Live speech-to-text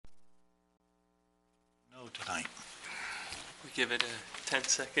tonight? We give it a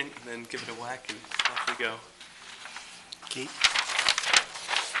 10-second and then give it a whack and off we go. Kate?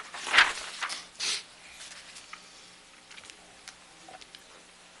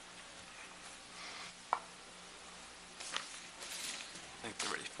 I think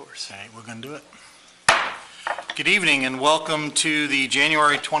they're ready for us. All right, we're going to do it. Good evening and welcome to the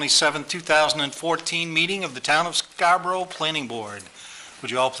January 27, 2014 meeting of the Town of Scarborough Planning Board.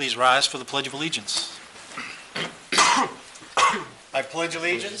 Would you all please rise for the Pledge of Allegiance? I pledge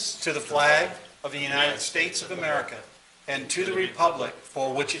allegiance to the flag of the United States of America and to the republic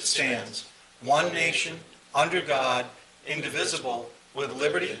for which it stands, one nation, under God, indivisible, with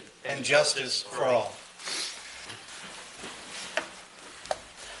liberty and justice for all.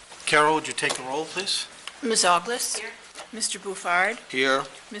 Carol, would you take the roll, please? Ms. Auglis? Here. Mr. Bouffard? Here.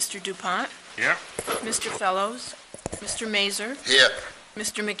 Mr. DuPont? Here. Mr. Fellows? Mr. Mazur? Here.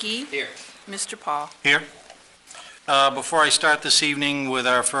 Mr. McGee? Here. Mr. Paul? Here. Before I start this evening with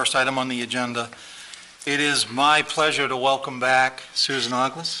our first item on the agenda, it is my pleasure to welcome back Susan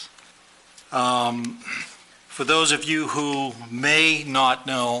Auglis. For those of you who may not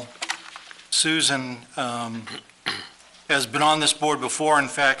know, Susan has been on this board before. In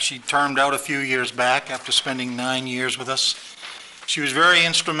fact, she termed out a few years back after spending 9 years with us. She was very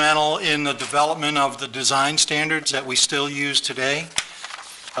instrumental in the development of the design standards that we still use today.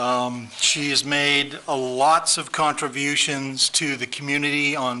 She has made lots of contributions to the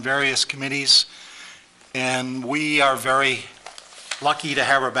community on various committees, and we are very lucky to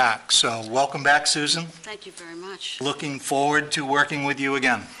have her back. So welcome back, Susan. Thank you very much. Looking forward to working with you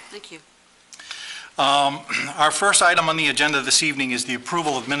again. Thank you. Our first item on the agenda this evening is the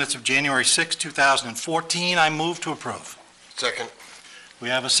approval of minutes of January 6, 2014. I move to approve. Second. We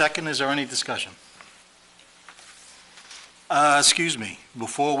have a second. Is there any discussion? Excuse me,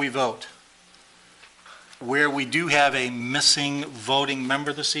 before we vote, where we do have a missing voting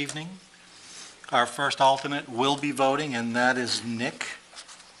member this evening, our first alternate will be voting, and that is Nick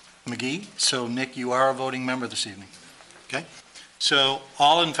McGee. So, Nick, you are a voting member this evening. Okay? So,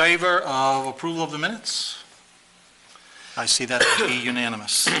 all in favor of approval of the minutes? I see that to be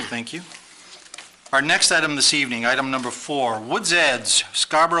unanimous. Thank you. Our next item this evening, item number 4, Woods Edge,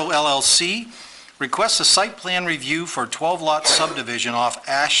 Scarborough LLC, requests a site plan review for 12-lot subdivision off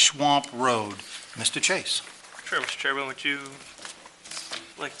Ash Swamp Road. Mr. Chase. Sure, Mr. Chairman, would you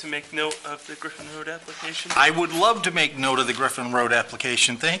like to make note of the Griffin Road application? I would love to make note of the Griffin Road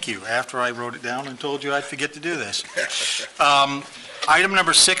application. Thank you. After I wrote it down and told you I'd forget to do this. Item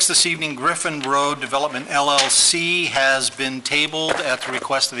number 6 this evening, Griffin Road Development LLC has been tabled at the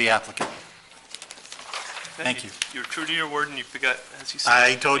request of the applicant. Thank you. You were true to your word and you forgot, as you said.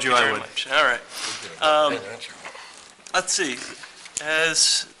 I told you I would. Much. All right. Let's see.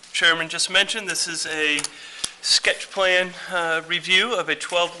 As Chairman just mentioned, this is a sketch plan review of a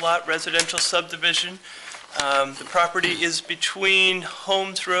 12-lot residential subdivision. The property is between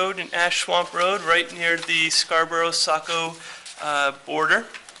Holmes Road and Ash Swamp Road, right near the Scarborough-Saco border.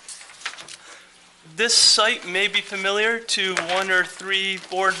 This site may be familiar to 1 or 3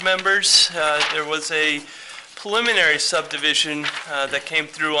 board members. There was a preliminary subdivision that came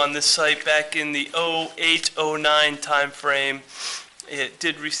through on this site back in the 08-09 timeframe. It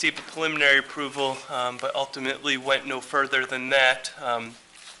did receive a preliminary approval, but ultimately went no further than that. And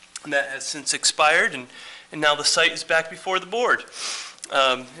that has since expired, and now the site is back before the board.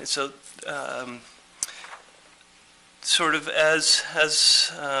 So, sort of as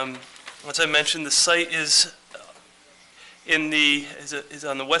I mentioned, the site is is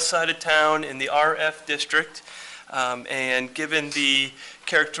on the west side of town in the RF district, and given the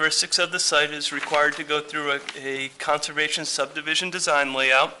characteristics of the site, is required to go through a conservation subdivision design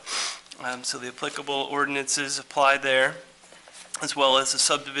layout. So the applicable ordinances apply there, as well as the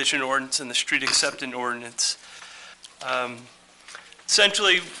subdivision ordinance and the street acceptance ordinance.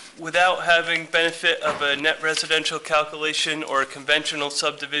 Essentially, without having benefit of a net residential calculation or a conventional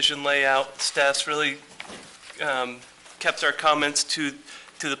subdivision layout, staff's really kept our comments to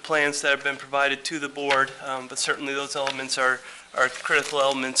the plans that have been provided to the board, but certainly those elements are critical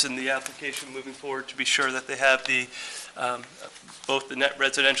elements in the application moving forward to be sure that they have the both the net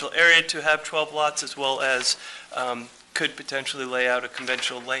residential area to have 12 lots, as well as could potentially lay out a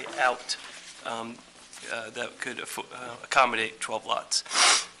conventional layout that could accommodate 12 lots.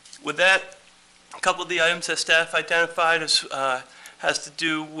 With that, a couple of the items that staff identified has to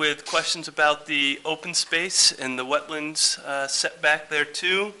do with questions about the open space and the wetlands setback there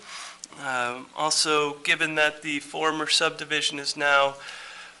too. Also, given that the former subdivision is now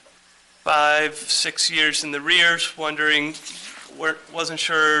 5-6 years in the rears, wondering wasn't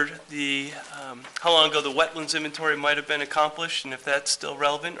sure how long ago the wetlands inventory might have been accomplished, and if that's still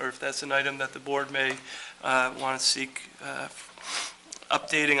relevant, or if that's an item that the board may want to seek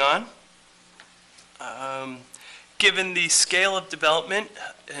updating on. Given the scale of development,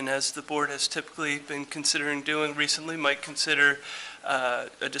 and as the board has typically been considering doing recently, might consider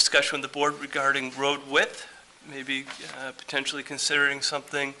a discussion with the board regarding road width, maybe potentially considering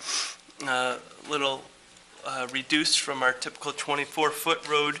something a little reduced from our typical 24-foot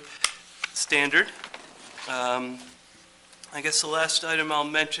road standard. I guess the last item I'll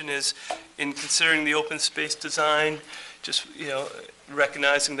mention is in considering the open space design, just,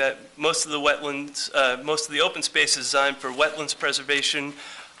 recognizing that most of the wetlands, most of the open space is designed for wetlands preservation.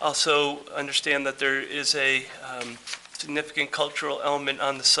 Also understand that there is a significant cultural element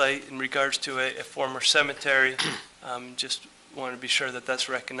on the site in regards to a former cemetery. Just want to be sure that that's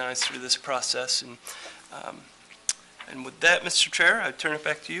recognized through this process. And with that, Mr. Chair, I turn it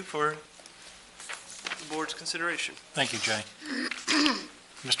back to you for the board's consideration. Thank you, Jay.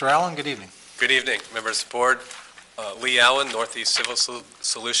 Mr. Allen, good evening. Good evening, members of the board. Lee Allen, Northeast Civil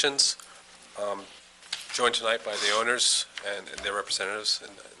Solutions, joined tonight by the owners and their representatives in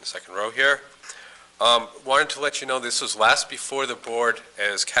the second row here. Wanted to let you know this was last before the board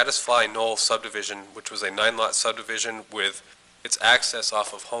as Caddisfly Knoll subdivision, which was a 9-lot subdivision with its access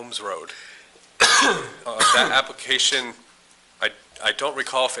off of Holmes Road. That application, I don't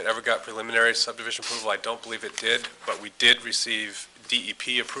recall if it ever got preliminary subdivision approval. I don't believe it did, but we did receive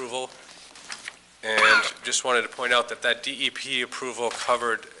DEP approval. And just wanted to point out that that DEP approval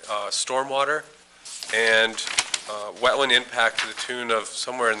covered stormwater and wetland impact to the tune of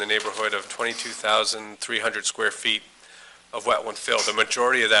somewhere in the neighborhood of 22,300 square feet of wetland fill, the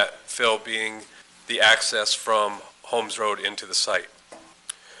majority of that fill being the access from Holmes Road into the site.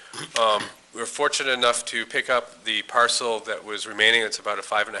 We were fortunate enough to pick up the parcel that was remaining. It's about a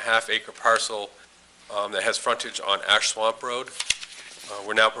 5.5-acre parcel that has frontage on Ash Swamp Road.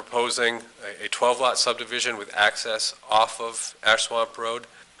 We're now proposing a 12-lot subdivision with access off of Ash Swamp Road.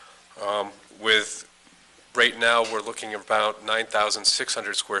 Right now, we're looking at about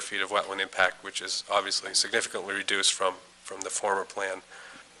 9,600 square feet of wetland impact, which is obviously significantly reduced from the former plan.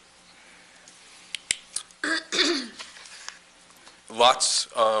 Lots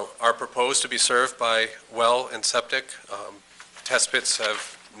are proposed to be served by well and septic. Test pits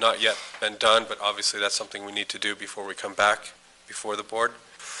have not yet been done, but obviously that's something we need to do before we come back before the board.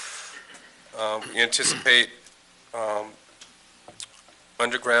 We anticipate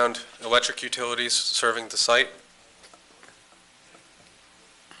underground electric utilities serving the site.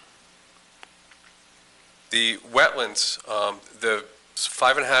 The wetlands, the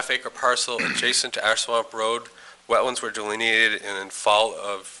 5.5-acre parcel adjacent to Ash Swamp Road, wetlands were delineated in fall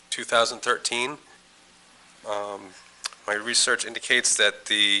of 2013. My research indicates that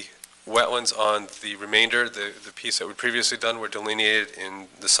the wetlands on the remainder, the piece that we previously done, were delineated in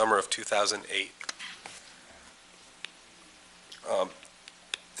the summer of 2008.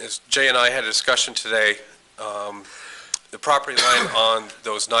 As Jay and I had a discussion today, the property line on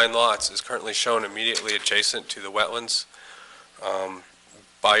those 9 lots is currently shown immediately adjacent to the wetlands.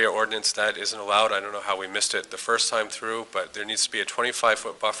 By your ordinance, that isn't allowed. I don't know how we missed it the first time through, but there needs to be a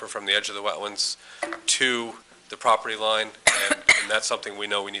 25-foot buffer from the edge of the wetlands to the property line, and that's something we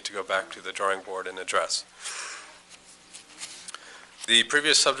know we need to go back to the drawing board and address. The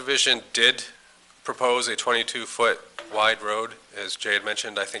previous subdivision did propose a 22-foot wide road, as Jay had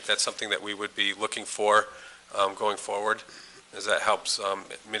mentioned. I think that's something that we would be looking for going forward, as that helps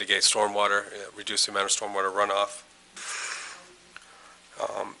mitigate stormwater, reduce the amount of stormwater runoff.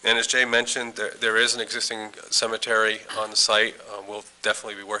 And as Jay mentioned, there is an existing cemetery on the site. We'll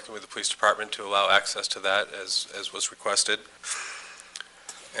definitely be working with the police department to allow access to that as was requested.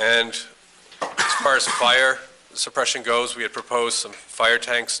 And as far as fire suppression goes, we had proposed some fire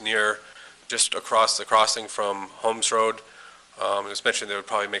tanks near just across the crossing from Holmes Road. It was mentioned that it would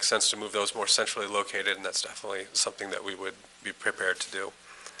probably make sense to move those more centrally located, and that's definitely something that we would be prepared to do.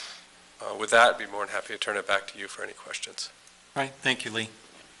 With that, I'd be more than happy to turn it back to you for any questions. All right, thank you, Lee.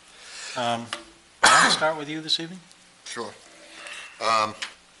 I want to start with you this evening. Sure. A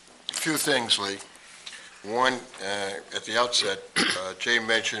few things, Lee. One, at the outset, Jay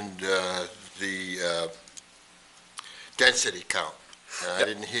mentioned the density count. I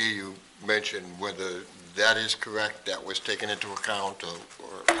didn't hear you mention whether that is correct, that was taken into account,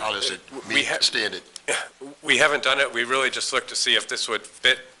 or how does it meet standard? We haven't done it. We really just looked to see if this would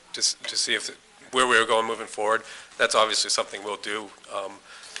fit, to see if where we were going moving forward. That's obviously something we'll do.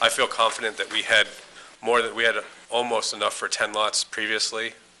 I feel confident that we had almost enough for 10 lots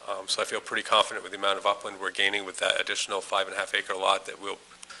previously, So I feel pretty confident with the amount of upland we're gaining with that additional 5.5 acre lot that we'll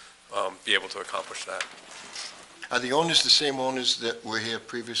be able to accomplish that. Are the owners the same owners that were here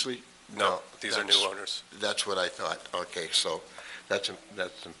previously? No, these are new that's- owners. That's what I thought. Okay, so that's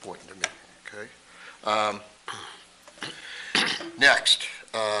important to me, okay? Next,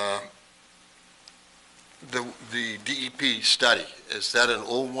 the DEP study, is that an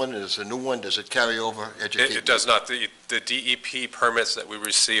old one, is it a new one, does it carry over? Educate It does not. The DEP permits that we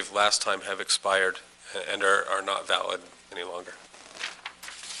received last time have expired and are not valid any longer.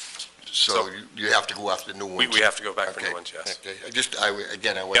 So you have to go after new ones? We have to go back for Okay, new ones, yes. Okay, I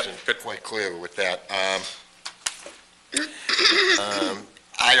wasn't good. quite clear with that.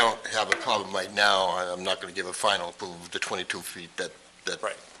 I don't have a problem right now, I'm not going to give a final approval of the 22 feet that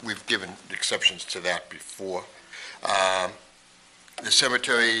Right. we've given exceptions to that before. The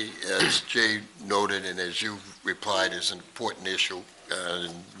cemetery, as Jay noted and as you replied, is an important issue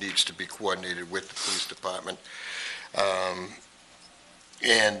and needs to be coordinated with the police department.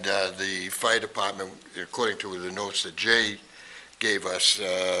 And the fire department, according to the notes that Jay gave us,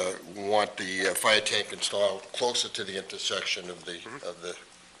 want the fire tank installed closer to the intersection of the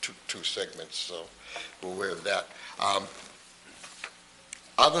two segments, so we're aware of that.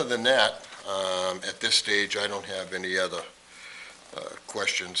 Other than that, at this stage, I don't have any other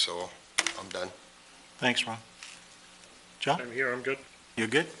questions, so I'm done. Thanks, Ron. John, I'm here, I'm good. you're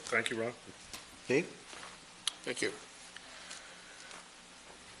good? Thank you, Ron. Dave? Thank you.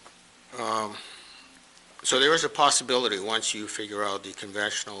 So there is a possibility, once you figure out the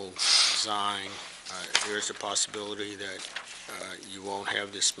conventional design, there is a possibility that you won't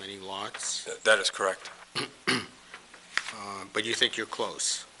have this many lots, That is correct. but you think you're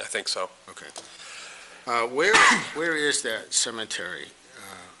close? I think so. Okay. Where is that cemetery?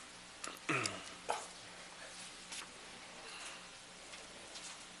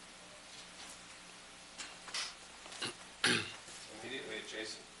 Immediately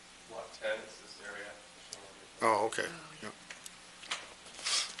adjacent, lot 10 is this area. Oh, okay. Yep.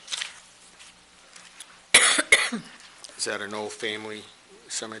 Is that an old family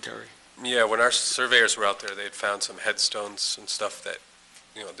cemetery? Yeah, when our surveyors were out there, they had found some headstones and stuff that,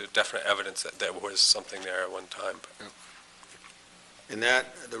 there's definite evidence that there was something there at one time. And that,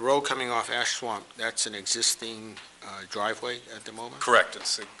 the road coming off Ash Swamp, that's an existing driveway at the moment? Correct,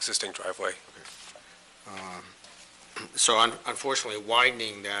 it's an existing driveway. So unfortunately,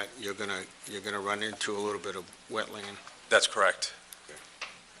 widening that, you're gonna run into a little bit of wetland. That's correct.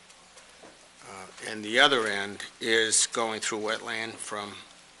 And the other end is going through wetland from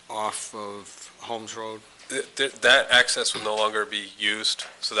off of Holmes Road? That access will no longer be used,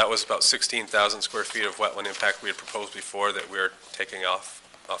 so that was about 16,000 square feet of wetland impact we had proposed before that we're taking off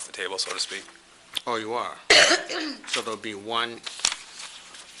the table, so to speak. Oh, you are? So there'll be one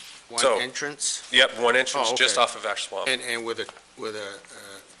So- entrance? Yep, one entrance Oh, just okay. off of Ash Swamp. And with a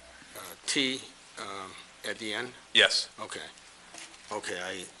T at the end? Yes. Okay. Okay,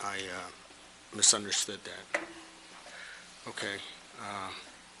 I misunderstood that. Okay.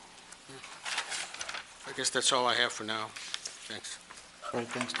 I guess that's all I have for now. Thanks. All right,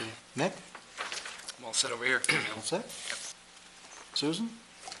 thanks, Dave. Nick? I'm all set over here. All set? Susan?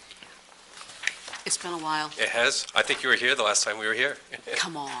 It's been a while. It has? I think you were here the last time we were here.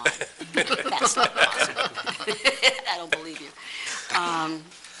 Come on. That's not possible. I don't believe you.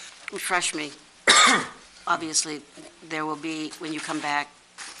 Refresh me. Obviously, there will be, when you come back,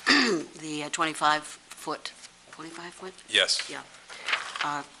 the 25-foot, 25-foot? Yes.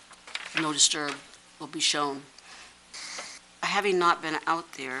 No disturb will be shown. Having not been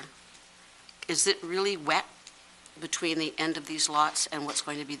out there, is it really wet between the end of these lots and what's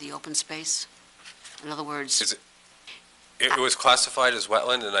going to be the open space? In other words... Is it was classified as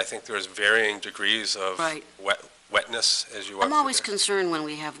wetland, and I think there's varying degrees of Right. wetness as you walk I'm through always there. concerned when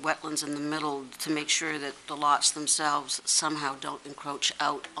we have wetlands in the middle to make sure that the lots themselves somehow don't encroach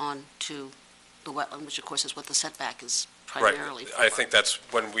out onto the wetland, which of course is what the setback is Right. primarily for. I think that's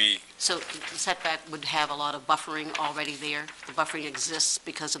when we, So the setback would have a lot of buffering already there? The buffering exists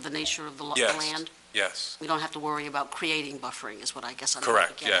because of the nature of the Yes. land? yes, We don't have to worry about creating buffering, is what I guess I'm trying to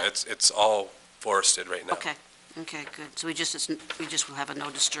correct. get Yeah, at. it's all forested right now. Okay, okay, good. So we just will have a no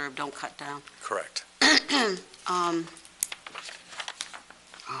disturb, don't cut down. Correct. Oh,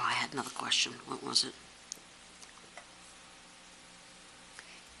 I had another question. What was it?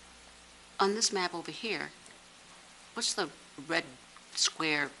 On this map over here, what's the red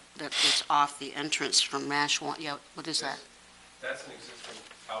square that is off the entrance from Mashwan? Yeah, what is that? That's an existing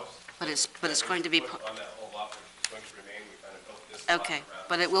house. But it's going to be, On that whole lot, which is going to remain, we kind of built this lot okay, around.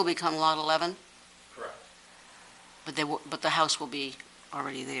 but it will become Lot 11? Correct. But the house will be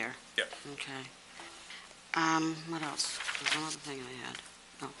already there. Yeah. Okay. What else? There's one other thing I had.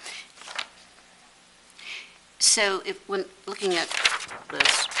 Oh. So when looking at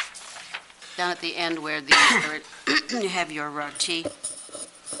this, down at the end where you have your T,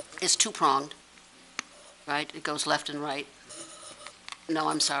 it's two-pronged, right? It goes left and right. No,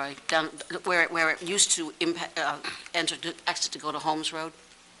 I'm sorry, down where it used to exit to go to Holmes Road?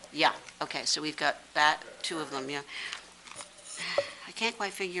 Yeah, okay, so we've got that, two of them, yeah. I can't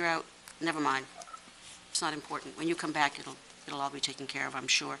quite figure out, never mind. It's not important. When you come back, it'll all be taken care of, I'm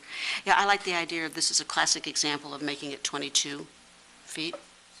sure. Yeah, I like the idea of this is a classic example of making it 22 feet.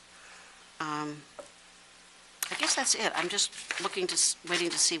 I guess that's it. I'm just waiting to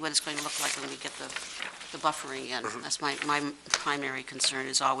see what it's going to look like when we get the buffering in. That's my primary concern,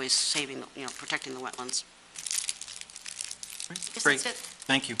 is always protecting the wetlands. Guess Great. that's it.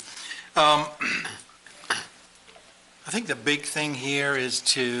 Thank you. I think the big thing here is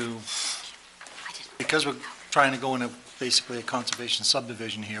because we're trying to go into basically a conservation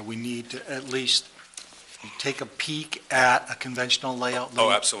subdivision here, we need to at least take a peek at a conventional layout.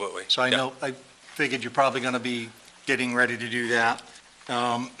 Oh, absolutely. So I Yeah. know, I figured you're probably going to be getting ready to do that.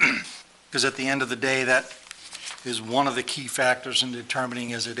 Because at the end of the day, that is one of the key factors in determining,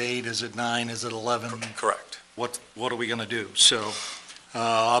 is it 8, is it 9, is it 11? Correct. What are we going to do? So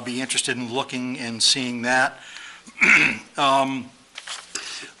I'll be interested in looking and seeing that.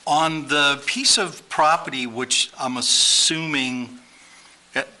 On the piece of property, which I'm assuming,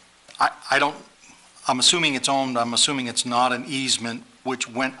 I'm assuming it's owned, I'm assuming it's not an easement, which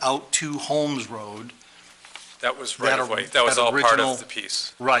went out to Holmes Road. That was right of way. That was all part of the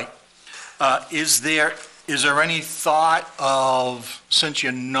piece. Right. Is there any thought of, since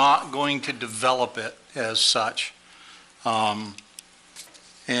you're not going to develop it as such, and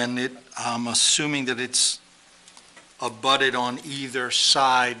I'm assuming that it's abutted on either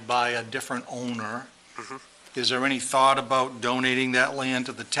side by a different owner, is there any thought about donating that land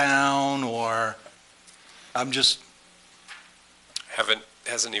to the town, or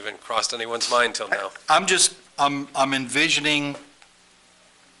Hasn't even crossed anyone's mind till now. I'm envisioning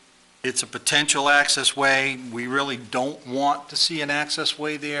it's a potential access way. We really don't want to see an access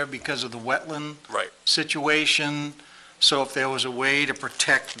way there because of the wetland Right. situation. So if there was a way to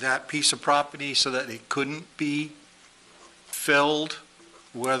protect that piece of property so that it couldn't be filled,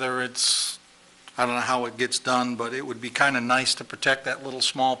 whether it's, I don't know how it gets done, but it would be kind of nice to protect that little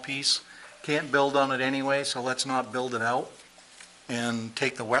small piece. Can't build on it anyway, so let's not build it out and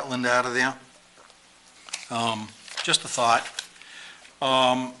take the wetland out of there. Just a thought.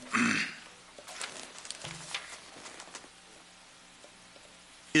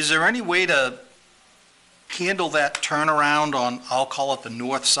 Is there any way to handle that turnaround on, I'll call it the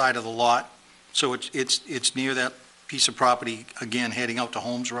north side of the lot? So it's near that piece of property, again, heading out to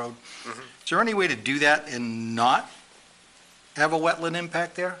Holmes Road. Is there any way to do that and not have a wetland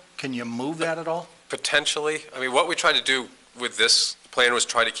impact there? Can you move that at all? Potentially. I mean, what we tried to do with this plan was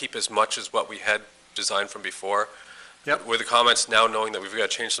try to keep as much as what we had designed from before. Yep. With the comments now, knowing that we've got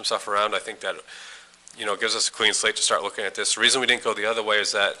to change some stuff around, I think that, gives us a clean slate to start looking at this. The reason we didn't go the other way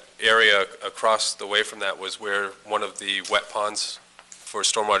is that area across the way from that was where one of the wet ponds for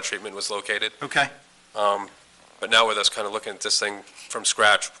stormwater treatment was located. Okay. But now with us kind of looking at this thing from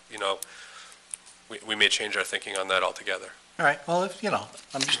scratch, we may change our thinking on that altogether. All right, well,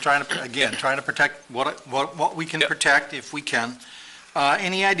 I'm just trying to protect what we can Yep. protect if we can.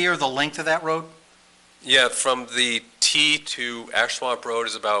 Any idea of the length of that road? Yeah, from the T to Ash Swamp Road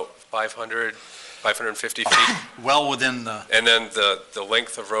is about 550 feet. Well within the, And then the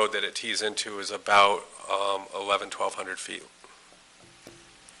length of road that it tees into is about 1,200 feet.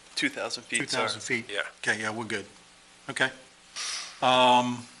 2,000 feet, 2,000 feet? Yeah. Okay, yeah, we're good. Okay.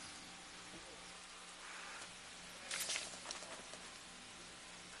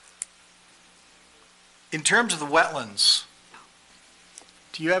 In terms of the wetlands,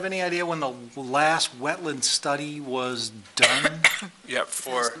 do you have any idea when the last wetland study was done? Yeah,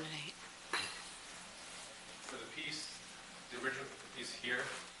 for 2008. the piece, the original piece here,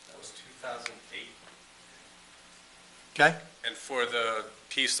 that was 2008. Okay, And for the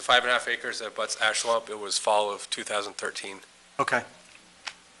piece, the 5.5 acres that butts Ash Swamp, it was fall of 2013. okay.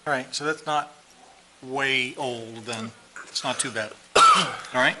 All right, so that's not way old then. It's not too bad. All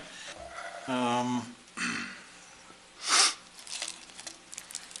right.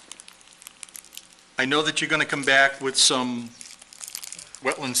 I know that you're going to come back with some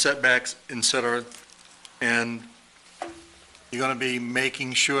wetland setbacks, et cetera, and you're going to be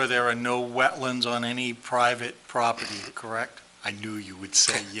making sure there are no wetlands on any private property, correct? I knew you would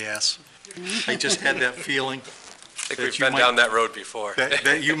say yes. I just had that feeling. think that we've you been might- down that road before.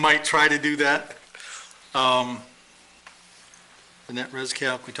 that you might try to do that. The net res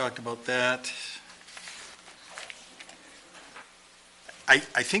calc, we talked about that.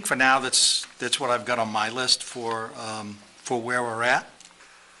 I think for now, that's what I've got on my list for where we're at.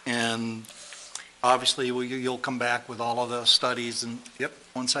 And obviously, you'll come back with all of the studies and, yep,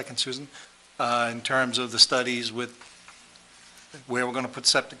 1 second, Susan. In terms of the studies with where we're going to put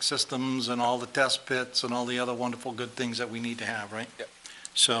septic systems and all the test pits and all the other wonderful good things that we need to have, right? Yep.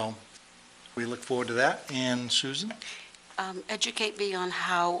 So we look forward to that. And Susan? Educate me on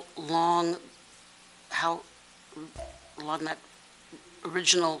how long that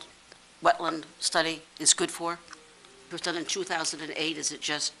original wetland study is good for? It was done in 2008, is it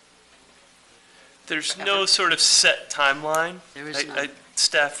just, There's no sort of set timeline. there is none?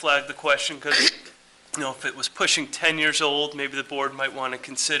 Staff flagged the question because, if it was pushing 10 years old, maybe the board might want to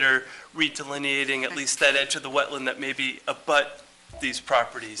consider redelineating at least that edge of the wetland that maybe abut these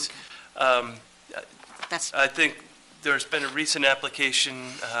properties. That's, I think there's been a recent application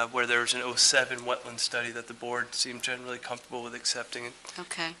where there was an '07 wetland study that the board seemed generally comfortable with accepting it.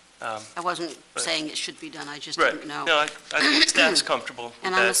 okay. Um, I wasn't but- saying it should be done, I just Right. didn't know. No, I think staff's comfortable with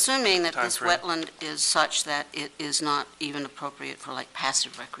And I'm that. assuming that this timeframe. wetland is such that it is not even appropriate for like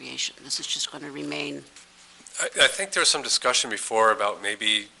passive recreation. This is just going to remain, I think there was some discussion before about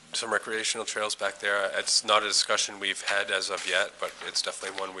maybe some recreational trails back there. It's not a discussion we've had as of yet, but it's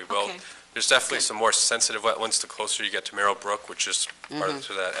definitely one we will. okay. There's definitely Good. some more sensitive wetlands the closer you get to Merrill Brook, which is farther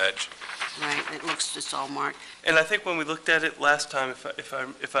to that edge. Right, it looks just all marked. And I think when we looked at it last time,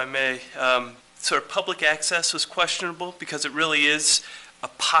 if I may, sort of public access was questionable because it really is a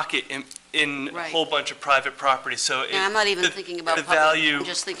pocket in a Right. whole bunch of private property, so. And I'm not even thinking about the public, value- I'm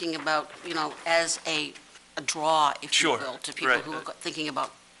just thinking about, as a draw, if you Sure, will, to people right. who are thinking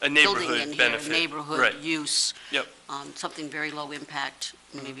about A building in neighborhood here, benefit. neighborhood Right. use. Yep. Something very low impact,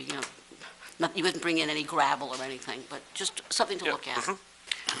 maybe, you wouldn't bring in any gravel or anything, but just something to Yep. look at.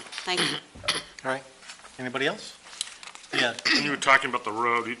 Thank you. All right. Anybody else? Yeah. When you were talking about the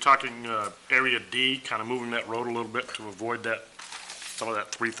road, you're talking Area D, kind of moving that road a little bit to avoid some of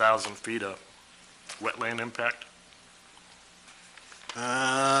that 3,000 feet of wetland impact?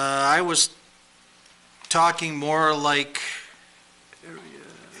 I was talking more like,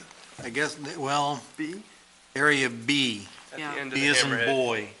 I guess, well, B? Area B. At the Yeah. end of B the as in hammerhead.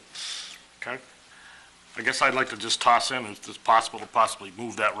 boy. Okay. I guess I'd like to just toss in, if it's possible to possibly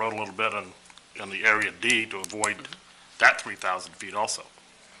move that road a little bit on the Area D to avoid that 3,000 feet also.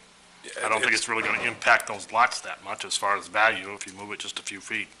 I don't think it's really going to impact those lots that much as far as value if you move it just a few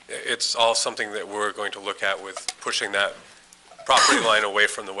feet. It's all something that we're going to look at with pushing that property line away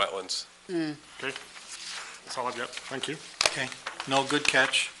from the wetlands. Okay? That's all I've got. Thank you. Okay. No, good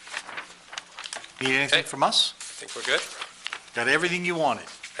catch. Need anything Okay. from us? I think we're good. Got everything you wanted.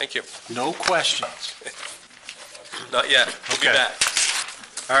 Thank you. No questions. Not yet. We'll be Okay. back.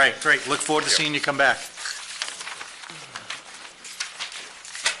 All right, great. Look forward to Thank you. seeing you come back.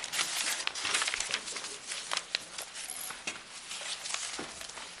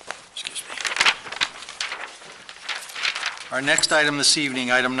 Excuse me. Our next item this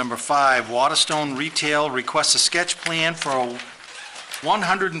evening, item number 5, Waterstone Retail requests a sketch plan for a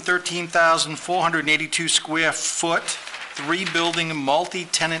 113,482 square foot, 3-building,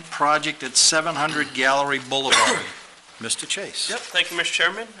 multi-tenant project at 700 Gallery Boulevard. Mr. Chase. Yep, thank you, Mr.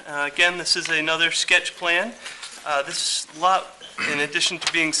 Chairman. Again, this is another sketch plan. This lot, in addition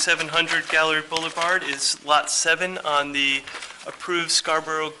to being 700 Gallery Boulevard, is Lot 7 on the approved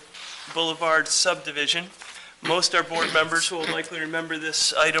Scarborough Boulevard subdivision. Most our board members will likely remember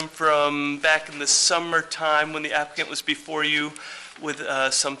this item from back in the summertime when the applicant was before you with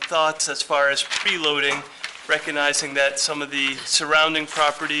some thoughts as far as preloading, recognizing that some of the surrounding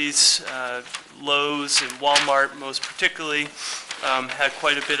properties, Lowe's and Walmart most particularly, had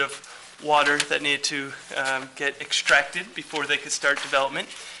quite a bit of water that needed to get extracted before they could start development.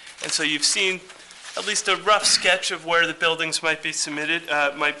 And so you've seen at least a rough sketch of where the buildings might be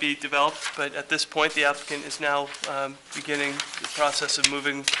might be developed, but at this point, the applicant is now beginning the process of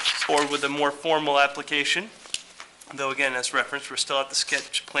moving forward with a more formal application. Though again, as referenced, we're still at the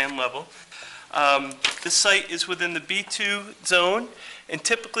sketch plan level. This site is within the B2 zone, and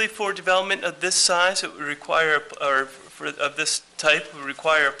typically for development of this size, it would require, of this type, it would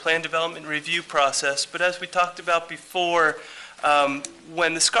require a plan development review process. But as we talked about before,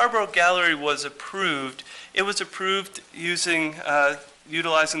 when the Scarborough Gallery was approved, it was approved utilizing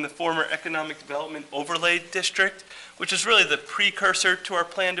the former Economic Development Overlay District, which is really the precursor to our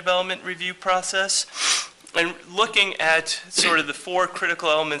plan development review process. And looking at sort of the four critical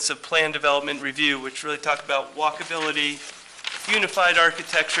elements of plan development review, which really talk about walkability, unified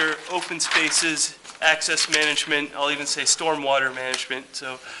architecture, open spaces, access management, I'll even say stormwater management.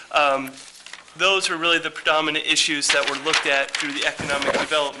 So those are really the predominant issues that were looked at through the economic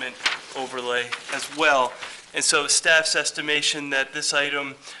development overlay as well. And so staff's estimation that this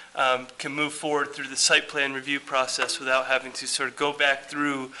item can move forward through the site plan review process without having to sort of go back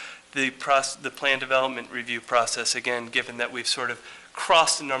through the plan development review process again, given that we've sort of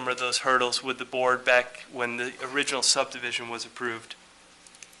crossed a number of those hurdles with the board back when the original subdivision was approved.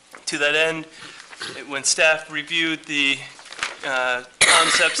 To that end, when staff reviewed the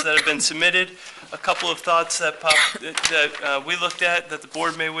concepts that have been submitted, a couple of thoughts that we looked at that the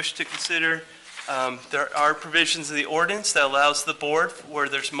board may wish to consider. There are provisions in the ordinance that allows the board, where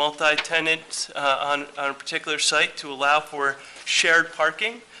there's multi-tenant on a particular site, to allow for shared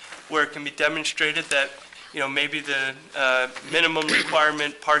parking, where it can be demonstrated that, maybe the minimum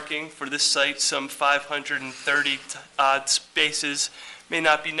requirement parking for this site, some 530 odd spaces, may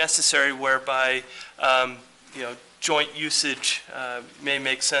not be necessary, whereby, joint usage may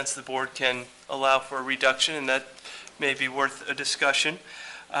make sense. The board can allow for a reduction, and that may be worth a discussion.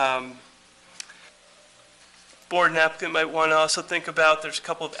 Board and applicant might want to also think about, there's a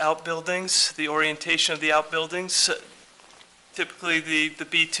couple of outbuildings, the orientation of the outbuildings. Typically, the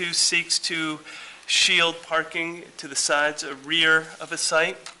B2 seeks to shield parking to the sides or rear of a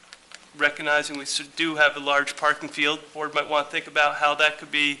site, recognizing we do have a large parking field. Board might want to think about how that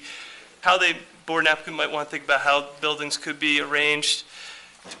could be, board and applicant might want to think about how buildings could be arranged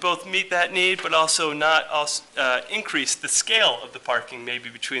to both meet that need, but also not increase the scale of the parking maybe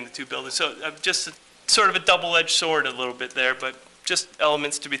between the two buildings. So just sort of a double-edged sword a little bit there, but just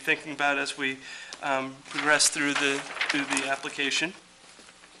elements to be thinking about as we progress through the application.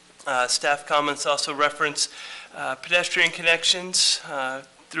 Staff comments also reference pedestrian connections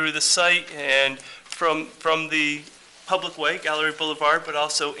through the site and from the public way, Gallery Boulevard, but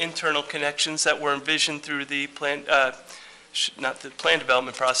also internal connections that were envisioned through the plan, not the plan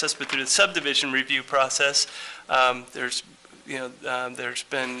development process, but through the subdivision review process. There's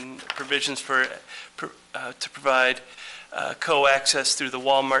been provisions to provide co-access through the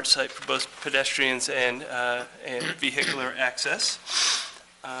Walmart site for both pedestrians and vehicular access.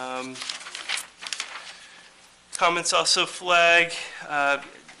 Comments also flag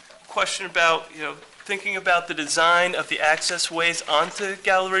question about, thinking about the design of the access ways onto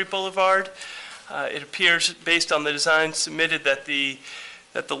Gallery Boulevard. It appears, based on the design submitted, that the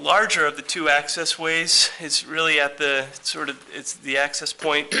larger of the two access ways is really at it's the access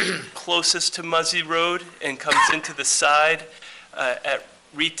point closest to Muzzy Road and comes into the side at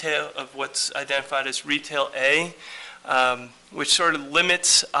retail of what's identified as Retail A, which sort of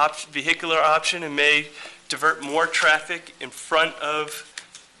limits vehicular option and may divert more traffic in front of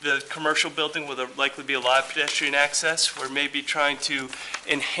the commercial building where there'll likely be a lot of pedestrian access. We're maybe trying to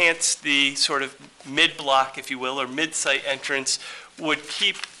enhance the sort of mid-block, if you will, or mid-site entrance would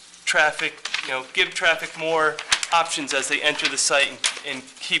keep traffic, give traffic more options as they enter the site and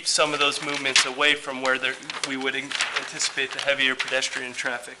keep some of those movements away from where we would anticipate the heavier pedestrian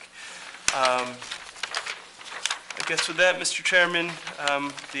traffic. I guess with that, Mr. Chairman,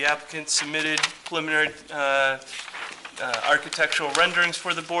 the applicant submitted preliminary architectural renderings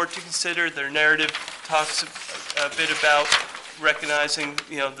for the board to consider. Their narrative talks a bit about recognizing,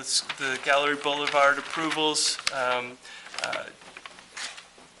 the Gallery Boulevard approvals.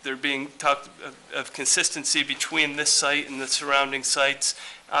 There being talked of consistency between this site and the surrounding sites.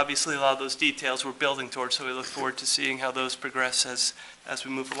 Obviously, a lot of those details we're building towards, so we look forward to seeing how those progress as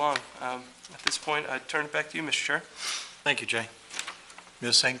we move along. At this point, I turn it back to you, Mr. Chair. Thank you, Jay.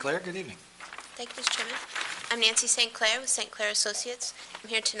 Ms. St. Clair, good evening. Thank you, Mr. Chairman. I'm Nancy St. Clair with St. Clair Associates. I'm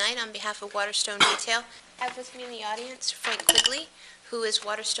here tonight on behalf of Waterstone Retail. I have with me in the audience Frank Quigley, who is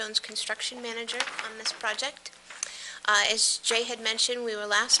Waterstone's construction manager on this project. As Jay had mentioned, we were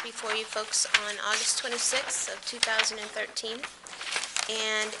last before you folks on August 26th of 2013.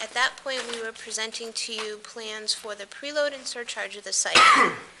 And at that point, we were presenting to you plans for the preload and surcharge of the site,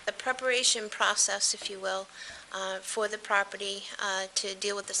 the preparation process, if you will, for the property to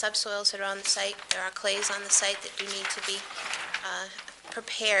deal with the subsoils that are on the site. There are clays on the site that do need to be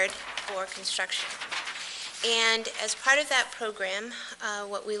prepared for construction. And as part of that program,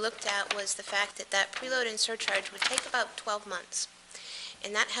 what we looked at was the fact that that preload and surcharge would take about 12 months.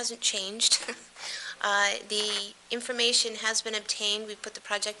 And that hasn't changed. The information has been obtained. We put the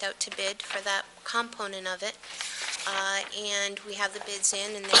project out to bid for that component of it. And we have the bids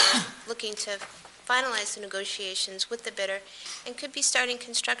in, and they're looking to finalize the negotiations with the bidder and could be starting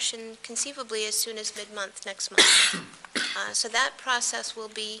construction conceivably as soon as mid-month next month. So that process will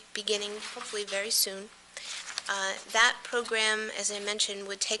be beginning hopefully very soon. That program, as I mentioned,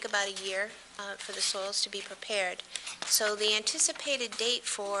 would take about a year for the soils to be prepared. So the anticipated date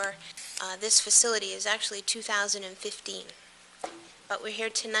for this facility is actually 2015. But we're here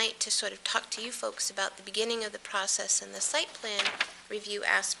tonight to sort of talk to you folks about the beginning of the process and the site plan review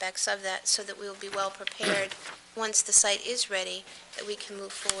aspects of that so that we will be well prepared once the site is ready, that we can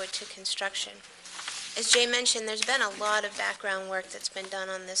move forward to construction. As Jay mentioned, there's been a lot of background work that's been done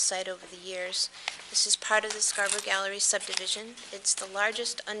on this site over the years. This is part of the Scarborough Gallery subdivision. It's the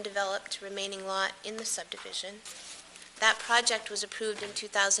largest undeveloped remaining lot in the subdivision. That project was approved in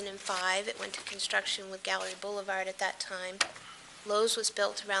 2005. It went to construction with Gallery Boulevard at that time. Lowe's was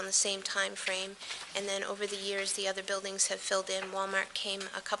built around the same time frame, and then over the years the other buildings have filled in. Walmart came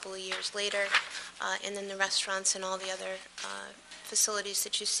a couple of years later, and then the restaurants and all the other facilities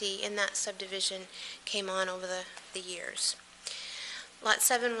that you see in that subdivision came on over the years. Lot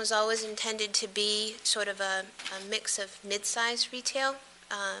 7 was always intended to be sort of a mix of mid-size retail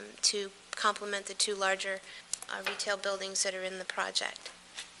to complement the two larger retail buildings that are in the project.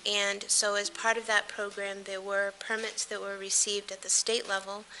 And so as part of that program, there were permits that were received at the state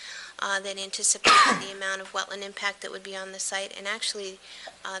level that anticipated the amount of wetland impact that would be on the site. And actually,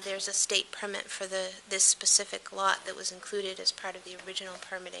 there's a state permit for this specific lot that was included as part of the original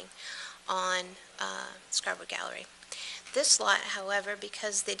permitting on Scarborough Gallery. This lot, however,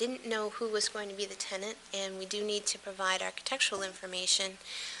 because they didn't know who was going to be the tenant, and we do need to provide architectural information,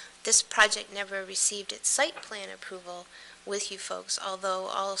 this project never received its site plan approval with you folks, although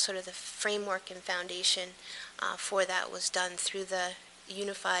all sort of the framework and foundation for that was done through the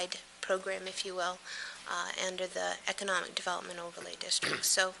unified program, if you will, under the Economic Development Overlay District.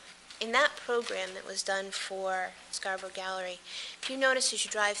 So in that program that was done for Scarborough Gallery, if you notice as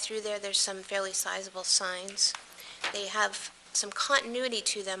you drive through there, there's some fairly sizable signs. They have some continuity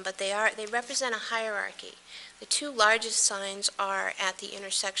to them, but they represent a hierarchy. The two largest signs are at the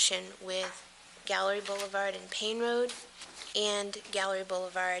intersection with Gallery Boulevard and Payne Road, and Gallery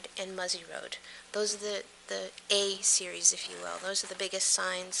Boulevard and Muzzy Road. Those are the A series, if you will. Those are the biggest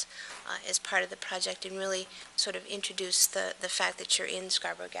signs as part of the project and really sort of introduce the fact that you're in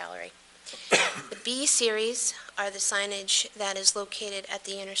Scarborough Gallery. The B series are the signage that is located at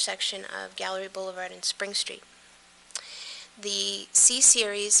the intersection of Gallery Boulevard and Spring Street. The C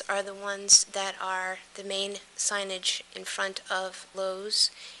series are the ones that are the main signage in front of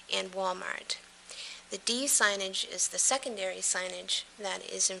Lowe's and Walmart. The D signage is the secondary signage that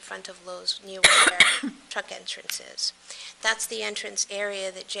is in front of Lowe's near where their truck entrance is. That's the entrance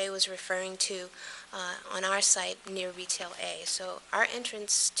area that Jay was referring to on our site near Retail A. So our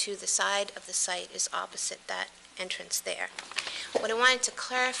entrance to the side of the site is opposite that entrance there. What I wanted to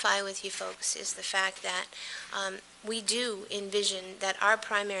clarify with you folks is the fact that we do envision that our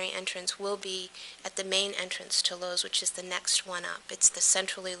primary entrance will be at the main entrance to Lowe's, which is the next one up. It's the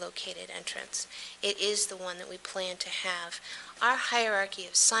centrally located entrance. It is the one that we plan to have. Our hierarchy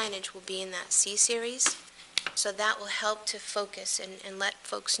of signage will be in that C series, so that will help to focus and let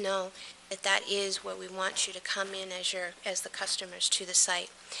folks know that that is where we want you to come in as the customers to the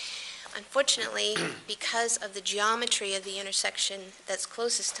site. Unfortunately, because of the geometry of the intersection that's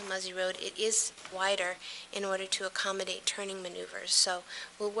closest to Muzzy Road, it is wider in order to accommodate turning maneuvers. So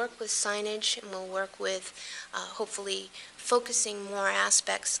we'll work with signage and we'll work with hopefully focusing more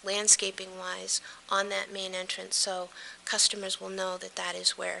aspects landscaping-wise on that main entrance so customers will know that that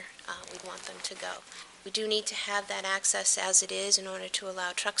is where we want them to go. We do need to have that access as it is in order to allow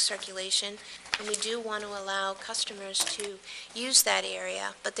truck circulation, and we do want to allow customers to use that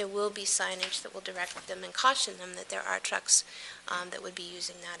area, but there will be signage that will direct them and caution them that there are trucks that would be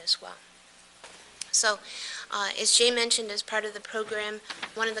using that as well. So, as Jay mentioned, as part of the program,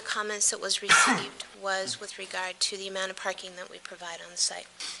 one of the comments that was received was with regard to the amount of parking that we provide on the site.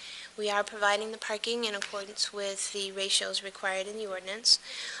 We are providing the parking in accordance with the ratios required in the ordinance,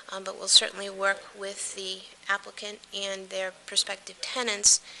 but we'll certainly work with the applicant and their prospective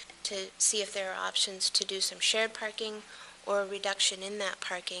tenants to see if there are options to do some shared parking or a reduction in that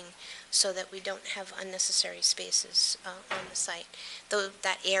parking so that we don't have unnecessary spaces on the site. Though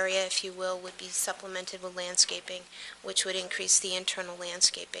that area, if you will, would be supplemented with landscaping, which would increase the internal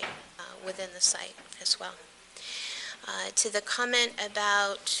landscaping within the site as well. To the comment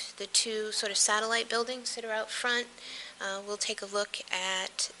about the two sort of satellite buildings that are out front, we'll take a look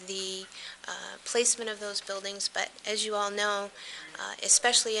at the placement of those buildings, but as you all know,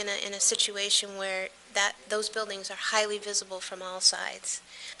 especially in a situation where those buildings are highly visible from all sides,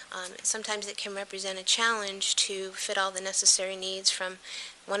 Sometimes it can represent a challenge to fit all the necessary needs from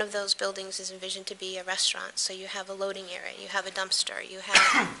one of those buildings is envisioned to be a restaurant, so you have a loading area, you have a dumpster, you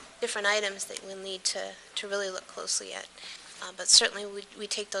have different items that we'll need to really look closely at. But certainly we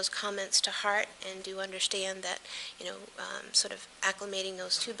take those comments to heart and do understand that, sort of acclimating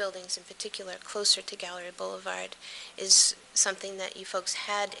those two buildings in particular closer to Gallery Boulevard is something that you folks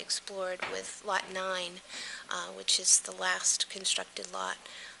had explored with Lot 9, which is the last constructed lot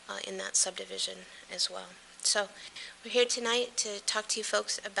in that subdivision as well. So we're here tonight to talk to you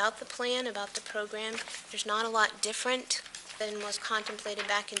folks about the plan, about the program. There's not a lot different than was contemplated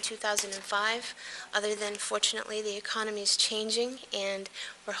back in 2005, other than fortunately the economy is changing, and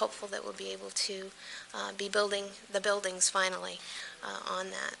we're hopeful that we'll be able to be building the buildings finally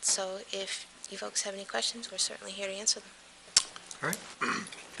on that. So if you folks have any questions, we're certainly here to answer them. All right.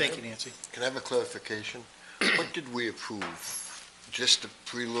 Thank you, Nancy. Can I have a clarification? What did we approve? Just the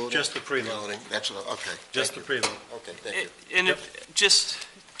preloading? Just the preloading. Loading? That's what, okay. Just the thank you. preload. Okay, thank you. And just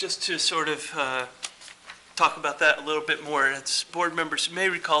to sort of talk about that a little bit more, as board members may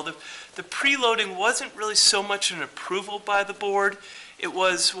recall, the preloading wasn't really so much an approval by the board. It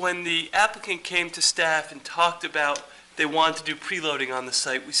was when the applicant came to staff and talked about they wanted to do preloading on the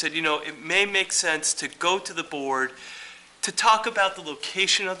site, we said, it may make sense to go to the board to talk about the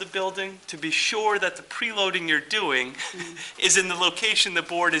location of the building, to be sure that the preloading you're doing is in the location the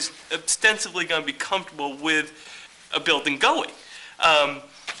board is ostensibly going to be comfortable with a building going.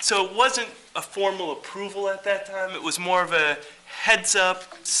 So it wasn't a formal approval at that time. It was more of a heads up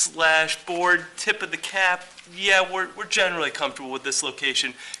 / board tip of the cap. Yeah, we're generally comfortable with this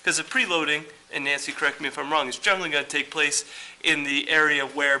location, because the preloading, and Nancy, correct me if I'm wrong, is generally going to take place in the area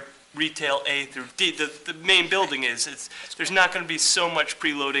where retail A through D, the main building is. There's not going to be so much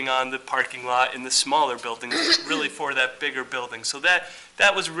preloading on the parking lot in the smaller buildings. It's really for that bigger building. So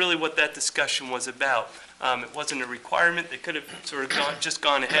that was really what that discussion was about. It wasn't a requirement. They could have sort of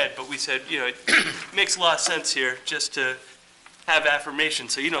gone ahead, but we said, it makes a lot of sense here just to have affirmation,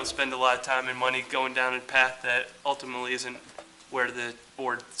 so you don't spend a lot of time and money going down a path that ultimately isn't where the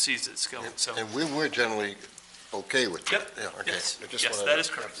board sees it's going. So. And we were generally okay with it? Yep. Yeah, okay. Yes. I just Yes, wanted that to- is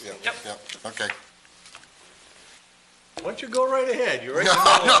correct. Yeah, Yep. yeah, okay. Why don't you go right ahead? You're right. No,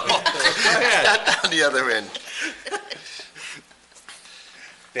 no. Go ahead. Not on the other end.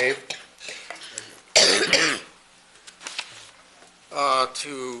 Dave?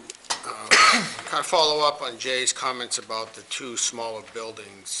 To kind of follow up on Jay's comments about the two smaller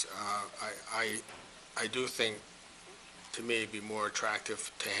buildings, I do think, to me, it'd be more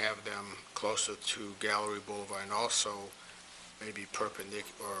attractive to have them closer to Gallery Boulevard and also maybe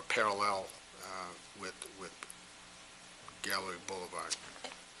perpendicular or parallel with Gallery Boulevard.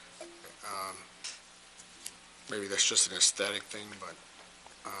 Maybe that's just an aesthetic thing, but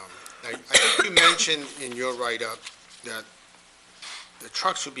I think you mentioned in your write-up that the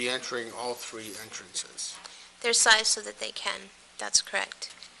trucks would be entering all three entrances. They're sized so that they can, that's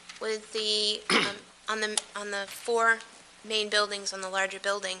correct. With the, on the four main buildings on the larger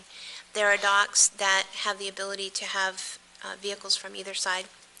building, there are docks that have the ability to have vehicles from either side.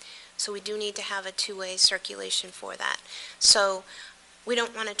 So we do need to have a two-way circulation for that. So we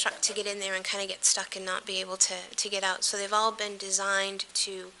don't want a truck to get in there and kind of get stuck and not be able to get out. So they've all been designed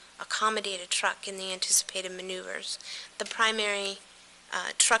to accommodate a truck in the anticipated maneuvers. The primary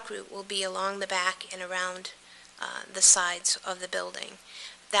truck route will be along the back and around the sides of the building.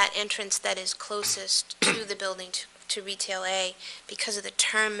 That entrance that is closest to the building, to Retail A, because of the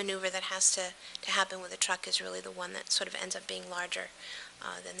turn maneuver that has to happen with a truck, is really the one that sort of ends up being larger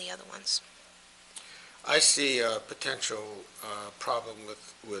than the other ones. I see a potential problem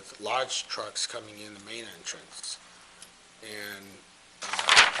with large trucks coming in the main entrance and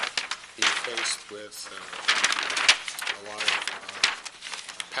being faced with a lot of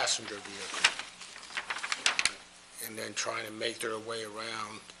passenger vehicles, and then trying to make their way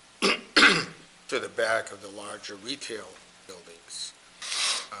around to the back of the larger retail buildings.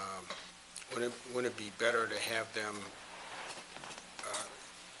 Wouldn't it be better to have them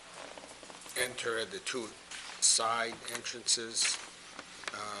enter at the two side entrances,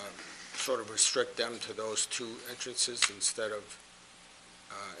 sort of restrict them to those two entrances instead of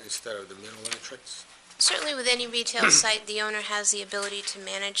the middle entrance? Certainly with any retail site, the owner has the ability to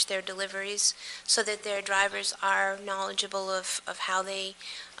manage their deliveries so that their drivers are knowledgeable of how they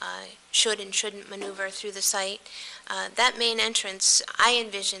should and shouldn't maneuver through the site. That main entrance, I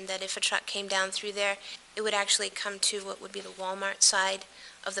envisioned that if a truck came down through there, it would actually come to what would be the Walmart side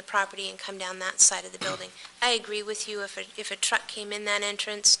of the property and come down that side of the building. I agree with you, if a truck came in that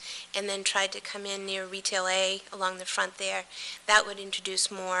entrance and then tried to come in near Retail A along the front there, that would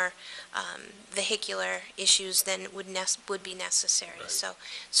introduce more vehicular issues than would be necessary. Right. So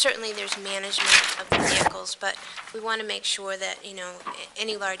certainly there's management of the vehicles, but we want to make sure that,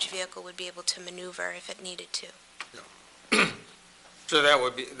 any large vehicle would be able to maneuver if it needed to. So that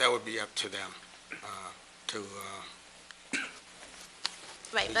would be up to them to,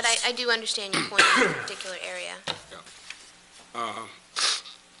 Right, but I do understand your point in this particular area.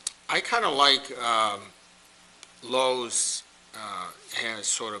 I kind of like Lowe's has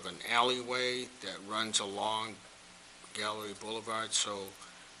sort of an alleyway that runs along Gallery Boulevard, so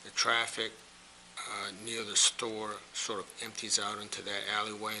the traffic near the store sort of empties out into that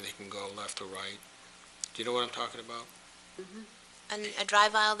alleyway, and they can go left or right. Do you know what I'm talking about? A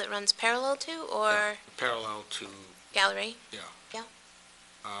drive aisle that runs parallel to, or Parallel to, gallery?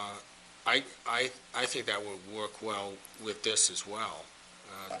 I think that would work well with this as well,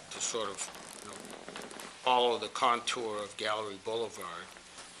 to sort of, follow the contour of Gallery Boulevard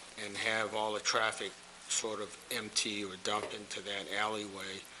and have all the traffic sort of empty or dump into that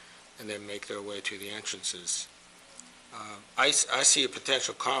alleyway and then make their way to the entrances. I see a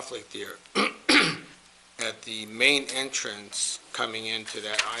potential conflict there at the main entrance coming into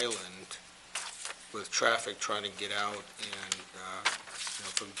that island with traffic trying to get out and,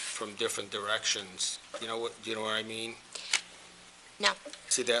 from different directions. Do you know what I mean? No.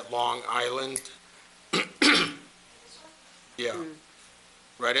 See that long island? Yeah.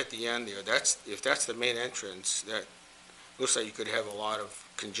 Right at the end there. If that's the main entrance, that looks like you could have a lot of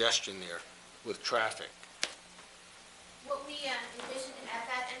congestion there with traffic. What we envisioned at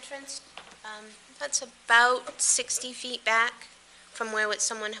that entrance, that's about 60 feet back from where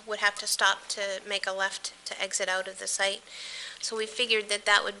someone would have to stop to make a left to exit out of the site. So we figured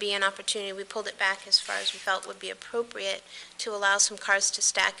that would be an opportunity. We pulled it back as far as we felt would be appropriate to allow some cars to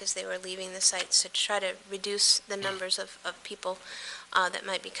stack as they were leaving the site, so to try to reduce the numbers of people that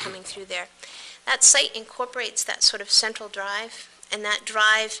might be coming through there. That site incorporates that sort of central drive, and that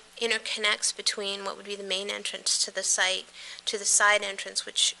drive interconnects between what would be the main entrance to the site to the side entrance,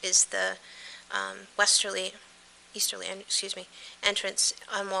 which is the easterly entrance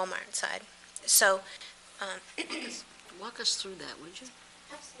on Walmart side. So, Walk us through that, would you?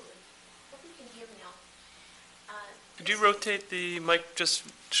 absolutely. Hope you can hear me now. Could you rotate the mic, just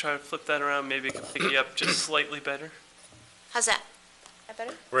try to flip that around, maybe it can pick you up just slightly better? How's that? That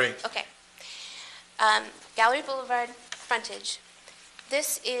better? Great. Okay. Gallery Boulevard frontage.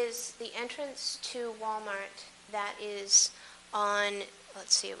 This is the entrance to Walmart that is on,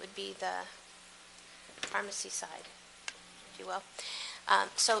 let's see, it would be the pharmacy side, if you will.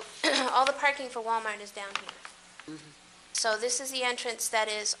 So all the parking for Walmart is down here. So this is the entrance that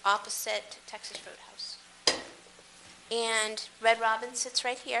is opposite Texas Roadhouse. And Red Robin sits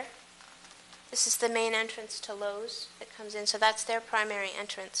right here. This is the main entrance to Lowe's that comes in, so that's their primary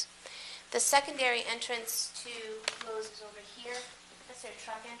entrance. The secondary entrance to Lowe's is over here. That's their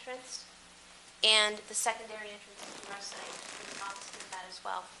truck entrance. And the secondary entrance to our site is opposite of that as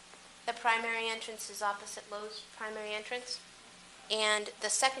well. The primary entrance is opposite Lowe's primary entrance. And the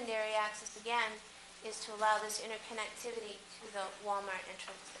secondary access, again, is to allow this interconnectivity to the Walmart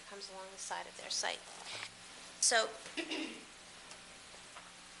entrance that comes along the side of their site. So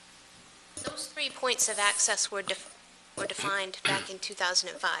those 3 points of access were defined back in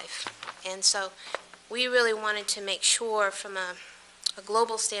 2005. And so we really wanted to make sure from a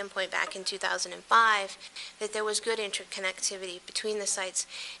global standpoint back in 2005 that there was good interconnectivity between the sites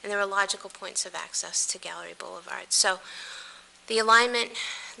and there were logical points of access to Gallery Boulevard. So the alignment,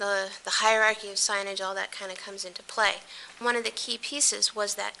 the hierarchy of signage, all that kind of comes into play. One of the key pieces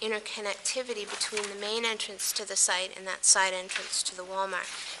was that interconnectivity between the main entrance to the site and that side entrance to the Walmart,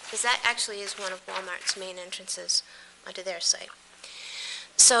 because that actually is one of Walmart's main entrances onto their site.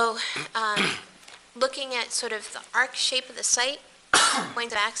 So looking at sort of the arc shape of the site,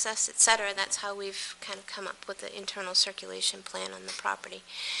 points of access, et cetera, that's how we've kind of come up with the internal circulation plan on the property.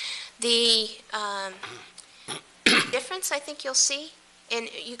 The difference I think you'll see, and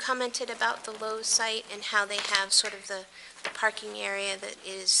you commented about the Lowe's site and how they have sort of the parking area that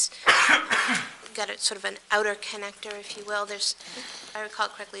is got a sort of an outer connector, if you will. There's, if I recall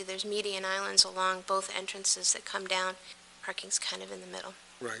correctly, there's median islands along both entrances that come down. Parking's kind of in the middle.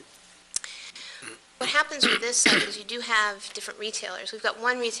 Right. What happens with this site is you do have different retailers. We've got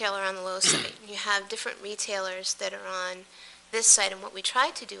one retailer on the Lowe's site. You have different retailers that are on this site, and what we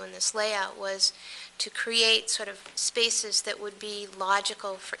tried to do in this layout was to create sort of spaces that would be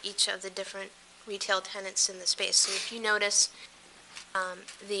logical for each of the different retail tenants in the space. So if you notice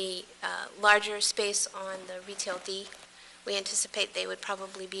the larger space on the retail D, we anticipate they would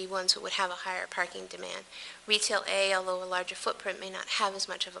probably be ones that would have a higher parking demand. Retail A, although a larger footprint, may not have as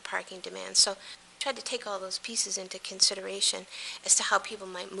much of a parking demand. So tried to take all those pieces into consideration as to how people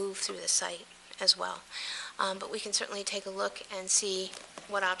might move through the site as well. But we can certainly take a look and see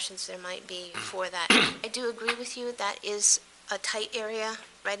what options there might be for that. I do agree with you, that is a tight area,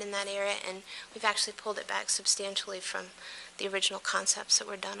 right in that area, and we've actually pulled it back substantially from the original concepts that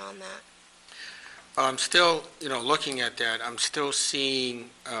were done on that. I'm still, looking at that, I'm still seeing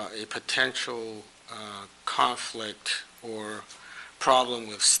a potential conflict or problem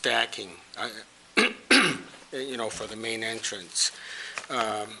with stacking, for the main entrance.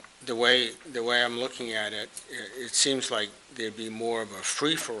 The way I'm looking at it, it seems like there'd be more of a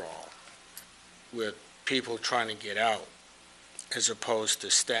free-for-all with people trying to get out as opposed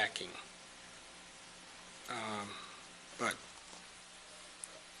to stacking. But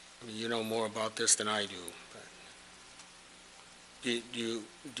you know more about this than I do. But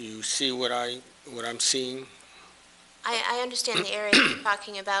do you see what I'm seeing? I understand the area you're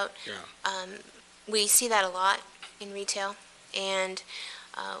talking about. Yeah. We see that a lot in retail, and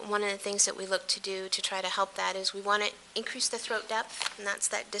one of the things that we look to do to try to help that is we want to increase the throat depth, and that's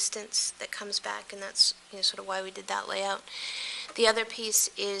that distance that comes back, and that's sort of why we did that layout. The other piece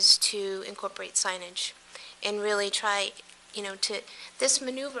is to incorporate signage and really try, to this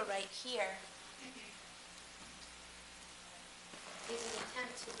maneuver right here is an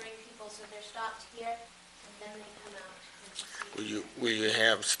attempt to bring people so they're stopped here and then they come out. Will you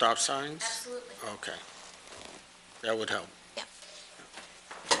have stop signs? Absolutely. Okay. That would help. Yeah.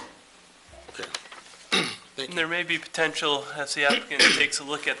 Okay. Thank And you. there may be potential, as the applicant takes a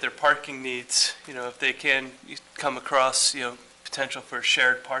look at their parking needs, if they can come across, potential for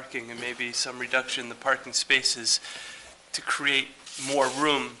shared parking and maybe some reduction in the parking spaces to create more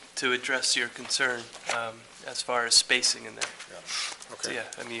room to address your concern as far as spacing in there. So, Okay.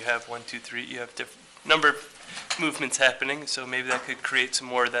 yeah, you have 1, 2, 3, you have different number of movements happening, so maybe that could create some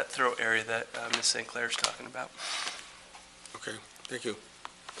more of that throat area that Ms. St. Clair is talking about. Okay. Thank you.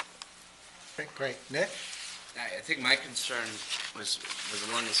 Okay, great. Nick? I think my concern was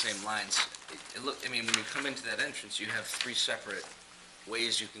along the same lines. When you come into that entrance, you have 3 separate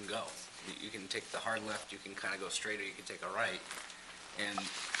ways you can go. You can take the hard left, you can kind of go straight, or you can take a right. And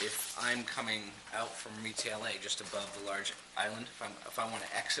if I'm coming out from Retail A, just above the large island, if I want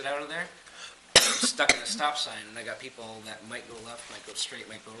to exit out of there, I'm stuck in a stop sign, and I got people that might go left, might go straight,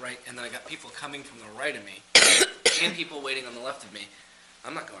 might go right, and then I got people coming from the right of me, and people waiting on the left of me.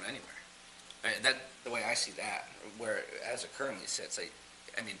 I'm not going anywhere. The way I see that, where as it currently sits,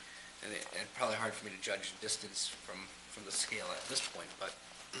 and it's probably hard for me to judge distance from the scale at this point, but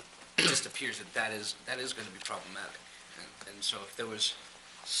it just appears that is going to be problematic. And so if there was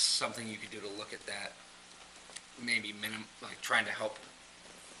something you could do to look at that, maybe trying to help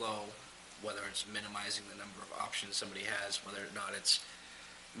flow, whether it's minimizing the number of options somebody has, whether or not it's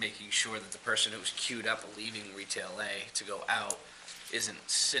making sure that the person who's queued up leaving Retail A to go out isn't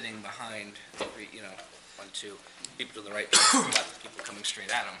sitting behind, 1, 2 people to the right, people to the left, people coming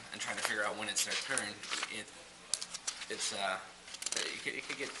straight at them, and trying to figure out when it's their turn. It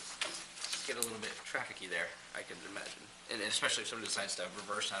could get a little bit trafficy there, I can imagine, and especially if somebody decides to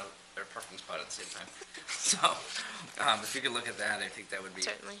reverse out of their parking spot at the same time. So, if you could look at that, I think that would be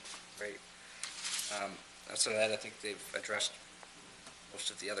Certainly. great. Outside of that, I think they've addressed most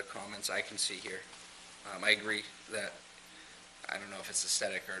of the other comments I can see here. I agree that, I don't know if it's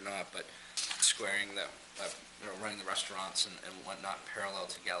aesthetic or not, but squaring running the restaurants and whatnot parallel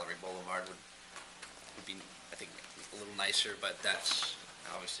to Gallery Boulevard would be, I think, a little nicer, but that's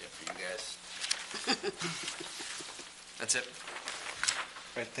obviously up for you guys. That's it.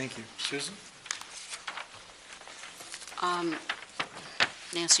 Right, thank you. Susan?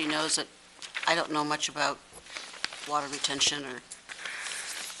 Nancy knows that I don't know much about water retention,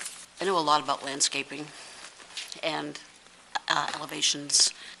 I know a lot about landscaping and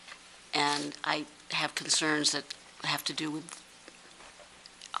elevations, and I have concerns that have to do with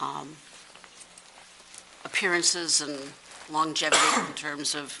appearances and longevity in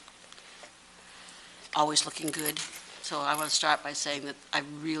terms of always looking good. So I want to start by saying that I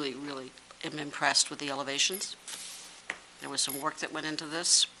really, really am impressed with the elevations. There was some work that went into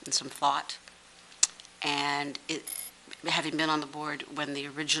this and some thought. And having been on the board when the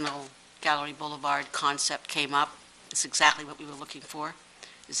original Gallery Boulevard concept came up, it's exactly what we were looking for,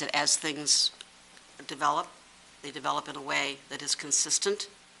 is that as things develop, they develop in a way that is consistent,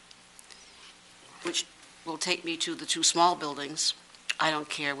 which will take me to the 2 small buildings. I don't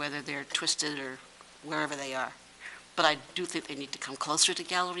care whether they're twisted or wherever they are. But I do think they need to come closer to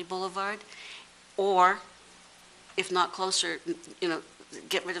Gallery Boulevard, or, if not closer,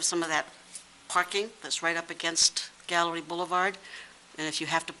 get rid of some of that parking that's right up against Gallery Boulevard. And if you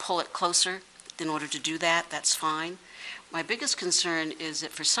have to pull it closer in order to do that, that's fine. My biggest concern is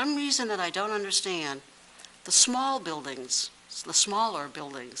that for some reason that I don't understand, the small buildings, the smaller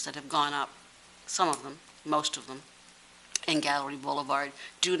buildings that have gone up, some of them, most of them, in Gallery Boulevard,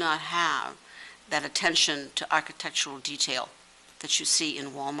 do not have that attention to architectural detail that you see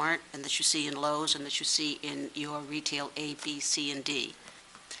in Walmart and that you see in Lowe's and that you see in your retail A, B, C, and D.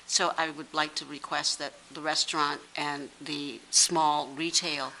 So I would like to request that the restaurant and the small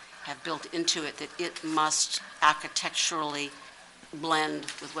retail have built into it that it must architecturally blend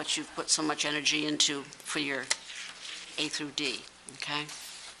with what you've put so much energy into for your A through D, okay?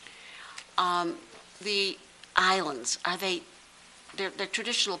 The islands, they're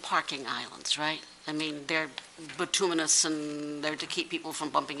traditional parking islands, right? I mean, they're bituminous and they're to keep people from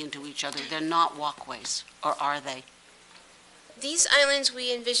bumping into each other. They're not walkways, or are they? These islands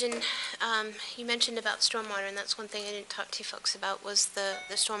we envision, you mentioned about stormwater, and that's one thing I didn't talk to you folks about, was the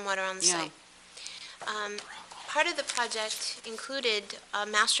stormwater on the Yeah. site. Part of the project included a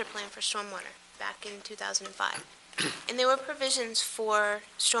master plan for stormwater back in 2005. And there were provisions for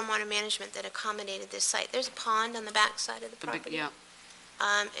stormwater management that accommodated this site. There's a pond on the back side of the property. Yeah.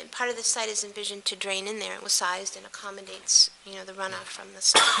 And part of the site is envisioned to drain in there. It was sized and accommodates, the runoff from the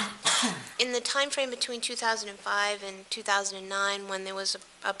site. In the time frame between 2005 and 2009, when there was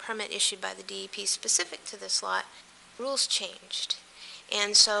a permit issued by the DEP specific to this lot, rules changed.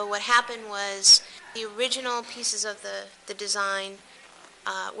 And so what happened was the original pieces of the design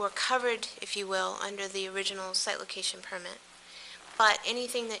were covered, if you will, under the original site location permit. But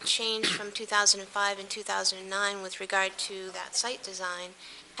anything that changed from 2005 and 2009 with regard to that site design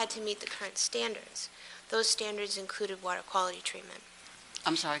had to meet the current standards. Those standards included water quality treatment.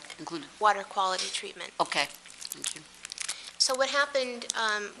 I'm sorry, included? Water quality treatment. Okay, thank you. So what happened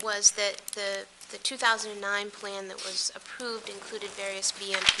was that the 2009 plan that was approved included various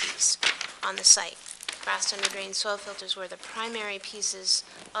BMPs on the site. Grass under drain soil filters were the primary pieces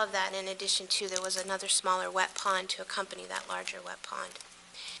of that. In addition to, there was another smaller wet pond to accompany that larger wet pond.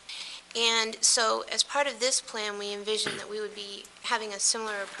 And so as part of this plan, we envisioned that we would be having a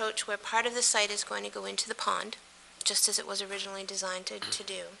similar approach where part of the site is going to go into the pond, just as it was originally designed to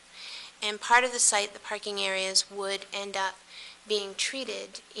do. And part of the site, the parking areas, would end up being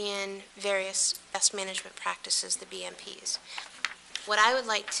treated in various best management practices, the BMPs. What I would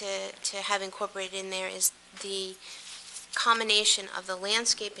like to have incorporated in there is the combination of the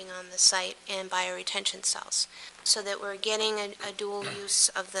landscaping on the site and bioretention cells, so that we're getting a dual use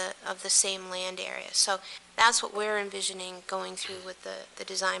of the same land area. So that's what we're envisioning going through with the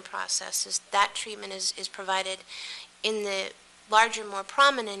design process, is that treatment is provided in the larger, more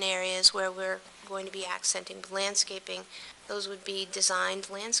prominent areas where we're going to be accenting the landscaping. Those would be designed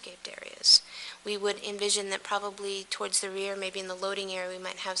landscaped areas. We would envision that probably towards the rear, maybe in the loading area, we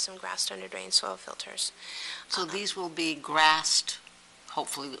might have some grassed under drain soil filters. So these will be grassed,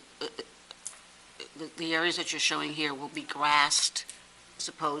 hopefully, the areas that you're showing here will be grassed as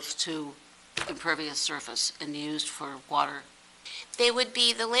opposed to impervious surface and used for water? They would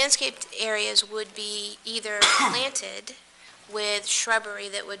be, the landscaped areas would be either planted with shrubbery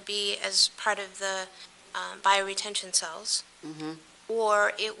that would be as part of the bioretention cells, Mm-hmm.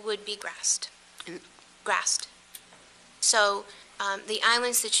 or it would be grassed. Grassed. So the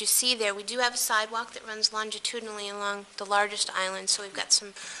islands that you see there, we do have a sidewalk that runs longitudinally along the largest island, so we've got some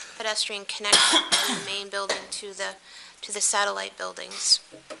pedestrian connection from the main building to the satellite buildings.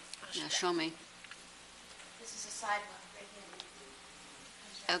 Yeah, show me. This is a sidewalk right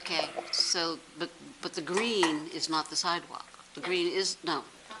here. Okay, so, but the green is not the sidewalk. The green is, no,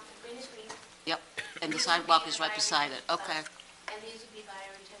 The green is green. yep, and the sidewalk is right beside it. Okay, And these would be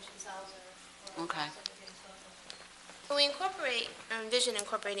bioretention cells or Okay. So we incorporate, or envision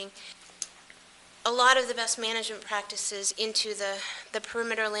incorporating a lot of the best management practices into the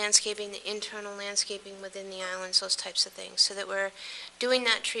perimeter landscaping, the internal landscaping within the islands, those types of things, so that we're doing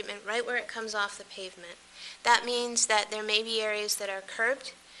that treatment right where it comes off the pavement. That means that there may be areas that are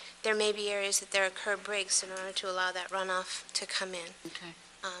curbed, there may be areas that there are curb breaks in order to allow that runoff to come in. okay.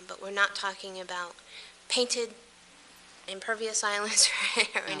 But we're not talking about painted impervious islands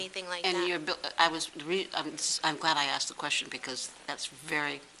or anything like that. And you're, I'm glad I asked the question because that's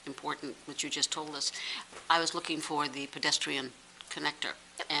very important, what you just told us. I was looking for the pedestrian connector,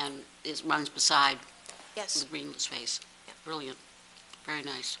 Yep. and it runs beside Yes. the green space. Yep. Brilliant, very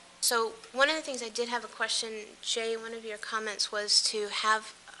nice. So one of the things I did have a question, Jay, one of your comments was to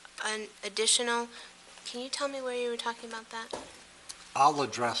have an additional, can you tell me where you were talking about that? I'll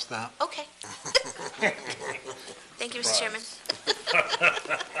address that. Okay. Thank you, Mr. Chairman.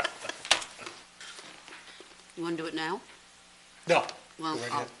 You want to do it now? No. Well, Go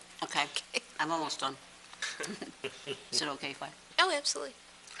right ahead. okay, I'm almost done. Is it okay if I? Oh, absolutely.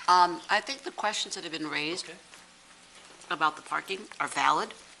 I think the questions that have been raised about the parking are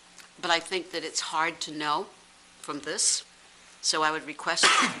valid, but I think that it's hard to know from this. So I would request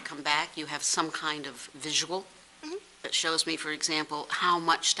that you come back, you have some kind of visual that shows me, for example, how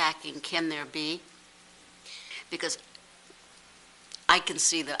much stacking can there be? Because I can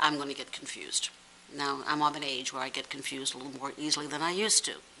see that I'm going to get confused. Now, I'm of an age where I get confused a little more easily than I used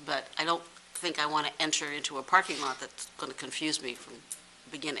to, but I don't think I want to enter into a parking lot that's going to confuse me from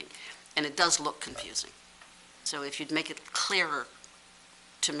the beginning. And it does look confusing. So if you'd make it clearer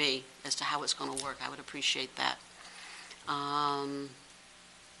to me as to how it's going to work, I would appreciate that. I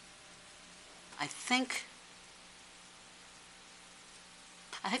think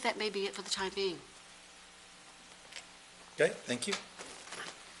that may be it for the time being. Okay, thank you.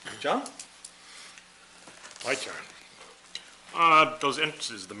 John? My turn. Those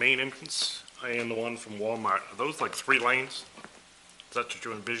entrances, the main entrance and the one from Walmart, are those like 3 lanes? Is that what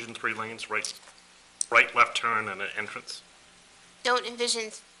you envision, 3 lanes, right, left turn, and an entrance? Don't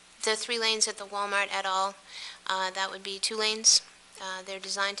envision the 3 lanes at the Walmart at all. That would be 2 lanes. They're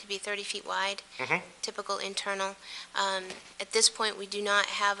designed to be 30 feet wide, typical internal. At this point, we do not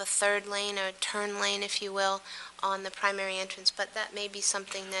have a 3rd lane or turn lane, if you will, on the primary entrance, but that may be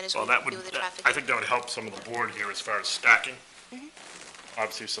something that is Well, what that we do would, with the traffic. I think that would help some of the board here as far as stacking.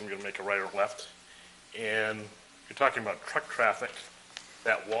 Obviously, some are going to make a right or left. And you're talking about truck traffic,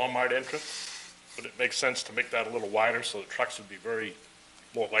 that Walmart entrance, would it make sense to make that a little wider so the trucks would be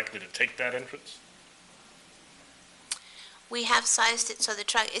more likely to take that entrance? We have sized it so the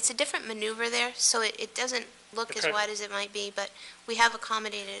truck, it's a different maneuver there, so it doesn't look as Okay. wide as it might be, but we have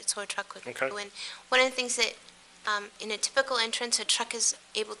accommodated it so a truck could Okay. go in. One of the things that, in a typical entrance, a truck is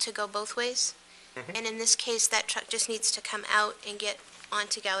able to go both ways. And in this case, that truck just needs to come out and get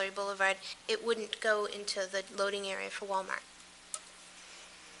onto Gallery Boulevard. It wouldn't go into the loading area for Walmart.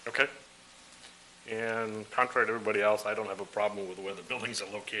 Okay. And contrary to everybody else, I don't have a problem with where the buildings are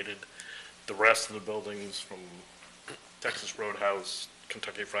located. The rest of the buildings from Texas Roadhouse,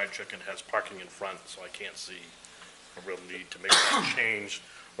 Kentucky Fried Chicken has parking in front, so I can't see a real need to make that change.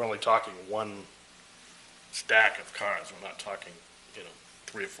 We're only talking 1 stack of cars. We're not talking,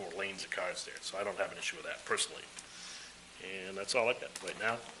 3 or 4 lanes of cars there, so I don't have an issue with that personally. And that's all I got right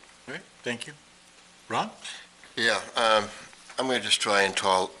now. All right, thank you. Ron? Yeah, I'm going to just try and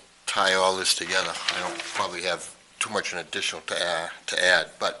tie all this together. I don't probably have too much in additional to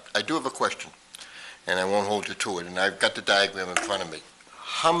add, but I do have a question, and I won't hold you to it, and I've got the diagram in front of me.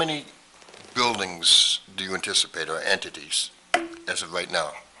 How many buildings do you anticipate, or entities, as of right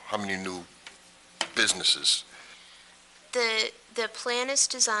now? How many new businesses? The plan is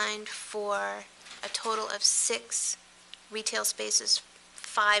designed for a total of 6 retail spaces,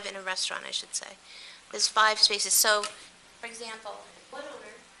 5 in a restaurant, I should say. There's 5 spaces. So, for example, one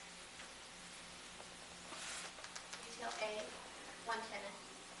owner, retail A, 1 tenant,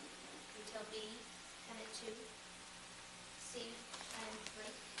 retail B, tenant 2, C, tenant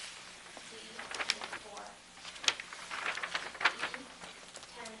 3, D, tenant 4, E,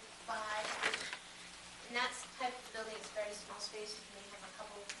 tenant 5. And that type of building is very small space. You may have a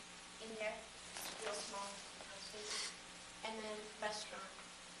couple in there, real small spaces, and then restaurant.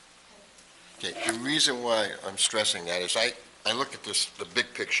 Okay, the reason why I'm stressing that is I look at this, the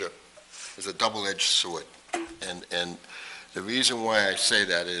big picture, is a double-edged sword. And the reason why I say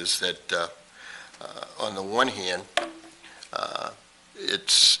that is that on the one hand,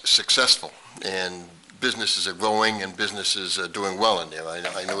 it's successful, and businesses are growing and businesses are doing well in there.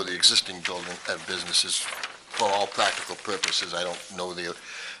 I know the existing building businesses, for all practical purposes, I don't know the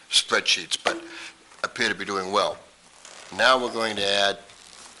spreadsheets, but appear to be doing well. Now we're going to add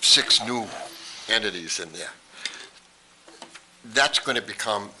 6 new entities in there. That's going to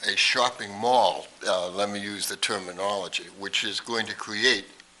become a shopping mall, let me use the terminology, which is going to create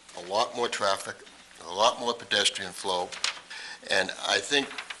a lot more traffic, a lot more pedestrian flow, and I think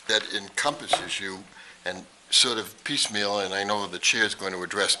that encompasses you and sort of piecemeal, and I know the chair is going to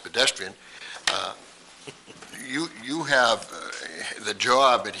address pedestrian, you have the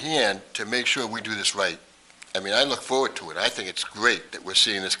job at hand to make sure we do this right. I mean, I look forward to it. I think it's great that we're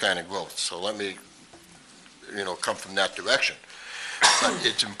seeing this kind of growth, so let me, come from that direction. But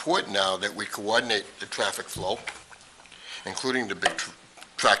it's important now that we coordinate the traffic flow, including the big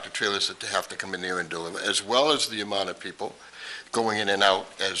tractor trailers that have to come in there and deliver, as well as the amount of people going in and out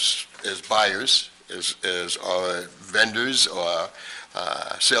as buyers, as vendors or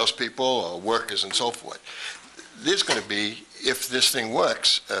salespeople or workers and so forth. There's going to be, if this thing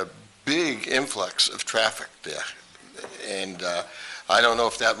works, a big influx of traffic there. And I don't know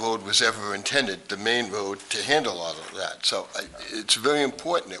if that road was ever intended, the main road, to handle all of that. So it's very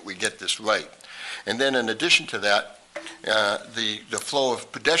important that we get this right. And then in addition to that, the flow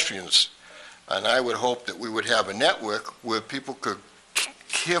of pedestrians. And I would hope that we would have a network where people could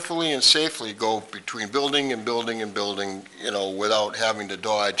carefully and safely go between building and building and building, without having to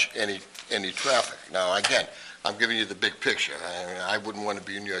dodge any traffic. Now, again, I'm giving you the big picture. I wouldn't want to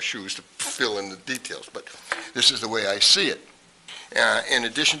be in your shoes to fill in the details, but this is the way I see it. In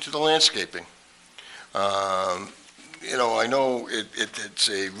addition to the landscaping, I know it's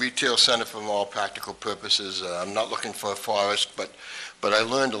a retail center from all practical purposes. I'm not looking for a forest, but I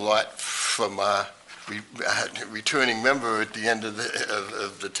learned a lot from a returning member at the end of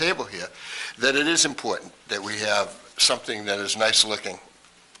the table here, that it is important that we have something that is nice looking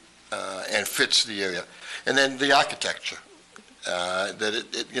and fits the area. And then the architecture, that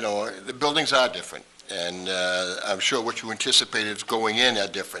the buildings are different. And I'm sure what you anticipated going in are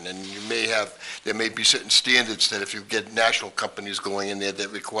different, and there may be certain standards that if you get national companies going in there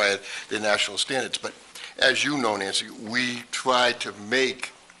that require the national standards. But as you know, Nancy, we try to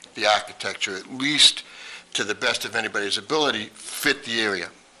make the architecture, at least to the best of anybody's ability, fit the area.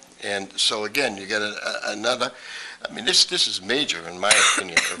 And so again, you get another, this is major in my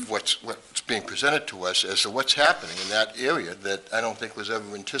opinion of what's being presented to us as to what's happening in that area that I don't think was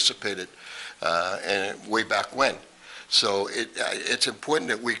ever anticipated and way back when. So it's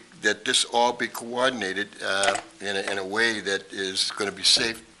important that this all be coordinated in a way that is going to be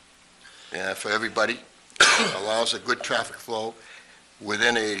safe for everybody, allows a good traffic flow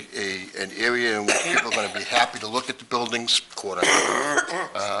within an area in which people are going to be happy to look at the buildings, quote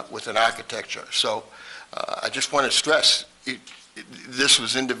unquote, with an architecture. So I just want to stress, this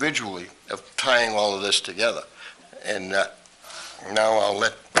was individually of tying all of this together. And now I'll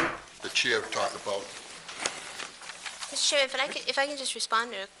let the chair talk about. Mr. Chairman, if I can just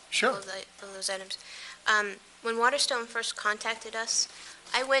respond to Sure. those items. When Waterstone first contacted us,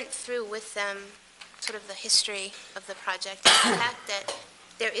 I went through with them sort of the history of the project, and the fact that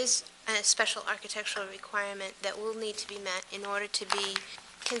there is a special architectural requirement that will need to be met in order to be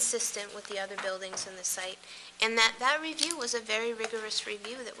consistent with the other buildings in the site. And that review was a very rigorous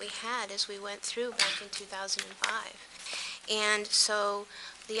review that we had as we went through back in 2005. And so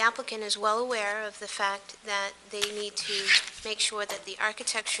the applicant is well aware of the fact that they need to make sure that the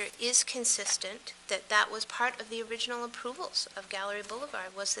architecture is consistent, that was part of the original approvals of Gallery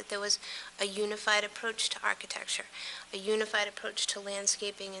Boulevard, was that there was a unified approach to architecture, a unified approach to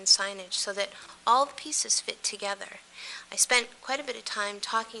landscaping and signage, so that all the pieces fit together. I spent quite a bit of time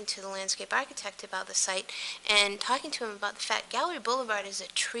talking to the landscape architect about the site and talking to him about the fact Gallery Boulevard is a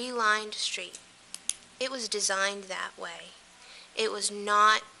tree-lined street. It was designed that way. It was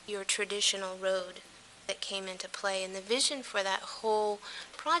not your traditional road that came into play. And the vision for that whole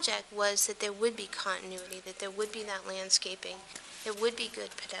project was that there would be continuity, that there would be that landscaping, there would be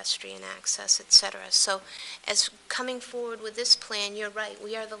good pedestrian access, etc. So as coming forward with this plan, you're right,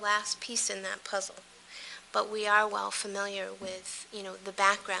 we are the last piece in that puzzle. But we are well familiar with, the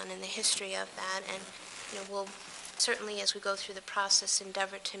background and the history of that, and, we'll certainly, as we go through the process,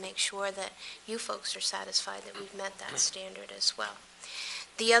 endeavor to make sure that you folks are satisfied that we've met that standard as well.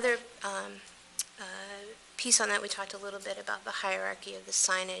 The other piece on that, we talked a little bit about the hierarchy of the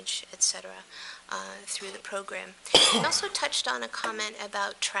signage, et cetera, through the program. We also touched on a comment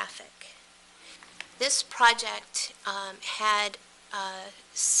about traffic. This project had a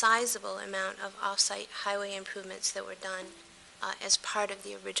sizable amount of off-site highway improvements that were done as part of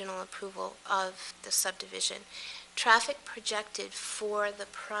the original approval of the subdivision. Traffic projected for the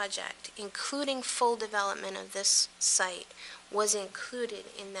project, including full development of this site, was included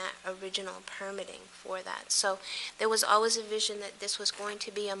in that original permitting for that. So there was always a vision that this was going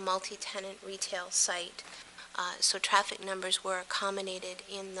to be a multi-tenant retail site. So traffic numbers were accommodated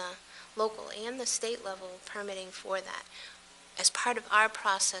in the local and the state level permitting for that. As part of our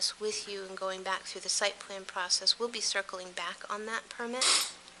process with you and going back through the site plan process, we'll be circling back on that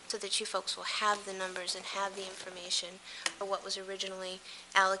permit so that you folks will have the numbers and have the information for what was originally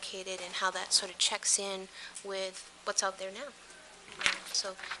allocated and how that sort of checks in with what's out there now.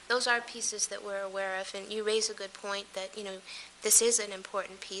 So those are pieces that we're aware of, and you raise a good point that, this is an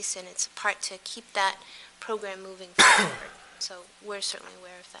important piece and it's a part to keep that program moving forward. So we're certainly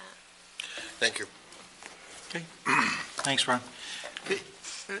aware of that. Thank you. Okay. Thanks, Ron.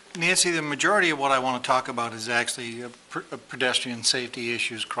 Nancy, the majority of what I want to talk about is actually pedestrian safety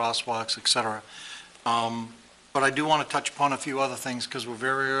issues, crosswalks, et cetera. But I do want to touch upon a few other things because we're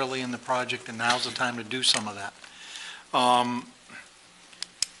very early in the project and now's the time to do some of that.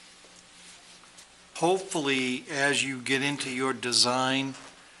 Hopefully, as you get into your design,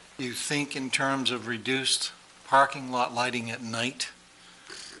 you think in terms of reduced parking lot lighting at night.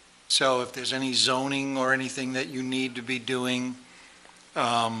 So if there's any zoning or anything that you need to be doing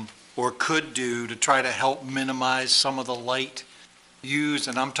or could do to try to help minimize some of the light used,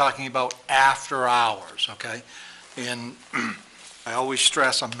 and I'm talking about after hours, okay? And I always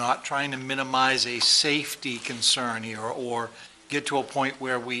stress I'm not trying to minimize a safety concern here or get to a point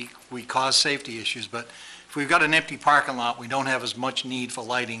where we cause safety issues, but if we've got an empty parking lot, we don't have as much need for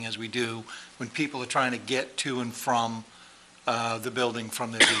lighting as we do when people are trying to get to and from the building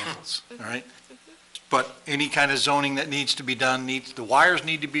from their vehicles, all right? But any kind of zoning that needs to be done, the wires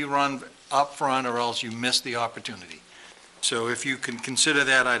need to be run up front or else you miss the opportunity. So if you can consider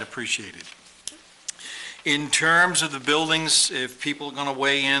that, I'd appreciate it. In terms of the buildings, if people are going to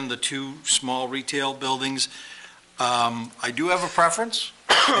weigh in, the two small retail buildings, I do have a preference,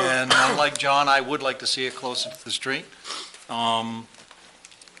 and unlike John, I would like to see it closer to the street,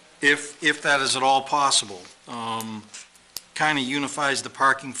 if that is at all possible. Kind of unifies the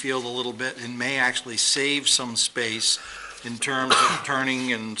parking field a little bit and may actually save some space in terms of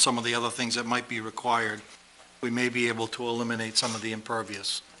turning and some of the other things that might be required. We may be able to eliminate some of the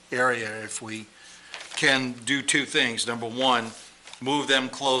impervious area if we can do two things. Number one, move them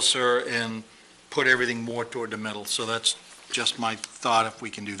closer and put everything more toward the middle. So that's just my thought if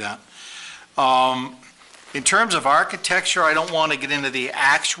we can do that. In terms of architecture, I don't want to get into the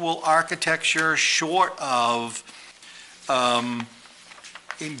actual architecture short of in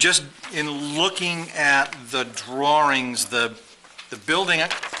looking at the drawings, the building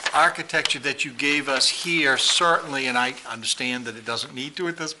architecture that you gave us here certainly, and I understand that it doesn't need to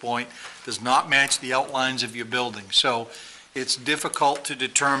at this point, does not match the outlines of your building. So it's difficult to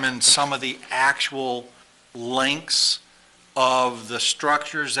determine some of the actual lengths of the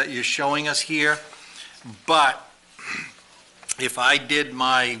structures that you're showing us here. But if I did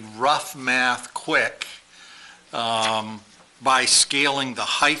my rough math quick, by scaling the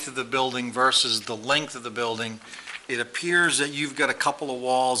height of the building versus the length of the building, it appears that you've got a couple of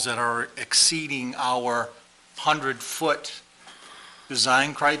walls that are exceeding our 100-foot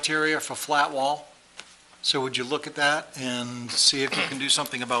design criteria for flat wall. So would you look at that and see if you can do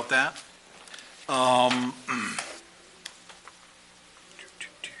something about that?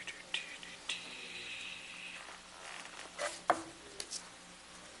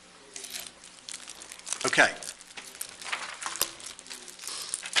 Okay.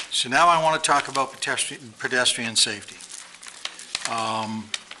 So now I want to talk about pedestrian safety.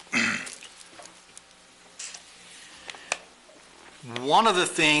 One of the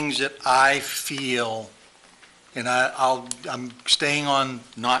things that I feel, and I'm staying on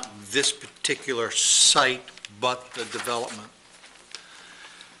not this particular site, but the development.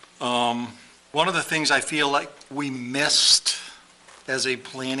 One of the things I feel like we missed as a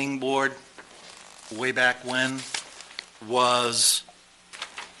planning board way back when was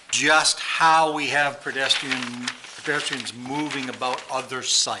just how we have pedestrians moving about other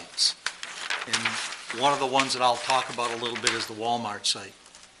sites. And one of the ones that I'll talk about a little bit is the Walmart site.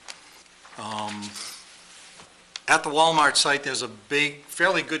 At the Walmart site, there's a big,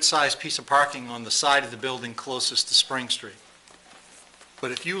 fairly good-sized piece of parking on the side of the building closest to Spring Street.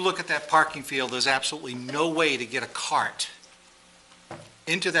 But if you look at that parking field, there's absolutely no way to get a cart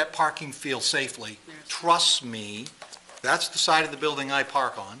into that parking field safely. Trust me, that's the side of the building I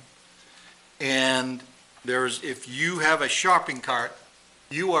park on. And if you have a shopping cart,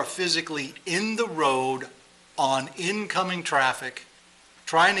 you are physically in the road on incoming traffic,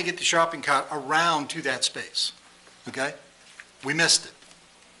 trying to get the shopping cart around to that space, okay? We missed it.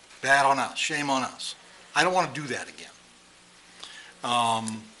 Bad on us, shame on us. I don't want to do that again.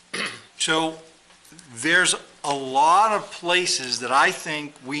 So there's a lot of places that I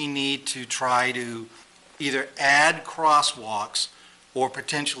think we need to try to either add crosswalks or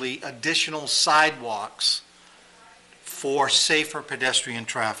potentially additional sidewalks for safer pedestrian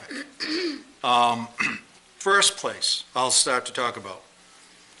traffic. First place I'll start to talk about.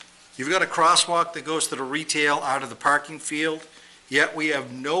 You've got a crosswalk that goes to the retail out of the parking field, yet we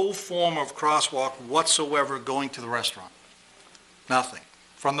have no form of crosswalk whatsoever going to the restaurant. Nothing,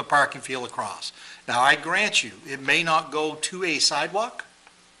 from the parking field across. Now, I grant you, it may not go to a sidewalk,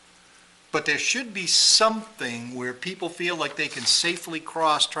 but there should be something where people feel like they can safely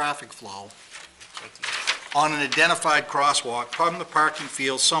cross traffic flow on an identified crosswalk from the parking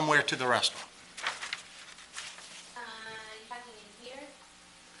field somewhere to the restaurant? You talking in here?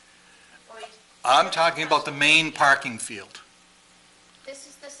 Or I'm talking about the main parking field. this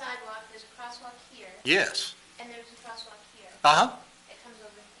is the sidewalk, there's a crosswalk here, Yes. and there's a crosswalk here. Uh-huh. It comes over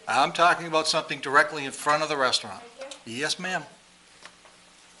here. I'm talking about something directly in front of the restaurant. Right here? Yes, ma'am.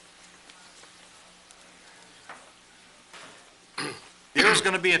 There's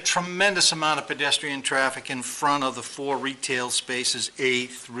going to be a tremendous amount of pedestrian traffic in front of the 4 retail spaces A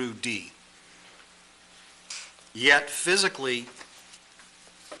through D. Yet physically,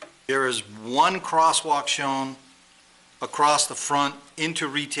 there is one crosswalk shown across the front into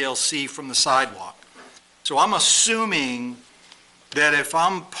retail C from the sidewalk. So I'm assuming that if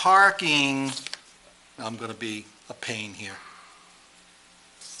I'm parking, I'm going to be a pain here.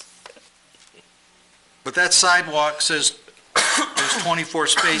 But that sidewalk says there's 24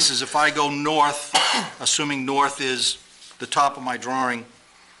 spaces. If I go north, assuming north is the top of my drawing,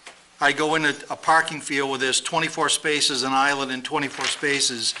 I go into a parking field where there's 24 spaces, an island and 24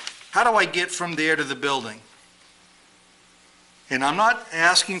 spaces. How do I get from there to the building? And I'm not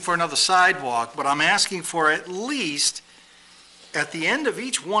asking for another sidewalk, but I'm asking for at least, at the end of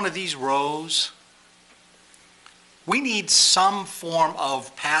each one of these rows, we need some form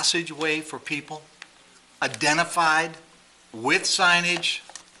of passageway for people, identified with signage,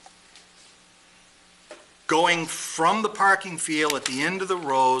 going from the parking field at the end of the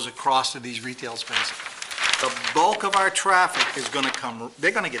rows across to these retail spaces. The bulk of our traffic is going to come,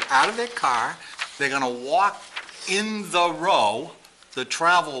 they're going to get out of their car, they're going to walk in the row, the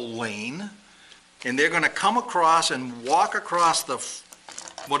travel lane, and they're going to come across and walk across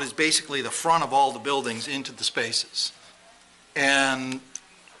what is basically the front of all the buildings into the spaces. And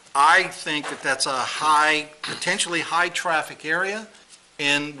I think that that's a potentially high-traffic area,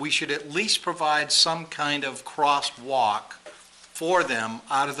 and we should at least provide some kind of crosswalk for them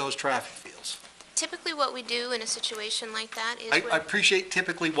out of those traffic fields. Typically, what we do in a situation like that is I appreciate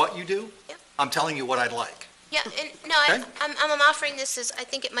typically what you do. Yep. I'm telling you what I'd like. Yeah, and no, Okay. I'm offering this as, I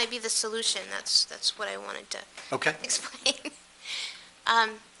think it might be the solution. That's what I wanted to Okay? explain.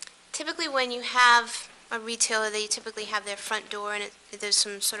 Typically, when you have a retailer, they typically have their front door, and there's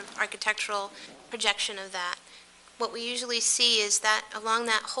some sort of architectural projection of that. What we usually see is that along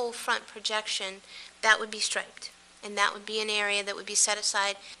that whole front projection, that would be striped, and that would be an area that would be set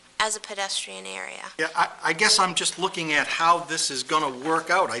aside as a pedestrian area. Yeah, I guess I'm just looking at how this is going to work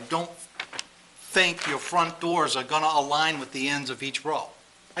out. I don't think your front doors are going to align with the ends of each row.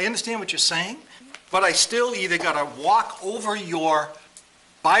 I understand what you're saying, but I still either got to walk over your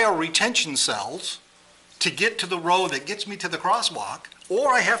bioretention cells to get to the row that gets me to the crosswalk,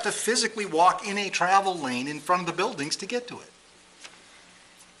 or I have to physically walk in a travel lane in front of the buildings to get to it.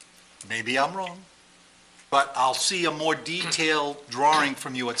 Maybe I'm wrong, but I'll see a more detailed drawing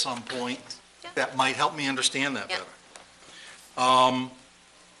from you at some point that might help me understand that better.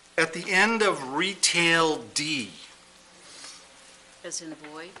 At the end of retail D, As in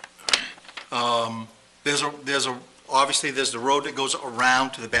boy? obviously there's the road that goes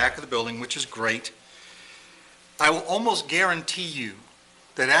around to the back of the building, which is great. I will almost guarantee you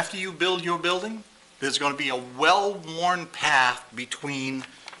that after you build your building, there's going to be a well-worn path between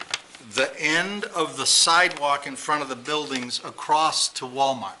the end of the sidewalk in front of the buildings across to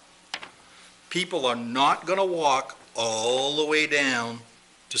Walmart. People are not going to walk all the way down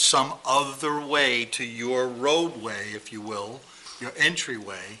to some other way to your roadway, if you will, your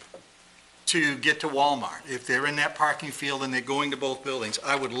entryway, to get to Walmart. If they're in that parking field and they're going to both buildings,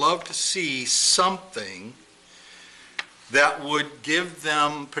 I would love to see something that would give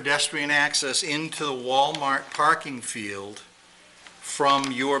them pedestrian access into the Walmart parking field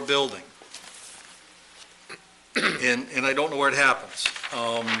from your building. And I don't know where it happens.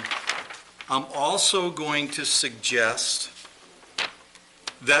 I'm also going to suggest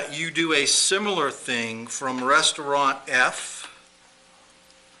that you do a similar thing from Restaurant F,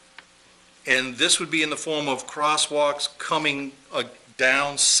 and this would be in the form of crosswalks coming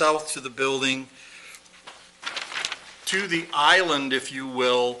down south to the building, to the island, if you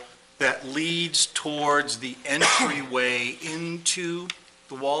will, that leads towards the entryway into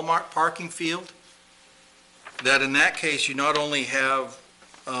the Walmart parking field. That in that case, you not only have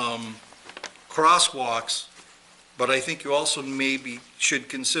crosswalks, but I think you also maybe should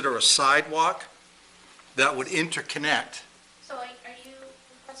consider a sidewalk that would interconnect. So are you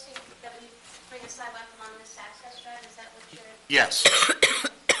requesting that we bring a sidewalk along this access drive? Is that what you're? Yes,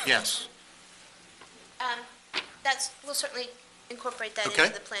 yes. We'll certainly incorporate that Okay.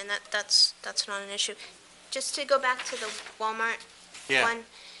 into the plan. That's not an issue. Just to go back to the Walmart Yeah. one,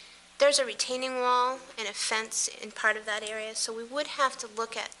 There's a retaining wall and a fence in part of that area, so we would have to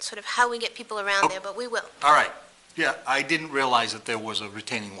look at sort of how we get people around there, but we will. All right. Yeah, I didn't realize that there was a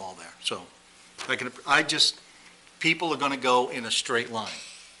retaining wall there, so people are going to go in a straight line.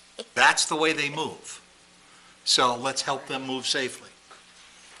 That's the way they move. So let's help them move safely.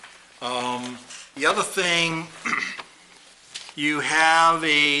 The other thing, you have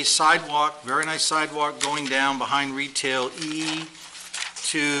a sidewalk, very nice sidewalk going down behind Retail E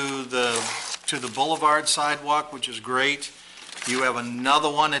to the Boulevard sidewalk, which is great. You have another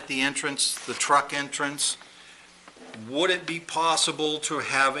one at the entrance, the truck entrance. Would it be possible to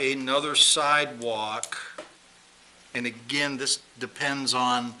have another sidewalk? And again, this depends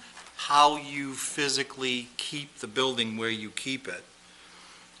on how you physically keep the building where you keep it.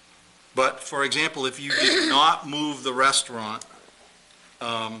 But, for example, if you did not move the restaurant,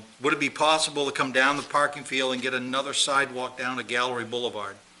 would it be possible to come down the parking field and get another sidewalk down to Gallery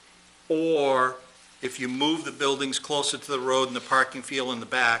Boulevard? Or, if you move the buildings closer to the road and the parking field in the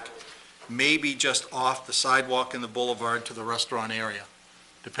back, maybe just off the sidewalk in the boulevard to the restaurant area,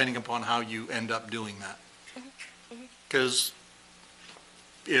 depending upon how you end up doing that. Because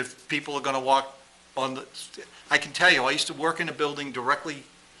if people are going to walk on the, I can tell you, I used to work in a building directly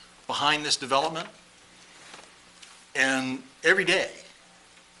behind this development, and every day,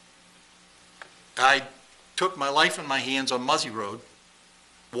 I took my life in my hands on Muzzy Road,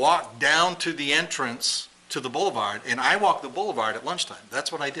 walked down to the entrance to the boulevard, and I walked the boulevard at lunchtime.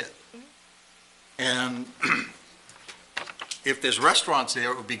 That's what I did. And if there's restaurants there,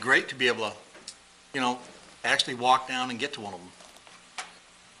 it would be great to be able to, actually walk down and get to one of them.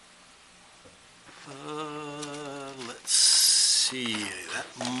 Let's see, that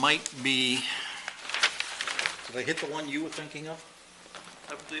might be, did I hit the one you were thinking of?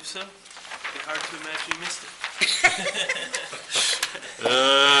 I believe so. It'd be hard to imagine you missed it.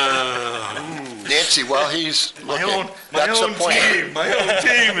 Nancy, while he's looking, My own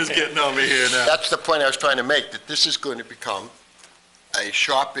team is getting over here now. that's the point I was trying to make, that this is going to become a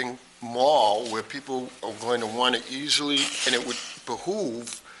shopping mall where people are going to want to easily, and it would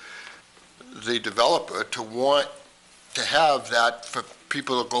behoove the developer to want to have that for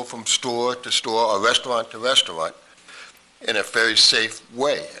people to go from store to store or restaurant to restaurant in a very safe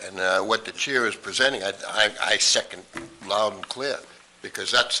way. And what the chair is presenting, I second loud and clear,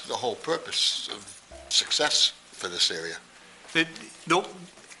 because that's the whole purpose of success for this area.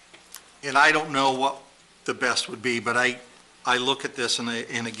 And I don't know what the best would be, but I look at this and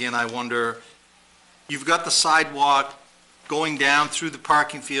again, I wonder, you've got the sidewalk going down through the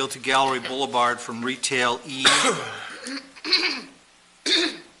parking field to Gallery Boulevard from Retail E.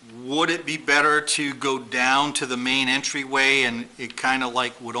 Would it be better to go down to the main entryway and it kind of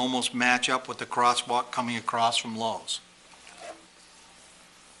like would almost match up with the crosswalk coming across from Lowe's?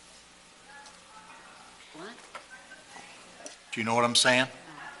 What? Do you know what I'm saying?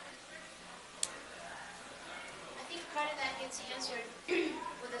 I think part of that gets answered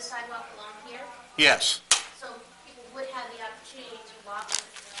with a sidewalk along here, Yes. so people would have the opportunity to walk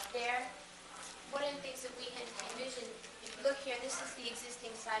there. One of the things that we had envisioned, if you look here, this is the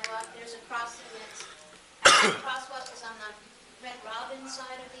existing sidewalk, there's a crossing that's, the crosswalk is on the Red Robin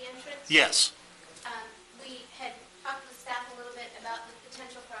side of the entrance. Yes. We had talked with staff a little bit about the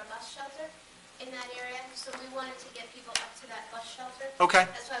potential for a bus shelter in that area, so we wanted to get people up to that bus shelter. Okay.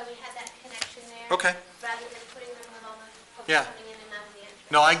 That's why we had that connection there. Okay. Rather than putting them with all the folks Yeah. coming in and out of the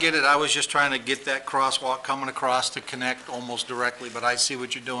entrance. No, I get it. I was just trying to get that crosswalk coming across to connect almost directly, but I see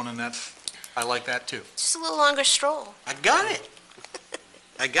what you're doing and that, I like that too. Just a little longer stroll. I got it.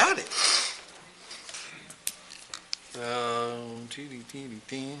 I got it.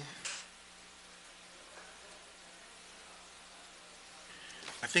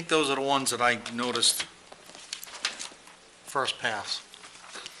 I think those are the ones that I noticed first pass.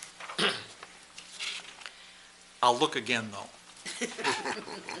 I'll look again, though.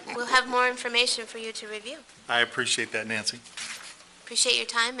 We'll have more information for you to review. I appreciate that, Nancy. Appreciate your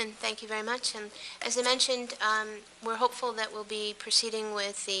time, and thank you very much. And as I mentioned, we're hopeful that we'll be proceeding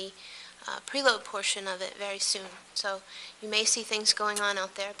with the preload portion of it very soon. So you may see things going on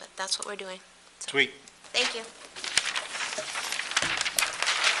out there, but that's what we're doing. So, Sweet. thank you.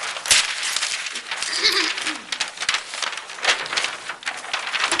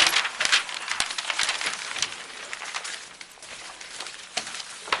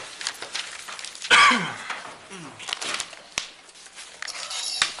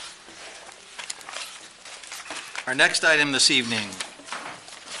 Our next item this evening,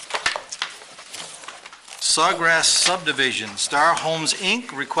 Sawgrass subdivision. Star Homes,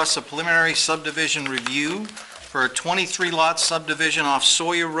 Inc. requests a preliminary subdivision review for a 23-lot subdivision off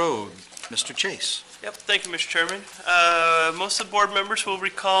Sawyer Road. Mr. Chase. Yep, thank you, Mr. Chairman. Most of the board members will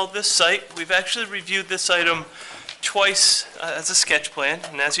recall this site. We've actually reviewed this item twice as a sketch plan,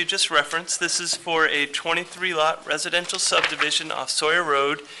 and as you just referenced, this is for a 23-lot residential subdivision off Sawyer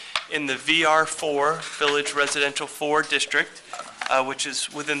Road in the VR4, Village Residential 4 District, which is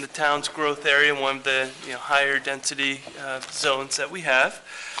within the town's growth area and one of the higher density zones that we have.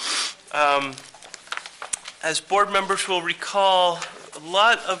 As board members will recall, a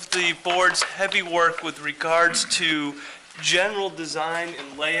lot of the board's heavy work with regards to general design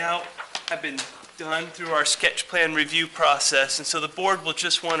and layout have been done through our sketch plan review process, and so the board will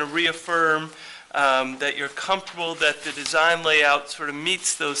just want to reaffirm that you're comfortable that the design layout sort of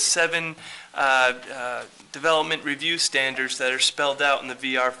meets those 7 development review standards that are spelled out in the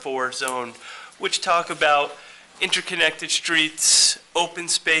VR4 zone, which talk about interconnected streets, open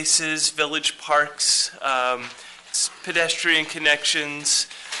spaces, village parks, pedestrian connections,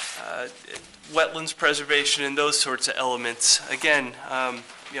 wetlands preservation, and those sorts of elements. Again,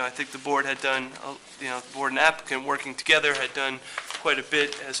 I think the board had done, the board and applicant working together had done quite a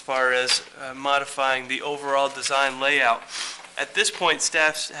bit as far as modifying the overall design layout. At this point,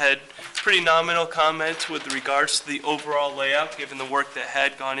 staff's had pretty nominal comments with regards to the overall layout, given the work that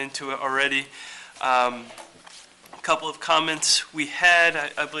had gone into it already. A couple of comments we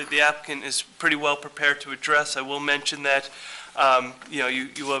had, I believe the applicant is pretty well prepared to address. I will mention that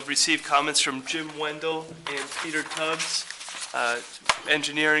you will have received comments from Jim Wendell and Peter Tubbs,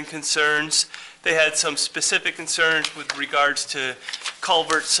 engineering concerns. They had some specific concerns with regards to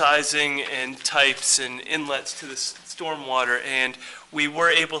culvert sizing and types and inlets to the stormwater, and we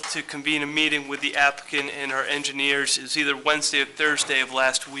were able to convene a meeting with the applicant and our engineers. It was either Wednesday or Thursday of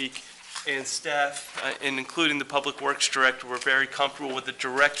last week, and staff, and including the Public Works Director, were very comfortable with the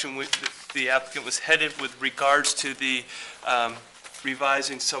direction the applicant was headed with regards to the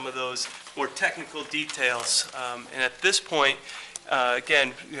revising some of those more technical details. And at this point,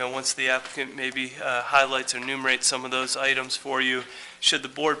 again, once the applicant maybe highlights or enumerates some of those items for you, should the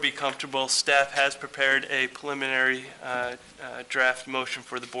board be comfortable, staff has prepared a preliminary draft motion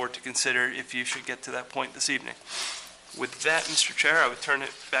for the board to consider if you should get to that point this evening. With that, Mr. Chair, I would turn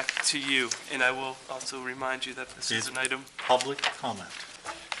it back to you, and I will also remind you that this is an item. Public comment.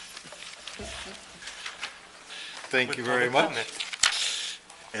 Thank you very much.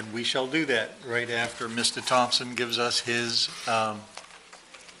 And we shall do that right after Mr. Thompson gives us his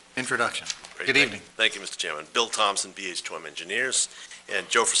introduction. Great. Good evening. Thank you, Mr. Chairman. Bill Thompson, BH2M Engineers, and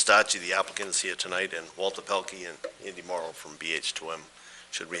Joe Frastacci, the applicant, is here tonight, and Walter Pelkey and Andy Morrow from BH2M,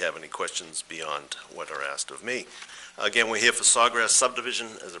 should we have any questions beyond what are asked of me. Again, we're here for Sawgrass subdivision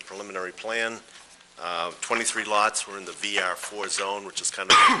as a preliminary plan. 23 lots. We're in the VR4 zone, which is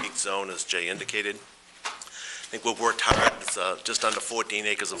kind of a unique zone, as Jay indicated. I think we've worked hard. It's just under 14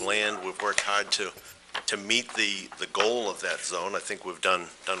 acres of land. We've worked hard to meet the goal of that zone. I think we've done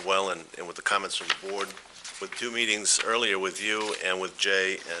well, and with the comments from the board, with 2 meetings earlier with you and with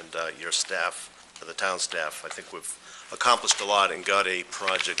Jay and your staff, the town staff, I think we've accomplished a lot and got a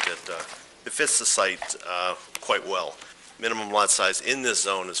project that it fits the site quite well. Minimum lot size in this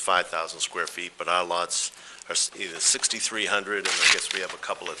zone is 5,000 square feet, but our lots are either 6,300, and I guess we have a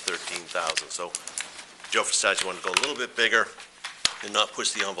couple at 13,000. So Joe Frastacci wanted to go a little bit bigger and not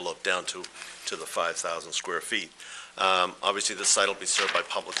push the envelope down to the 5,000 square feet. Obviously, this site will be served by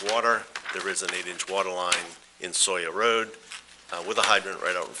public water. There is an 8-inch water line in Sawyer Road with a hydrant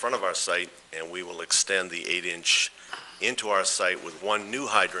right out in front of our site, and we will extend the 8-inch into our site with 1 new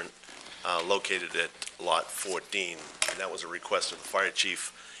hydrant located at Lot 14. And that was a request of the fire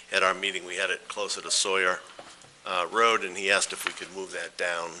chief at our meeting. We had it closer to Sawyer Road, and he asked if we could move that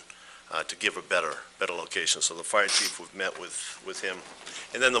down to give a better location. So the fire chief, we've met with him.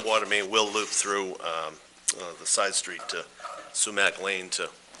 And then the water main will loop through the side street to Sumac Lane to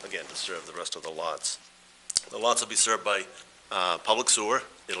serve the rest of the lots. The lots will be served by public sewer.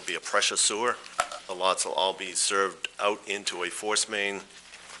 It'll be a pressure sewer. The lots will all be served out into a force main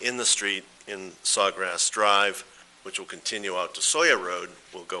in the street in Sawgrass Drive, which will continue out to Sawyer Road.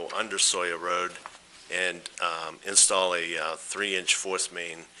 We'll go under Sawyer Road and install a 3-inch force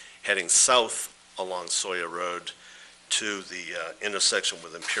main heading south along Sawyer Road to the intersection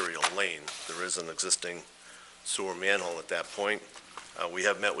with Imperial Lane. There is an existing sewer manhole at that point. We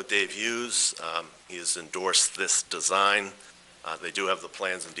have met with Dave Hughes. He has endorsed this design. They do have the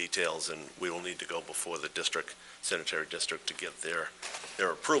plans and details, and we will need to go before the sanitary district to get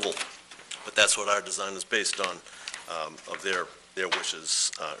their approval. But that's what our design is based on, of their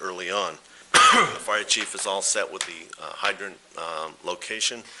wishes early on. The fire chief is all set with the hydrant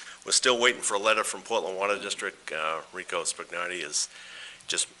location. We're still waiting for a letter from Portland Water District. Rico Spagnardi is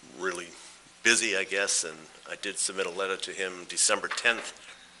just really busy, I guess, and I did submit a letter to him December 10th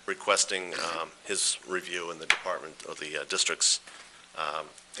requesting his review in the department of the district's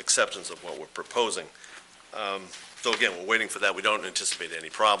acceptance of what we're proposing. So again, we're waiting for that. We don't anticipate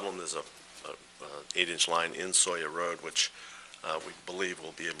any problem. There's a 8-inch line in Sawyer Road, which we believe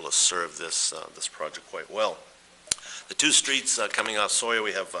will be able to serve this project quite well. The two streets coming off Sawyer,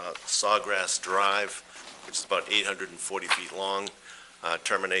 we have Sawgrass Drive, which is about 840 feet long,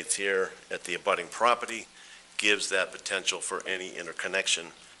 terminates here at the abutting property, gives that potential for any interconnection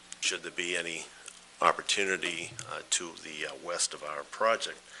should there be any opportunity to the west of our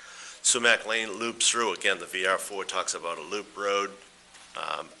project. Sumac Lane loops through. Again, the VR4 talks about a loop road,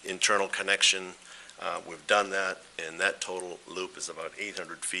 internal connection. We've done that, and that total loop is about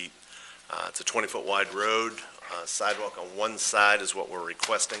 800 feet. It's a 20-foot wide road. Sidewalk on one side is what we're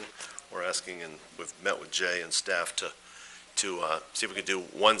requesting. We're asking, and we've met with Jay and staff to see if we can do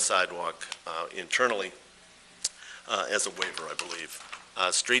one sidewalk internally as a waiver, I believe.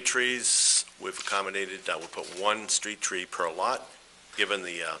 Street trees, we've accommodated. We'll put one street tree per lot. Given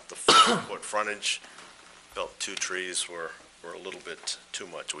the 4-foot frontage, felt 2 trees were a little bit too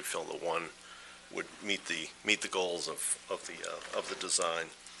much. We felt the one would meet the goals of the design.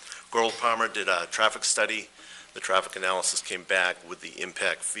 Gold Palmer did a traffic study. The traffic analysis came back with the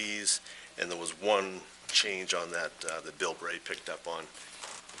impact fees, and there was one change on that that Bill Bray picked up on.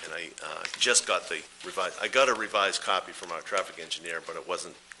 And I just got I got a revised copy from our traffic engineer, but it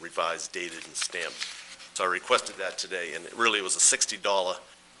wasn't revised, dated, and stamped. So I requested that today, and it really was a $60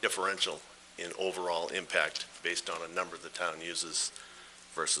 differential in overall impact based on a number the town uses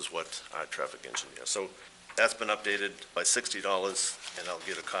versus what our traffic engineer. So that's been updated by $60, and I'll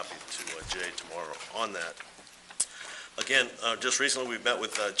get a copy to Jay tomorrow on that. Again, just recently we met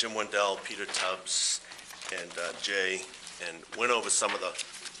with Jim Wendell, Peter Tubbs, and Jay, and went over some of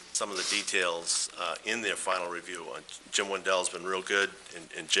the details in their final review. Jim Wendell's been real good,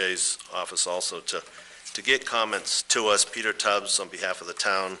 and Jay's office also, to get comments to us. Peter Tubbs, on behalf of the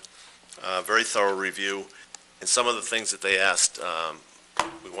town, very thorough review, and some of the things that they asked,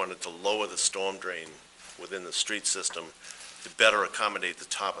 we wanted to lower the storm drain within the street system to better accommodate the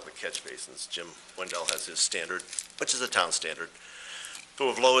top of the catch basins. Jim Wendell has his standard, which is a town standard. So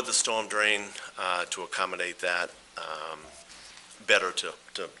we've lowered the storm drain to accommodate that better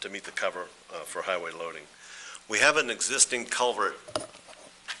to meet the cover for highway loading. We have an existing culvert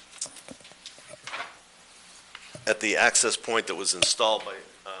at the access point that was installed by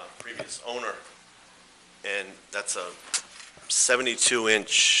previous owner, and that's a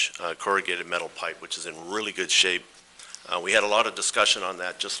 72-inch corrugated metal pipe, which is in really good shape. We had a lot of discussion on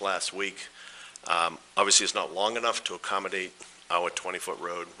that just last week. Obviously, it's not long enough to accommodate our 20-foot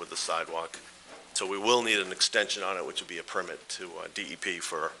road with the sidewalk, so we will need an extension on it, which would be a permit to DEP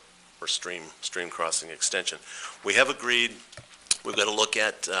for stream crossing extension. We have agreed. We've got to look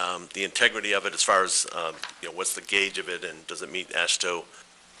at the integrity of it as far as what's the gauge of it and does it meet AASHTO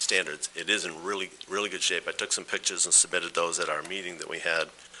standards. It is in really good shape. I took some pictures and submitted those at our meeting that we had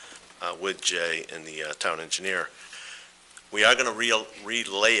with Jay and the town engineer. We are going to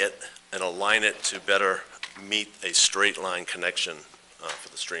relay it and align it to better meet a straight line connection for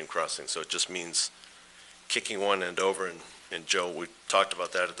the stream crossing. So it just means kicking one end over, and Joe, we talked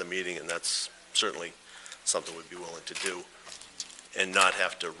about that at the meeting, and that's certainly something we'd be willing to do, and not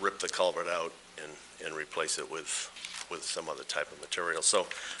have to rip the culvert out and replace it with some other type of material. So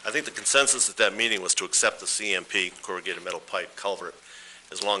I think the consensus at that meeting was to accept the CMP, corrugated metal pipe culvert,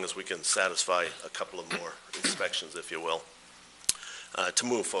 as long as we can satisfy a couple of more inspections, if you will, to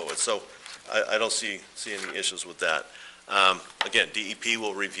move forward. So I don't see any issues with that. Again, DEP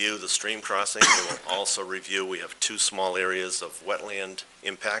will review the stream crossing. They will also review, we have 2 small areas of wetland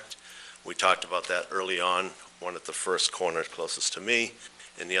impact. We talked about that early on, one at the first corner closest to me,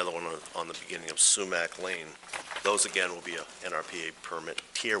 and the other one on the beginning of Sumac Lane. Those, again, will be a NRPA permit,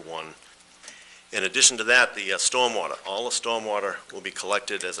 Tier 1. In addition to that, the stormwater. All the stormwater will be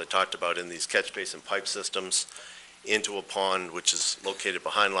collected, as I talked about, in these catch basin pipe systems into a pond, which is located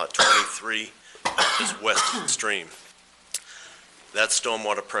behind Lot 23, just west of the stream. That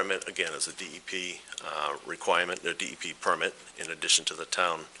stormwater permit, again, is a DEP requirement, a DEP permit, in addition to the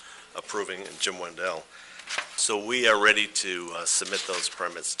town approving, and Jim Wendell. So we are ready to submit those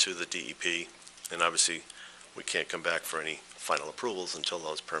permits to the DEP, and obviously we can't come back for any final approvals until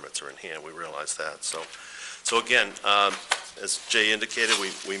those permits are in hand. We realize that. So again, as Jay indicated,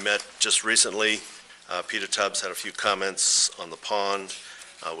 we met just recently. Peter Tubbs had a few comments on the pond.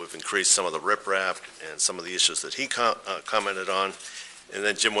 We've increased some of the riprap and some of the issues that he commented on. And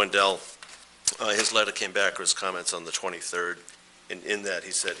then Jim Wendell, his letter came back with his comments on the 23rd. And in that,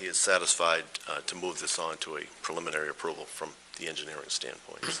 he said he is satisfied to move this on to a preliminary approval from the engineering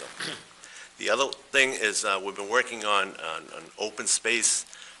standpoint. So, the other thing is we've been working on an open space,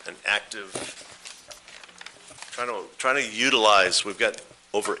 an active, trying to utilize, we've got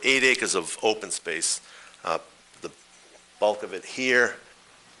over 8 acres of open space. The bulk of it here,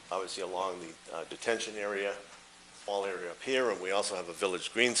 obviously along the detention area, small area up here, and we also have a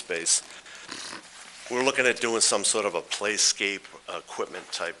village green space. We're looking at doing some sort of a playscape equipment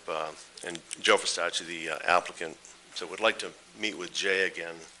type, and Joe Frastacci, the applicant, so we'd like to meet with Jay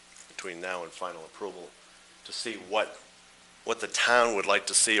again between now and final approval to see what the town would like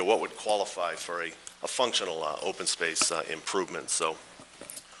to see or what would qualify for a functional open space improvement. So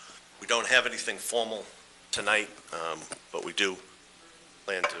we don't have anything formal tonight, but we do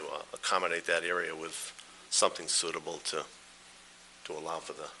plan to accommodate that area with something suitable to allow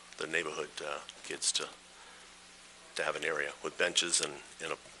for the neighborhood kids to have an area with benches and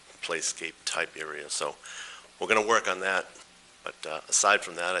in a playscape type area. So we're going to work on that. But aside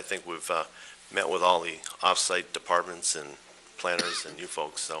from that, I think we've met with all the off-site departments and planners and you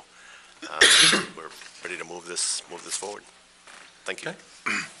folks. So we're ready to move this forward. Thank you. Okay.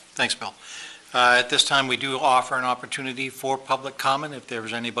 Thanks, Bill. At this time, we do offer an opportunity for public comment. If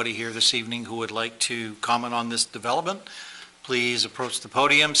there's anybody here this evening who would like to comment on this development, please approach the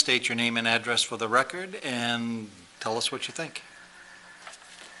podium, state your name and address for the record, and tell us what you think.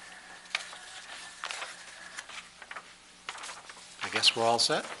 I guess we're all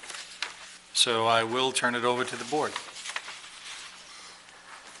set. So I will turn it over to the board.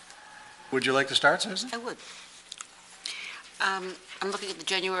 Would you like to start, Susan? I would. I'm looking at the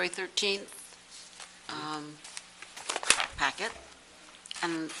January 13th packet,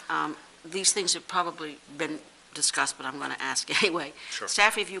 and these things have probably been discussed, but I'm going to ask anyway. Sure.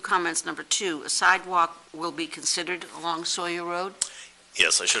 Staff review comments number 2, a sidewalk will be considered along Sawyer Road?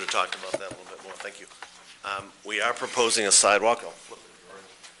 Yes, I should have talked about that a little bit more. Thank you. We are proposing a sidewalk. I'll flip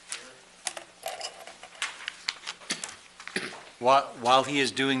it around. While he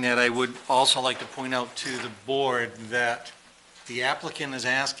is doing that, I would also like to point out to the board that the applicant is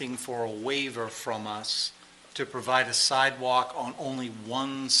asking for a waiver from us to provide a sidewalk on only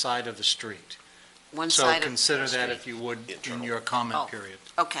one side of the street. One So side of consider the that street. if you would in Internal. your comment Oh. period.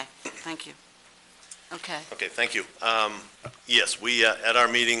 Okay, thank you. Okay. Okay, thank you. Yes, we, at our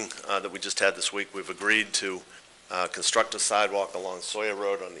meeting that we just had this week, we've agreed to construct a sidewalk along Sawyer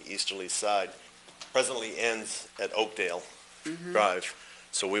Road on the easterly side. Presently ends at Oakdale Drive.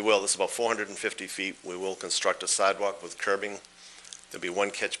 So we will, this is about 450 feet. We will construct a sidewalk with curbing. There'll be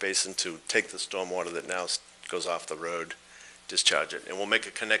one catch basin to take the stormwater that now goes off the road, discharge it. And we'll make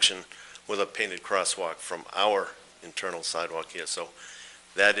a connection with a painted crosswalk from our internal sidewalk here. So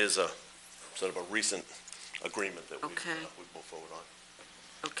that is a sort of a recent agreement that we've moved forward on.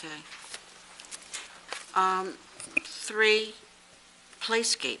 Okay. 3,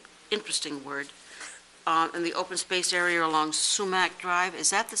 playscape, interesting word, in the open space area along Sumac Drive. Is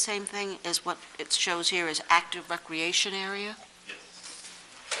that the same thing as what it shows here as active recreation area? Yes.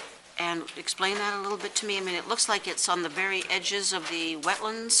 And explain that a little bit to me. I mean, it looks like it's on the very edges of the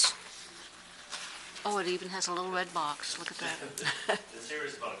wetlands. Oh, it even has a little red box. Look at that. This area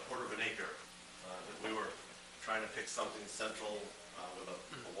is about a quarter of an acre. That we were trying to pick something central with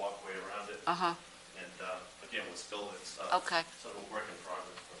a walkway around it. Uh-huh. And again, with spill it's Okay. sort of a work in progress.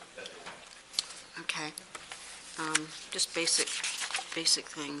 Okay. Just basic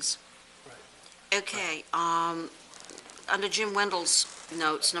things. Okay, under Jim Wendell's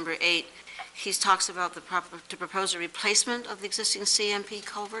notes, number 8, he talks about to propose a replacement of the existing CMP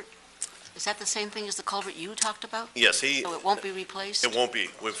culvert. Is that the same thing as the culvert you talked about? Yes, So it won't be replaced? it won't be.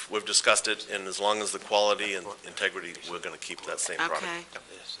 We've discussed it, and as long as the quality and integrity, we're going to keep that same product. Okay,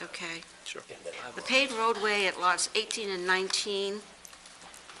 okay. Sure. The paved roadway at lots 18 and 19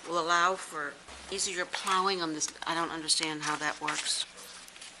 will allow for easier plowing on this. I don't understand how that works.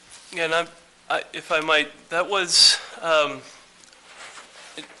 Yeah, and if I might, that was an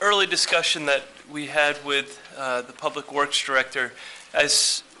early discussion that we had with the Public Works Director.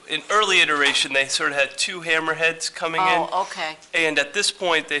 As in early iteration, they sort of had 2 hammerheads coming in. Oh, okay. And at this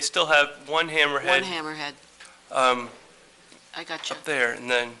point, they still have one hammerhead One hammerhead. I got you. up there. And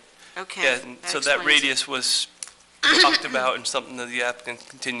then, Okay. yeah, and so that explains it. radius was talked about and something that the applicant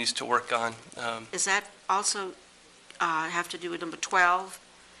continues to work on. Does that also have to do with number 12?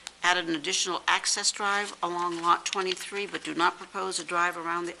 Added an additional access drive along Lot 23, but do not propose a drive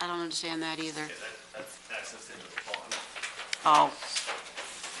around the, I don't understand that either. Okay, that's access into the pond. Oh.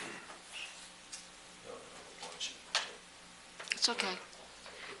 It's okay.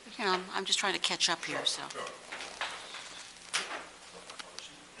 you know, I'm just trying to catch up here, so.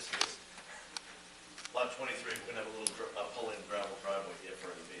 Lot 23, we're going to have a little pull-in gravel driveway here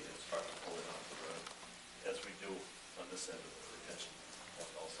for any maintenance truck to pull in off the road, as we do on this end of the retention,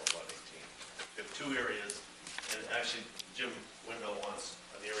 also lot 18. We have two areas, and actually Jim Window wants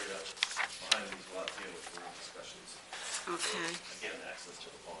an area behind these lots here with room discussions. Okay, Again, access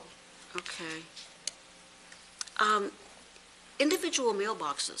to the pond. okay. Individual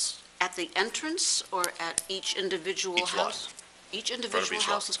mailboxes, at the entrance or at each individual Each lot. house? Each individual each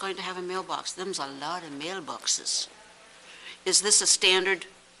house lot. is going to have a mailbox. Them's a lot of mailboxes. Is this a standard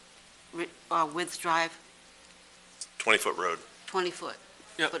width drive, 20-foot road. 20 foot?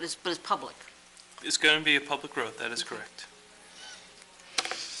 Yep. But it's public? It's going to be a public road, that is correct.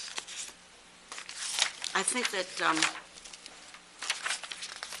 I think that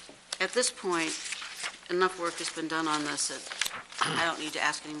at this point, enough work has been done on this that I don't need to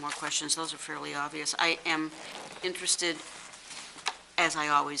ask any more questions. Those are fairly obvious. I am interested, as I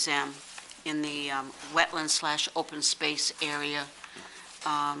always am, in the wetland/open space area.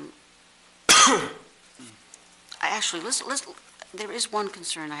 Actually, there is one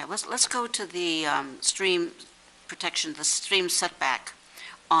concern I have. Let's go to the stream protection, the stream setback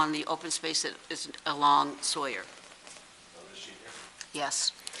on the open space that is along Sawyer. On this sheet here.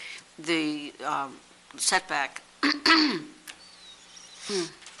 Yes. The setback.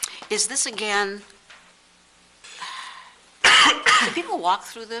 Is this again, do people walk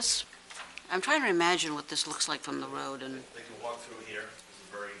through this? I'm trying to imagine what this looks like from the road and, They can walk through here. This is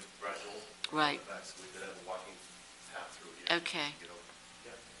very gradual. Right. In fact, we could have a walking path through here. okay, You know,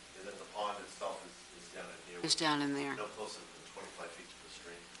 yeah. And then the pond itself is down in here. it's down in there, No closer than 25 feet to the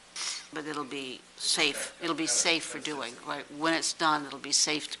stream. but it'll be safe. It'll be safe for doing, right? When it's done, it'll be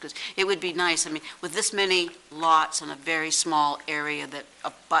safe, because it would be nice, I mean, with this many lots in a very small area that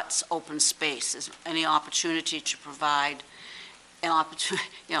abuts open space, is any opportunity to provide an opportunity,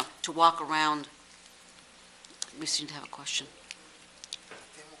 you know, to walk around. We seem to have a question.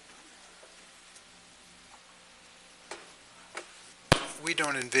 We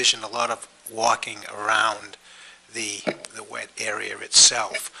don't envision a lot of walking around the wet area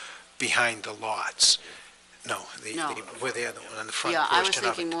itself behind the lots. No, No. we're the other one on the front Yeah, I was portion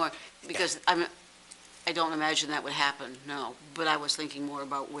of thinking it. more, because I don't imagine that would happen, no. But I was thinking more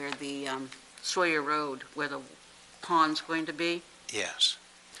about where the Sawyer Road, where the pond's going to be. Yes.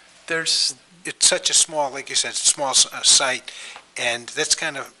 There's, It's such a small, like you said, small site, and that's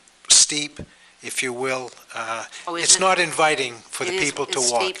kind of steep, if you will. Oh, is It's it? not inviting for the It is- people to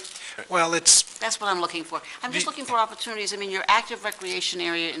it's walk. steep? Well, it's, That's what I'm looking for. I'm just looking for opportunities. I mean, your active recreation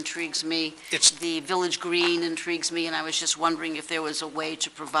area intrigues me. It's- The village green intrigues me, and I was just wondering if there was a way to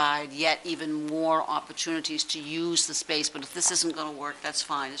provide yet even more opportunities to use the space. But if this isn't going to work, that's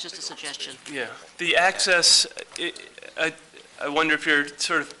fine. It's just a suggestion. yeah, the access, I wonder if you're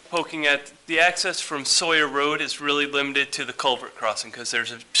sort of poking at, the access from Sawyer Road is really limited to the culvert crossing, because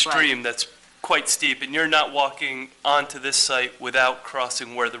there's a stream that's quite steep, and you're not walking onto this site without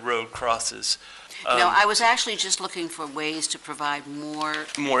crossing where the road crosses. No, I was actually just looking for ways to provide more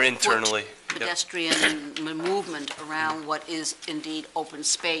More internally. Yep. pedestrian movement around what is indeed open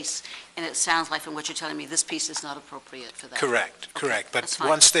space, and it sounds like from what you're telling me, this piece is not appropriate for that. correct. But that's fine.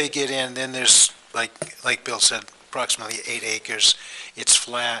 once they get in, then there's, like Bill said, approximately 8 acres. It's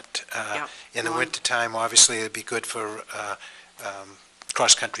flat. Yep. In the No, I'm- wintertime, obviously, it'd be good for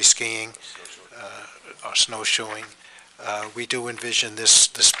cross-country skiing or snowshoeing. We do envision this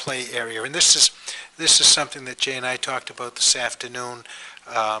play area, and this is something that Jay and I talked about this afternoon.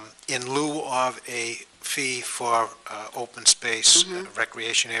 In lieu of a fee for open space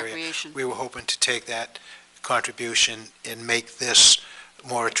recreation area, Recreation. we were hoping to take that contribution and make this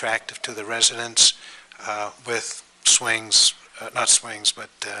more attractive to the residents with swings, not swings, but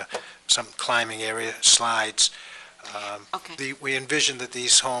some climbing area, slides. Okay. We envision that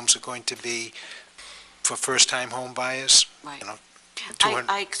these homes are going to be for first-time home buyers. Right. You know, 200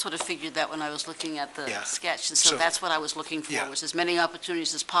 I sort of figured that when I was looking at the Yeah. sketch, and so So- that's what I was looking for, Yeah. was as many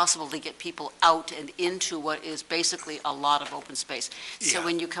opportunities as possible to get people out and into what is basically a lot of open space. So Yeah.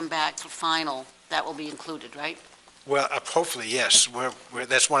 when you come back for final, that will be included, right? Well, hopefully, yes.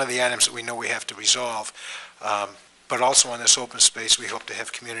 That's one of the items that we know we have to resolve. But also on this open space, we hope to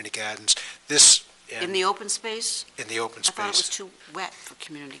have community gardens. This, In the open space? in the open I thought it was space. too wet for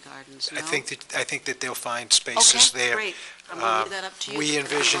community gardens, no? I think that they'll find spaces there. Okay, great. I'm going to leave that up to you. We That'd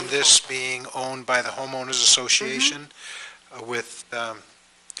be envision wonderful. this being owned by the homeowners association with,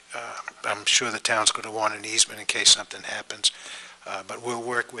 I'm sure the town's going to want an easement in case something happens. But we'll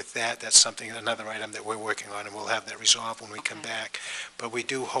work with that. That's something, another item that we're working on, and we'll have that resolved when we come back. But we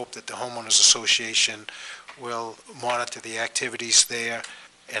do hope that the homeowners association will monitor the activities there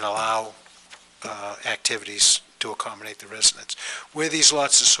and allow activities to accommodate the residents. Where these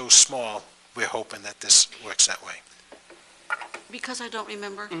lots are so small, we're hoping that this works that way. Because I don't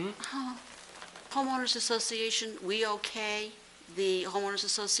remember. Homeowners Association, we okay the homeowners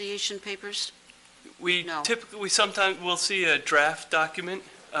association papers? We No. typically, we sometimes will see a draft document,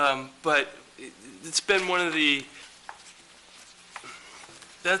 but it's been one of the,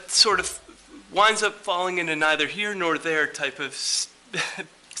 that sort of winds up falling into neither here nor there type of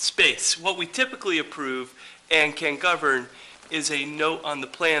space. What we typically approve and can govern is a note on the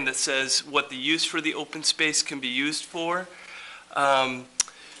plan that says what the use for the open space can be used for.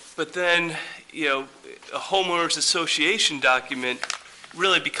 But then, you know, a homeowners association document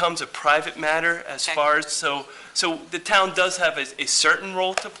really becomes a private matter as far as, so the town does have a certain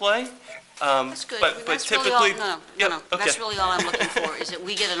role to play. That's good. But That's typically. really all, no. Okay. That's really all I'm looking for, is that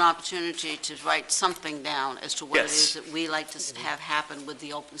we get an opportunity to write something down as to what it Yes. is that we like to have happen with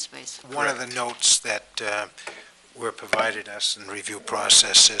the open space. One of the notes that were provided us in the review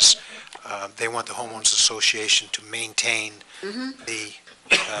process is they want the homeowners association to maintain the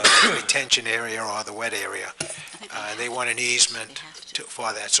retention area or the wet area. They want an easement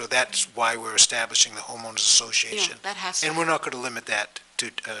for that. So that's why we're establishing the homeowners association. That has to. And we're not going to limit that to,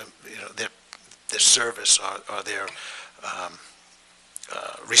 their service or their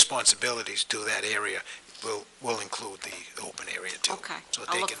responsibilities to that area. We'll include the open area too. Okay. So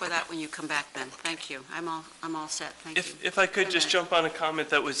I'll they look can- for that when you come back then. Thank you. I'm all set. Thank you. If I could Wait a just minute. jump on a comment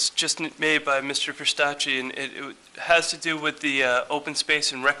that was just made by Mr. Verstacci, and it has to do with the open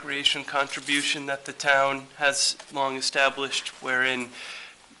space and recreation contribution that the town has long established, wherein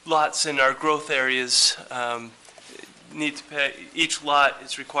lots in our growth areas need to pay, each lot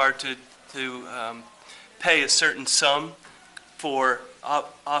is required to pay a certain sum for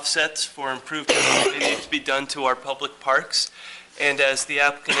offsets for improvements that need to be done to our public parks. And as the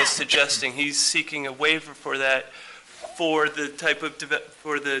applicant is suggesting, he's seeking a waiver for that, for the type of,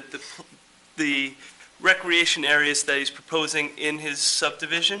 for the recreation areas that he's proposing in his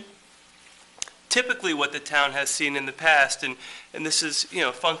subdivision. Typically, what the town has seen in the past, and this is, you know,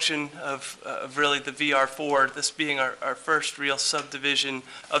 a function of really the VR4, this being our first real subdivision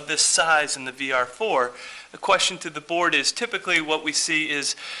of this size in the VR4, the question to the board is, typically what we see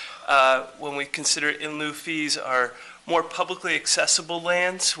is, when we consider in lieu fees, are more publicly accessible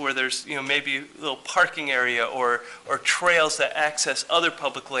lands where there's, you know, maybe a little parking area or trails that access other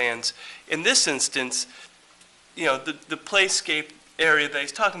public lands. In this instance, you know, the playscape area that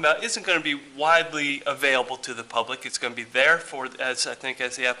he's talking about isn't going to be widely available to the public. It's going to be there for, as I think,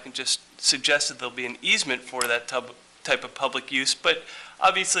 as the applicant just suggested, there'll be an easement for that type of public use. But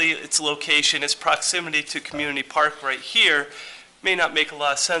obviously, its location, its proximity to Community Park right here may not make a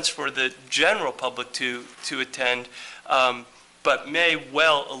lot of sense for the general public to attend, but may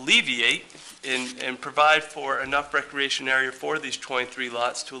well alleviate and provide for enough recreation area for these 23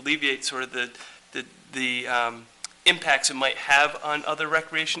 lots to alleviate sort of the impacts it might have on other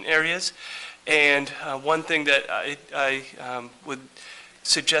recreation areas. And one thing that I would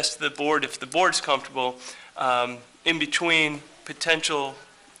suggest to the board, if the board's comfortable, in between potential,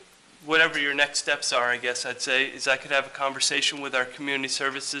 whatever your next steps are, I guess I'd say, is I could have a conversation with our community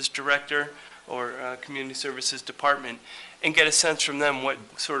services director or community services department and get a sense from them what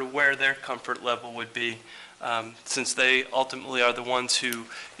sort of where their comfort level would be, since they ultimately are the ones who,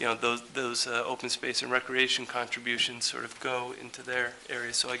 you know, those open space and recreation contributions sort of go into their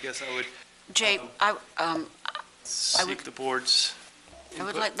area. So I guess I would Jay, seek the board's I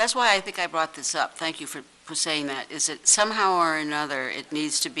would like, that's why I think I brought this up. Thank you for saying that, is that somehow or another, it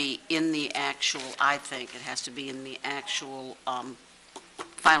needs to be in the actual, I think, it has to be in the actual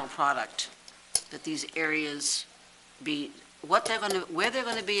final product, that these areas be, what they're going to, where they're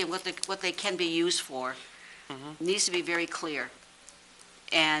going to be and what they can be used for, needs to be very clear.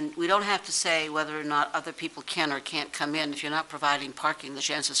 And we don't have to say whether or not other people can or can't come in. If you're not providing parking, the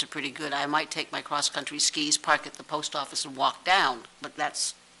chances are pretty good. I might take my cross-country skis, park at the post office and walk down, but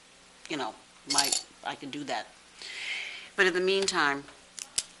that's, you know, I can do that. But in the meantime,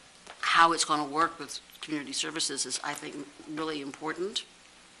 how it's going to work with community services is, I think, really important.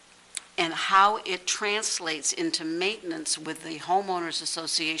 And how it translates into maintenance with the homeowners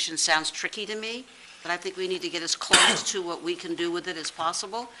association sounds tricky to me. But I think we need to get as close to what we can do with it as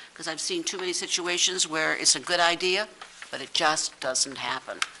possible, because I've seen too many situations where it's a good idea, but it just doesn't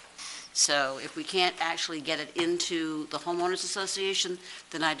happen. So if we can't actually get it into the homeowners association,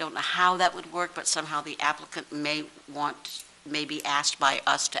 then I don't know how that would work, but somehow the applicant may want may be asked by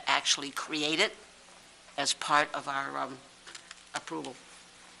us to actually create it as part of our approval.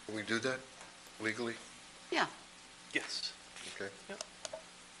 Can we do that legally? Yes. Okay.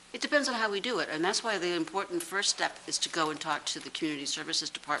 It depends on how we do it, and that's why the important first step is to go and talk to the Community Services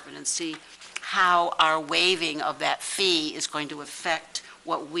Department and see how our waiving of that fee is going to affect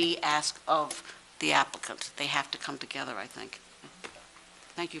what we ask of the applicant. They have to come together, I think.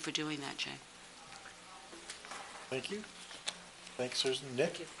 Thank you for doing that, Jay. Thank you. Thanks, Susan.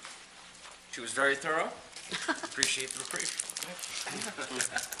 Nick? She was very thorough. Appreciate the brief.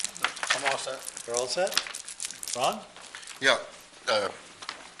 I'm all set. You're all set? Ron? Yeah,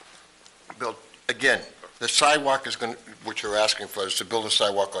 Bill, again, the sidewalk is going to, what you're asking for is to build a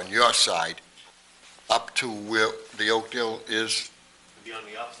sidewalk on your side up to where the Oakdale is, Be on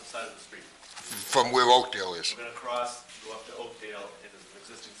the opposite side of the street. from where Oakdale is. We're going to cross, go up to Oakdale, and there's an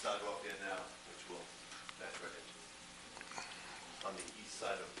existing sidewalk there now, which will match right into, on the east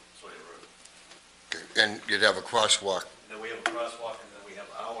side of Sawyer Road. Okay, and you'd have a crosswalk. And then we have a crosswalk, and then we have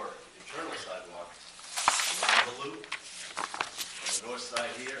our internal sidewalk around the loop, on the north side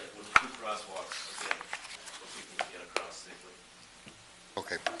here, with two crosswalks, again, so people can get across safely.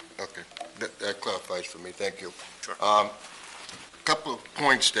 Okay, okay. That clarifies for me, thank you. Sure. Couple of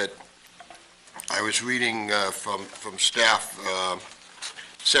points that I was reading from staff,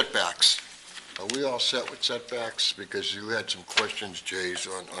 setbacks. Are we all set with setbacks? Because you had some questions, Jays,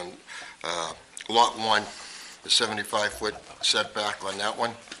 on Lot 1, the 75-foot setback on that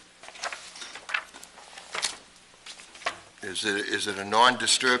one. Is it a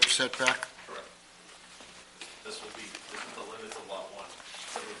non-disturbed setback? Correct. This is the limits of Lot 1,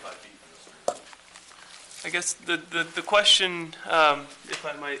 75 feet from the street. I guess the question, if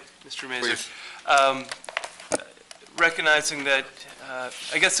I might, Mr. Mazur, recognizing that,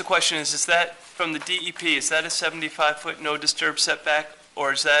 I guess the question is that from the DEP, is that a 75-foot no disturb setback,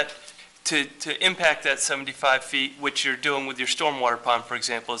 or is that to impact that 75 feet, which you're doing with your stormwater pond, for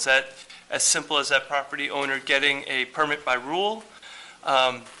example? Is that as simple as that property owner getting a permit by rule?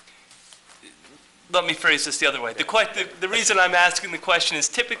 Let me phrase this the other way. The reason I'm asking the question is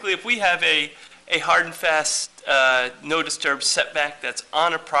typically if we have a hard and fast no disturb setback that's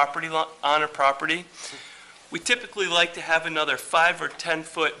on a property, we typically like to have another 5 or 10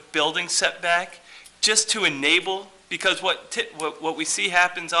 foot building setback just to enable, because what we see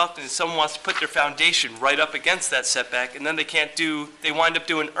happens often is someone wants to put their foundation right up against that setback, and then they wind up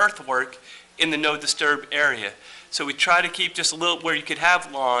doing earthwork in the no disturb area. So we try to keep just a little where you could have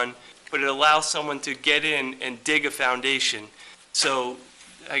lawn, but it allows someone to get in and dig a foundation. So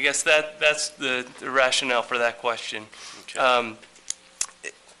I guess that's the rationale for that question. Okay.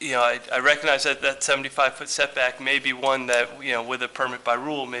 I recognize that 75-foot setback may be one that, with a permit by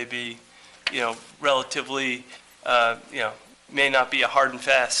rule may be, relatively, may not be a hard and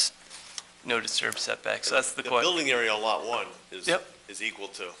fast no disturb setback. So that's the question. The building area on Lot 1 Yep. is equal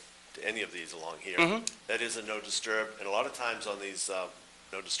to any of these along here. Mhm. That is a no disturb, and a lot of times on these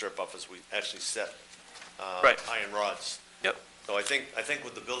no disturb buffers, we actually set Right. iron rods. Yep. So I think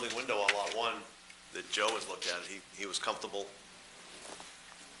with the building window on Lot 1 that Joe has looked at, he was comfortable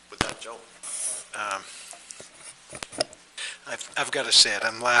with that, Joe. I've got to say it,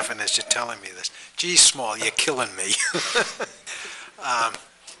 I'm laughing as you're telling me this. Gee, Small, you're killing me.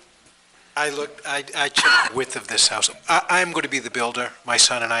 I checked the width of this house. I'm going to be the builder. My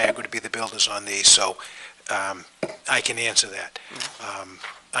son and I are going to be the builders on these, so I can answer that.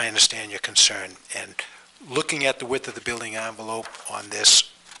 I understand your concern. And looking at the width of the building envelope on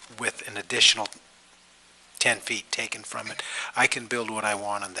this with an additional 10 feet taken from it, I can build what I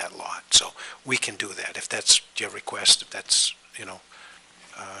want on that lot. So we can do that. If that's your request, if that's,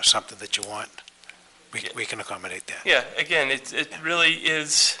 something that you want, we can accommodate that. Yeah, again, it really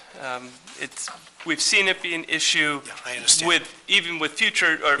is, we've seen it be an issue Yeah, I understand. even with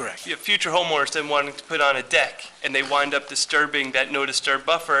future Correct. future homeowners then wanting to put on a deck, and they wind up disturbing that no disturb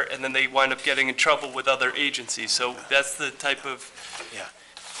buffer, and then they wind up getting in trouble with other agencies. So that's the type of,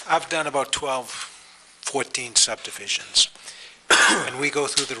 I've done about 12, 14 subdivisions, and we go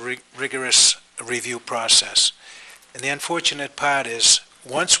through the rigorous review process. And the unfortunate part is,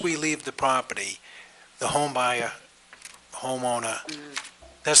 once we leave the property, the homeowner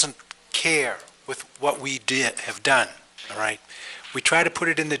doesn't care with what we have done, all right? We try to put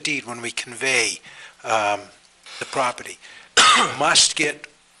it in the deed when we convey the property. You must get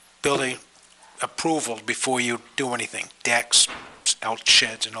building approval before you do anything, decks, out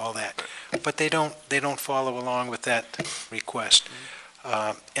sheds and all that. But they don't follow along with that request.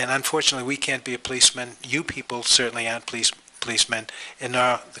 And unfortunately, we can't be a policeman. You people certainly aren't policemen, and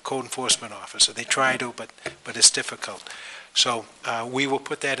are the code enforcement officer. They try to, but it's difficult. So we will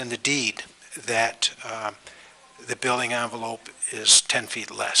put that in the deed, that the building envelope is 10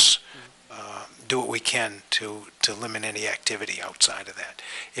 feet less. Do what we can to limit any activity outside of that.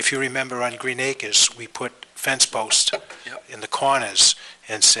 If you remember on Green Acres, we put fence posts in the corners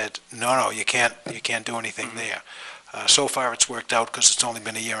and said, no, you can't do anything there. So far, it's worked out because it's only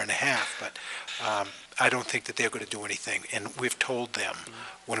been a year and a half, but I don't think that they're going to do anything. And we've told them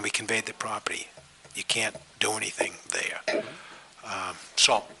when we conveyed the property, you can't do anything there.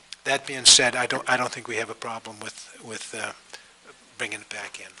 So that being said, I don't think we have a problem with bringing it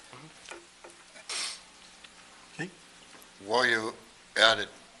back in. While you're at it,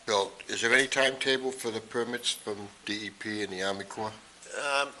 Bill, is there any timetable for the permits from DEP and the Army Corps?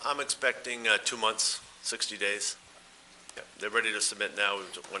 I'm expecting 2 months, 60 days. Yeah, they're ready to submit now. We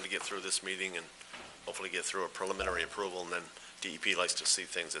just wanted to get through this meeting and hopefully get through a preliminary approval, and then DEP likes to see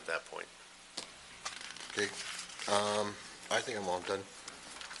things at that point. Okay, I think I'm all done.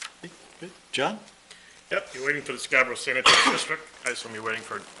 Good. John? Yep, you're waiting for the Scarborough Sanitary District. I assume you're waiting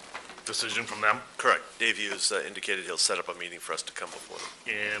for a decision from them. Correct. Dave Hughes indicated he'll set up a meeting for us to come before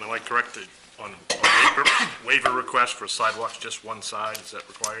them. And am I correct that on waiver request for sidewalks, just one side, is that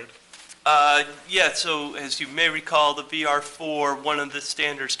required? Yeah, so as you may recall, the VR4, one of the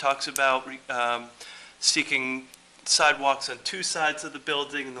standards talks about seeking sidewalks on 2 sides of the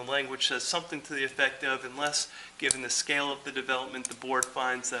building, and the language says something to the effect of, unless, given the scale of the development, the board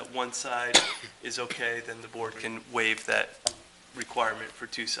finds that 1 side is okay, then the board can waive that requirement for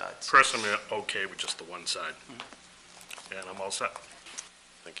 2 sides. Personally, I'm okay with just the one side. And I'm all set.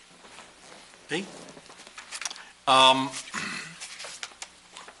 Thank you. Hey?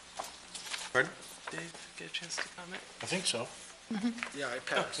 Pardon? Dave, get a chance to comment? I think so. Yeah, I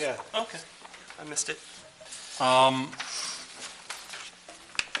passed. Yeah. Okay, I missed it.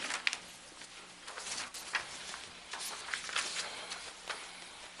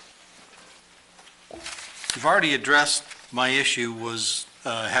 You've already addressed my issue was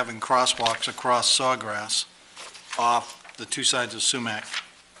having crosswalks across Sawgrass off the 2 sides of Sumac.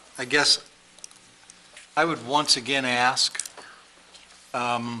 I guess I would once again ask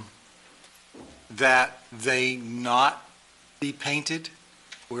that they not be painted.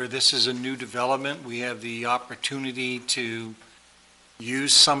 Where this is a new development, we have the opportunity to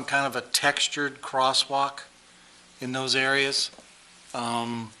use some kind of a textured crosswalk in those areas.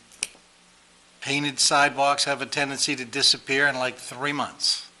 Painted sidewalks have a tendency to disappear in like 3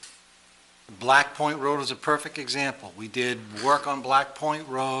 months. Black Point Road is a perfect example. We did work on Black Point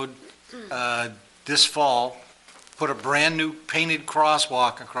Road this fall, put a brand-new painted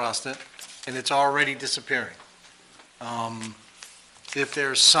crosswalk across it, and it's already disappearing. If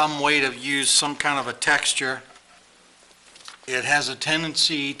there's some way to use some kind of a texture, it has a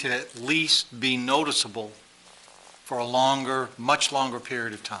tendency to at least be noticeable for a longer, much longer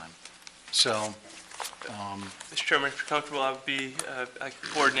period of time. So, Mr. Chairman, if you're comfortable, I could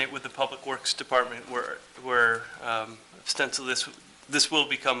coordinate with the Public Works Department where ostensibly this will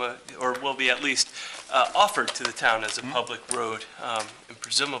become or will be at least offered to the town as a public road, and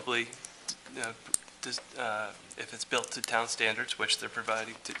presumably, if it's built to town standards, which they're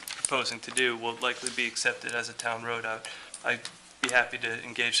proposing to do, will likely be accepted as a town road. I'd be happy to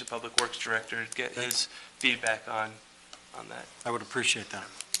engage the Public Works Director to get his feedback on that. I would appreciate that.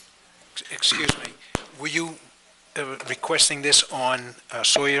 Excuse me, were you requesting this on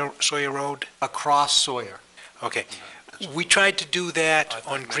Sawyer Road? Across Sawyer. Okay. We tried to do that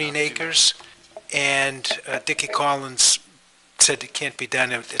on Green Acres, and Dickie Collins said it can't be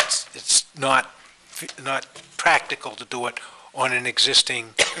done. It's not practical to do it on an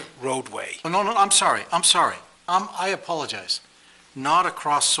existing roadway. Oh, no, I'm sorry. I apologize. Not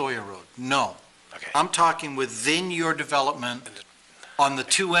across Sawyer Road, no. Okay. I'm talking within your development on the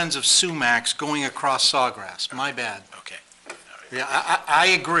 2 ends of Sumacs going across Sawgrass. My bad. Okay. Yeah, I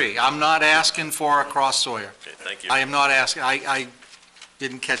agree. I'm not asking for across Sawyer. Okay, thank you. I am not asking, I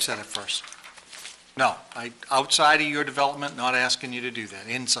didn't catch that at first. No, outside of your development, not asking you to do that,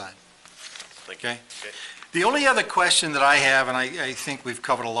 inside. Thank you. Okay. The only other question that I have, and I think we've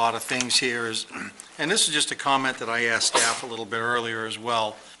covered a lot of things here, is, and this is just a comment that I asked staff a little bit earlier as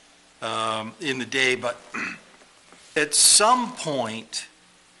well in the day, but at some point,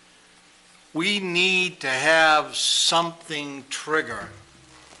 we need to have something trigger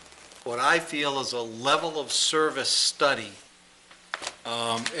what I feel is a level of service study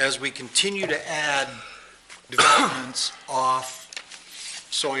as we continue to add developments off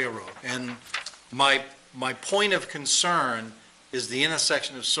Sawyer Road. And my point of concern is the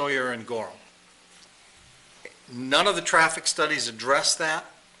intersection of Sawyer and Gorham. None of the traffic studies address that.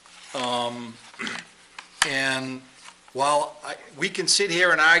 And while we can sit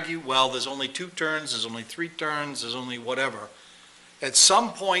here and argue, well, there's only 2 turns, there's only 3 turns, there's only whatever, at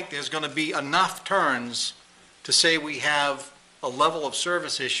some point, there's going to be enough turns to say we have a level of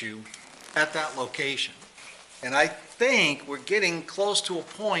service issue at that location. And I think we're getting close to a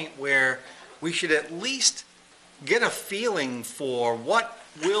point where we should at least get a feeling for what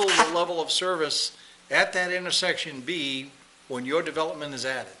will the level of service at that intersection be when your development is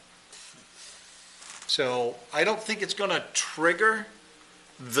added. So I don't think it's going to trigger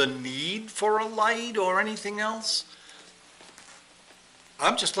the need for a light or anything else.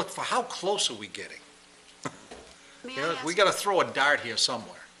 I'm just looking for how close are we getting? May You I know, ask- we got to throw a dart here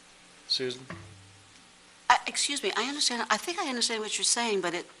somewhere. Susan? Excuse me, I understand, I think I understand what you're saying,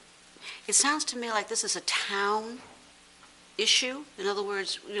 but it sounds to me like this is a town issue. In other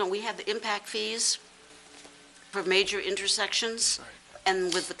words, we have the impact fees for major intersections,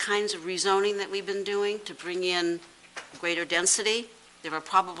 and with the kinds of rezoning that we've been doing to bring in greater density, there are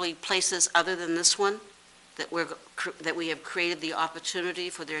probably places other than this one that we have created the opportunity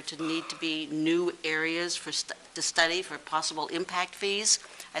for there to need to be new areas to study for possible impact fees.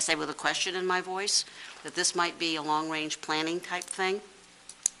 I say with a question in my voice, that this might be a long-range planning type thing,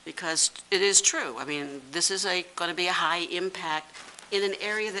 because it is true. I mean, this is going to be a high impact in an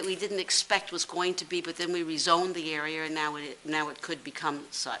area that we didn't expect was going to be, but then we rezoned the area, and now it could become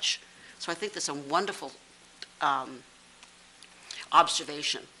such. So I think that's a wonderful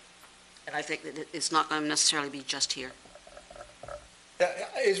observation, and I think that it's not going to necessarily be just here.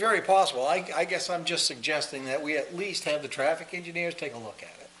 It's very possible. I guess I'm just suggesting that we at least have the traffic engineers take a look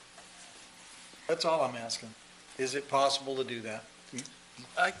at it. That's all I'm asking. Is it possible to do that?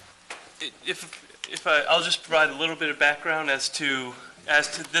 I'll just provide a little bit of background as to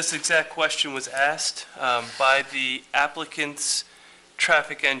this exact question was asked by the applicant's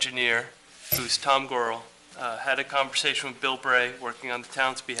traffic engineer, who's Tom Gorel, had a conversation with Bill Bray, working on the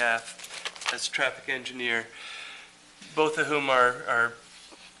town's behalf as traffic engineer, both of whom are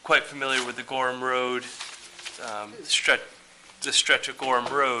quite familiar with the Gorham Road, the stretch of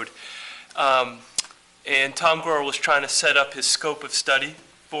Gorham Road. And Tom Gorel was trying to set up his scope of study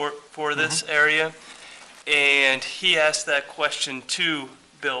for this area, and he asked that question to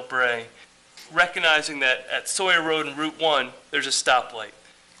Bill Bray, recognizing that at Sawyer Road and Route 1, there's a stoplight.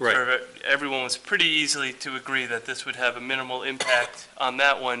 Right. Everyone was pretty easily to agree that this would have a minimal impact on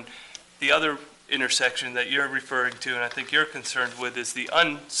that one. The other intersection that you're referring to, and I think you're concerned with, is the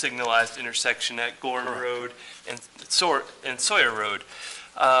unsignalized intersection at Gorham Road and Sawyer Road.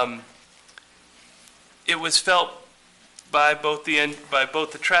 It was felt by both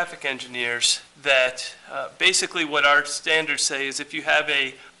the traffic engineers that basically what our standards say is if you have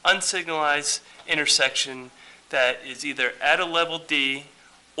a unsignalized intersection that is either at a level D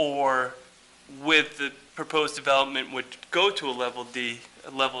or with the proposed development would go to a level D,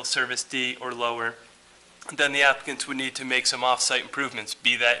 a level of service D or lower, then the applicants would need to make some off-site improvements,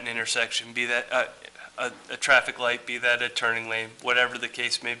 be that an intersection, be that a traffic light, be that a turning lane, whatever the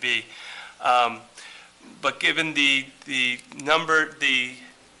case may be. But given the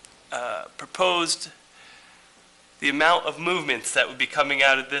amount of movements that would be coming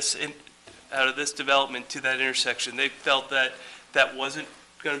out of this development to that intersection, they felt that that wasn't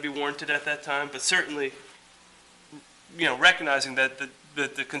going to be warranted at that time. But certainly, recognizing that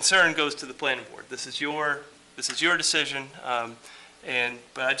the concern goes to the planning board. This is your decision.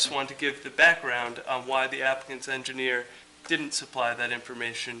 But I just wanted to give the background on why the applicant's engineer didn't supply that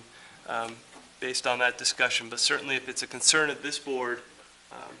information based on that discussion. But certainly if it's a concern of this board,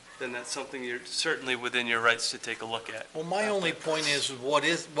 then that's something you're certainly within your rights to take a look at. Well, my only point is, what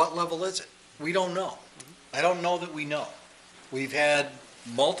level is it? We don't know. I don't know that we know. We've had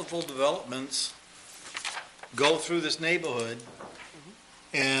multiple developments go through this neighborhood,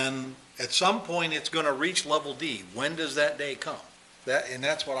 and at some point, it's going to reach level D. When does that day come? And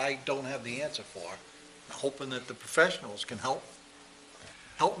that's what I don't have the answer for. I'm hoping that the professionals can help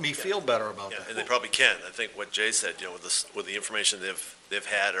me feel better about that. And they probably can. I think what Jay said, with the information they've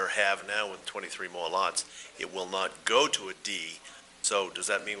had or have now with 23 more lots, it will not go to a D. So does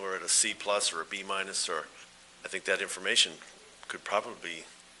that mean we're at a C plus or a B minus? Or I think that information could probably be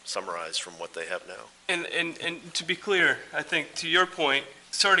summarized from what they have now. And to be clear, I think to your point,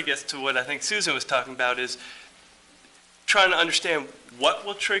 sort of gets to what I think Susan was talking about, is trying to understand what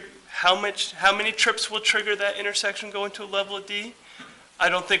will trigger, how many trips will trigger that intersection going to a level of D. I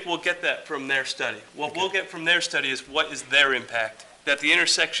don't think we'll get that from their study. What we'll get from their study is what is their impact. That the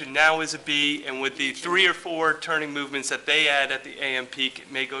intersection now is a B, and with the 3 or 4 turning movements that they add at the AM peak,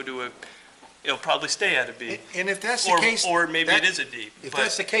 it may go to it'll probably stay at a B. And if that's the case... Or maybe it is a D. If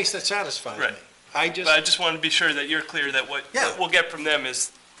that's the case, that satisfies me. Right. I But I just want to be sure that you're clear that what Yeah. we'll get from them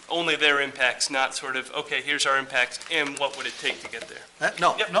is only their impacts, not sort of, okay, here's our impacts, and what would it take to get there?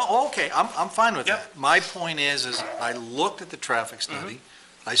 No, Yep. no, okay, I'm fine with Yep. that. My point is I looked at the traffic study.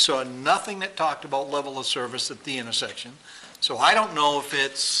 I saw nothing that talked about level of service at the intersection. So I don't know if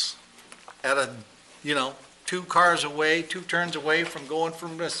it's at a, 2 cars away, 2 turns away from going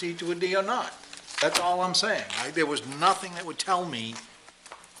from a C to a D or not. That's all I'm saying. There was nothing that would tell me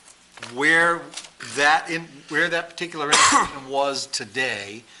where that particular intersection was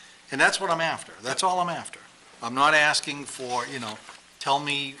today, and that's what I'm after. That's all I'm after. I'm not asking for, tell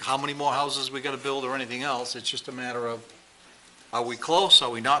me how many more houses we gotta build or anything else. It's just a matter of, are we close, are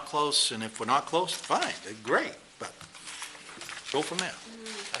we not close? And if we're not close, fine, great, but go from there.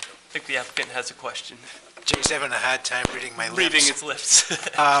 I think the applicant has a question. Jay's having a hard time reading my lips. Reading his lips.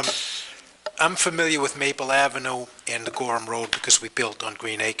 I'm familiar with Maple Avenue and the Gorham Road because we built on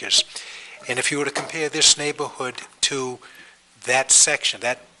Green Acres. And if you were to compare this neighborhood to that section,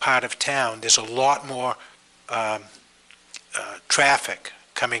 that part of town, there's a lot more traffic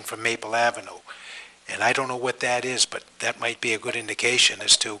coming from Maple Avenue. And I don't know what that is, but that might be a good indication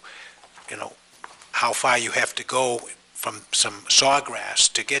as to, how far you have to go from some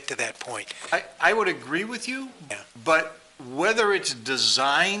sawgrass to get to that point. I would agree with you, Yeah. but whether it's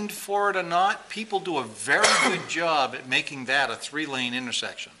designed for it or not, people do a very good job at making that a 3-lane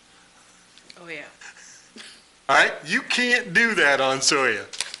intersection. Oh, yeah. All right? You can't do that on Sawyer.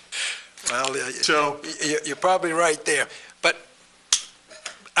 Well, So, you're probably right there. But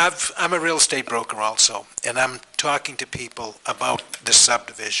I'm a real estate broker also, and I'm talking to people about the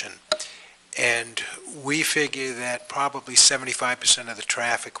subdivision. And we figure that probably 75% of the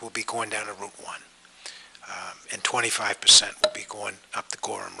traffic will be going down to Route 1. And 25% will be going up the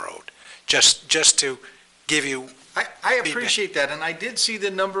Gorham Road. Just to give you, I appreciate that, and I did see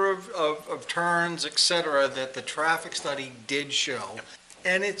the number of turns, et cetera, that the traffic study did show,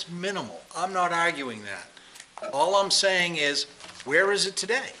 and it's minimal. I'm not arguing that. All I'm saying is, where is it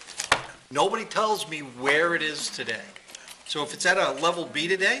today? Nobody tells me where it is today. So if it's at a level B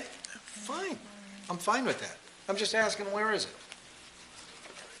today, fine. I'm fine with that. I'm just asking, where is it?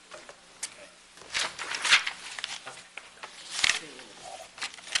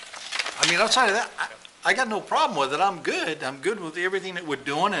 I mean, outside of that, I got no problem with it. I'm good. I'm good with everything that we're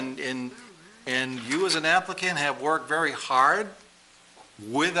doing, and you as an applicant have worked very hard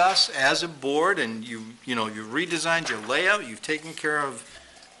with us as a board, and you've redesigned your layout, you've taken care of,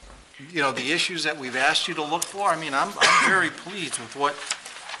 the issues that we've asked you to look for. I mean, I'm very pleased with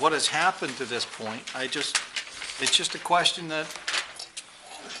what has happened to this point. It's just a question that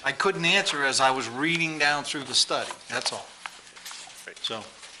I couldn't answer as I was reading down through the study, that's all. So,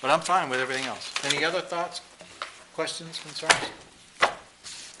 but I'm fine with everything else. Any other thoughts, questions, concerns?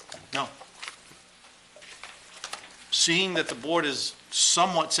 No. Seeing that the board is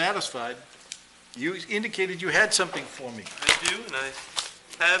somewhat satisfied, you indicated you had something for me. I do, and I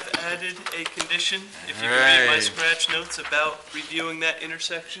have added a condition, if you can read my Right. scratch notes, about reviewing that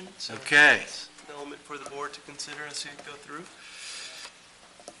intersection. So Okay. it's an element for the board to consider as you go through.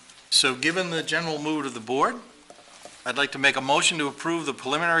 So given the general mood of the board, I'd like to make a motion to approve the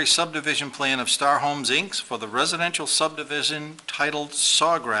preliminary subdivision plan of Star Homes, Inc. for the residential subdivision titled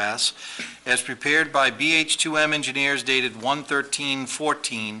Sawgrass as prepared by BH2M engineers dated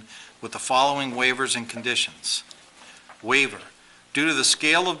 1/13/14 with the following waivers and conditions. Waiver. Due to the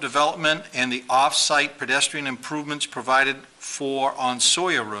scale of development and the off-site pedestrian improvements provided for on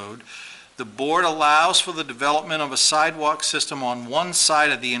Sawyer Road, the board allows for the development of a sidewalk system on one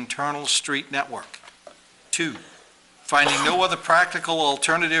side of the internal street network. 2, finding no other practical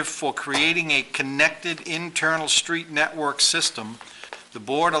alternative for creating a connected internal street network system, the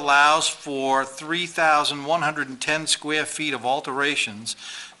board allows for 3,110 square feet of alterations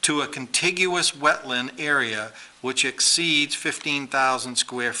to a contiguous wetland area which exceeds 15,000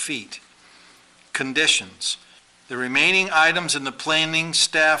 square feet. Conditions. The remaining items in the planning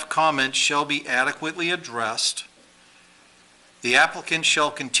staff comments shall be adequately addressed. The applicant shall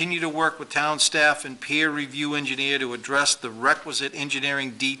continue to work with town staff and peer review engineer to address the requisite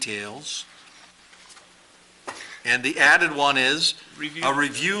engineering details. And the added one is a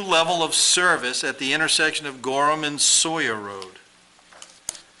review level of service at the intersection of Gorham and Sawyer Road.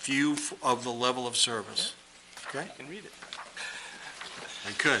 View of the level of service. Okay? You can read it.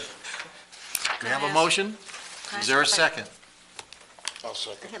 I could. We have a ask- motion? Is there a second? I'll I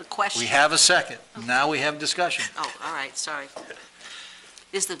second. had a question. We have a second. Now we have discussion. Oh, all right, sorry.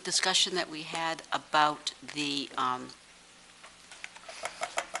 Is the discussion that we had about the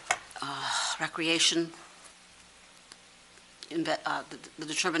recreation the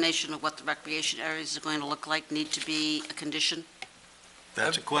determination of what the recreation areas are going to look like need to be a condition?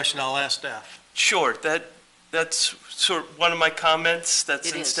 That's a question I'll ask staff. Sure, that's sort of one of my comments,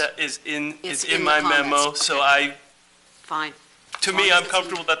 It is. is in It's in the my memo, comments, so okay. Fine. to As me, long as I'm it's in-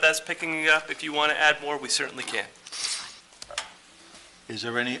 comfortable that that's picking it up. If you want to add more, we certainly can. Is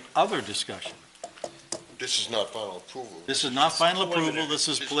there any other discussion? This is not final approval. This is not final approval, Preliminary. this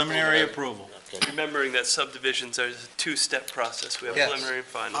is preliminary approval. Okay. Remembering that subdivisions are a two-step process. We have Yes. preliminary and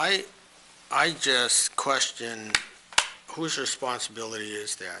final. I just question, whose responsibility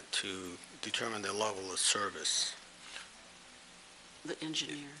is that to determine the level of service? The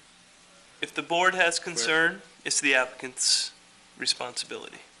engineer. If the board has concern, it's the applicant's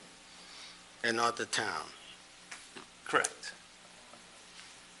responsibility. And not the town? Correct.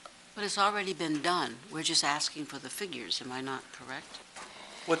 But it's already been done. We're just asking for the figures, am I not correct?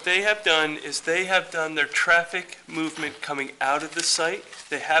 What they have done is they have done their traffic movement coming out of the site.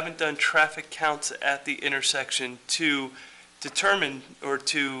 They haven't done traffic counts at the intersection to determine or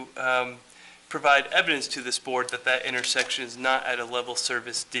to provide evidence to this board that that intersection is not at a level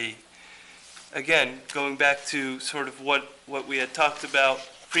service D. Again, going back to sort of what we had talked about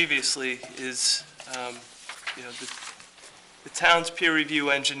previously is, the town's peer review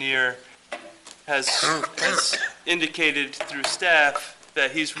engineer has indicated through staff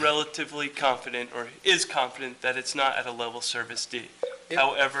that he's relatively confident, or is confident, that it's not at a level service D.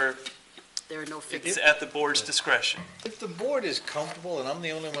 However, There are no it's figures. at the board's discretion. If the board is comfortable, and I'm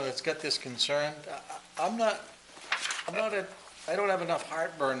the only one that's got this concern, I don't have enough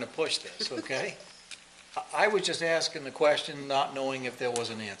heartburn to push this, okay? I was just asking the question, not knowing if there was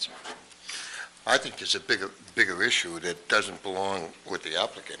an answer. I think there's a bigger issue that doesn't belong with the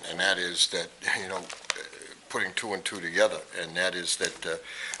applicant, and that is that, putting two and two together, and that is that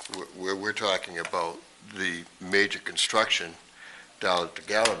we're talking about the major construction down at the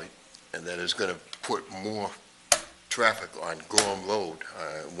gallery, and that is going to put more traffic on Gorham Road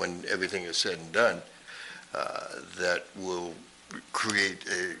when everything is said and done, that will create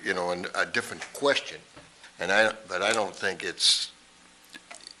a different question. But I don't think it's,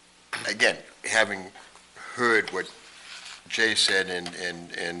 again, having heard what Jay said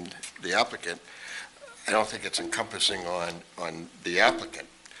and the applicant, I don't think it's encompassing on the applicant.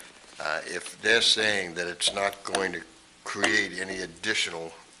 If they're saying that it's not going to create any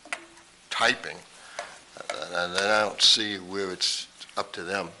additional typing, then I don't see where it's up to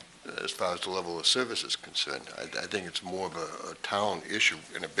them as far as the level of service is concerned. I think it's more of a town issue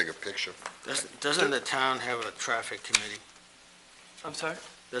in a bigger picture. Doesn't the town have a traffic committee? I'm sorry?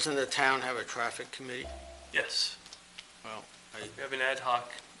 Doesn't the town have a traffic committee? Yes. Well, We have an ad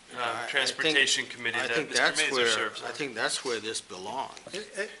hoc I transportation committee I that think Mr. that's Mazur where, serves on. I think that's where this belongs.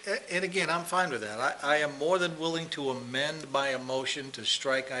 And again, I'm fine with that. I am more than willing to amend my motion to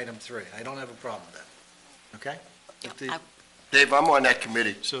strike item 3. I don't have a problem with that, okay? If the- Dave, I'm on that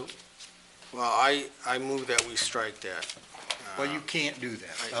committee. So, Well, I move that we strike that. well, you can't do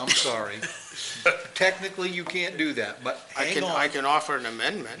that. I'm sorry. Technically, you can't do that, but I hang I on. can offer an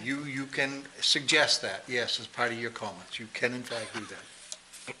amendment. You can suggest that, yes, as part of your comments. You can in fact do that.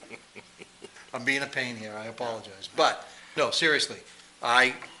 I'm being a pain here, I apologize. But, no, seriously,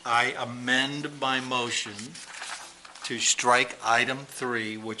 I amend my motion to strike item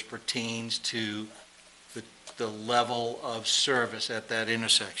 3, which pertains to the level of service at that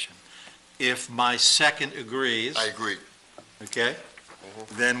intersection. If my second agrees, I agree. okay,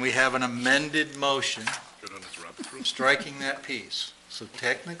 then we have an amended motion Good on this rabbit trail. striking that piece. So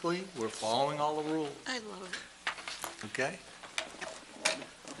technically, we're following all the rules, I love it. okay?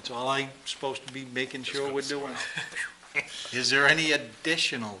 That's all I'm supposed to be making sure we're doing. Is there any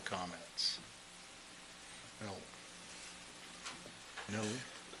additional comments? No. No?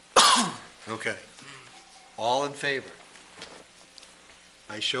 Okay. All in favor?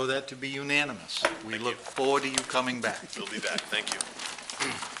 I show that to be unanimous. We look forward to you coming back. We'll be back, thank you.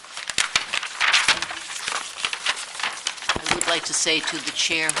 I would like to say to the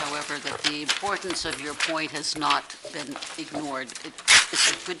chair, however, that the importance of your point has not been ignored.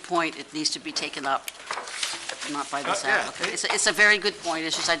 It's a good point, it needs to be taken up, not by this Yeah. applicant. It's a very good point,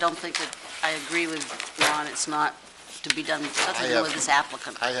 it's just I don't think that, I agree with Ron, it's not to be done, nothing to do with this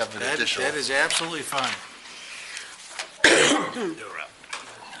applicant. I have an additional. That is absolutely fine. You're up.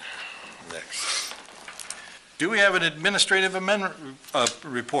 Next. Do we have an administrative amendment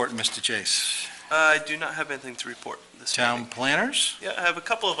report, Mr. Chase? I do not have anything to report this Town meeting. planners? Yeah, I have a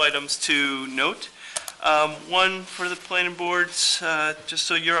couple of items to note. One for the planning boards, just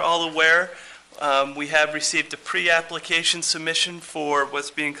so you're all aware, we have received a pre-application submission for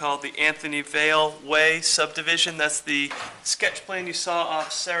what's being called the Anthony Vale Way subdivision. That's the sketch plan you saw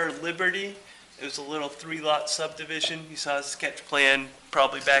off Sarah Liberty. It was a little 3-lot subdivision. You saw a sketch plan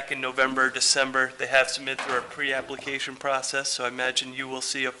probably back in November, December. They have submitted through our pre-application process, so I imagine you will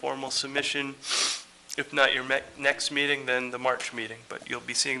see a formal submission. If not your next meeting, then the March meeting, but you'll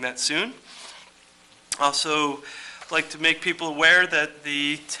be seeing that soon. Also, I'd like to make people aware that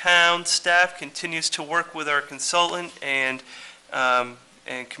the town staff continues to work with our consultant and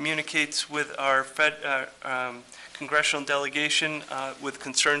communicates with our congressional delegation with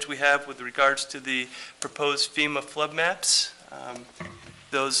concerns we have with regards to the proposed FEMA flood maps.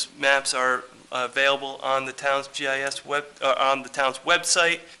 Those maps are available on the town's on the town's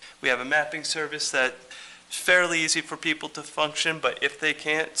website. We have a mapping service that's fairly easy for people to function, but if they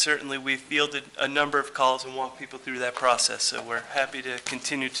can't, certainly we fielded a number of calls and walk people through that process. So we're happy to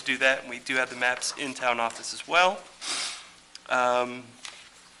continue to do that, and we do have the maps in town office as well. And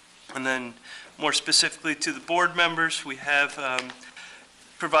then more specifically to the board members, we have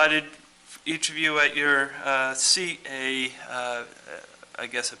provided each of you at your seat I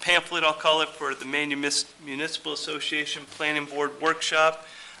guess a pamphlet, I'll call it, for the Maine Municipal Association Planning Board Workshop.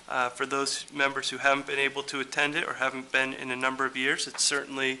 For those members who haven't been able to attend it or haven't been in a number of years, it's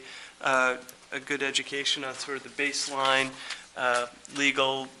certainly a good education on sort of the baseline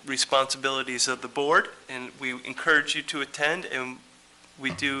legal responsibilities of the board, and we encourage you to attend. And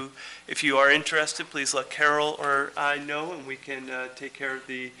we do, if you are interested, please let Carol or I know, and we can take care of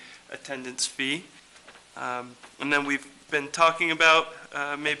the attendance fee. And then we've been talking about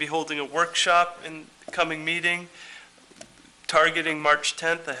maybe holding a workshop in the coming meeting, targeting March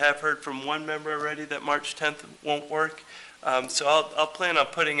 10th. I have heard from one member already that March 10th won't work. So I'll plan on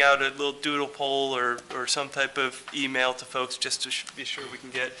putting out a little doodle poll or some type of email to folks just to be sure we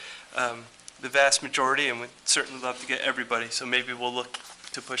can get the vast majority, and we'd certainly love to get everybody. So maybe we'll look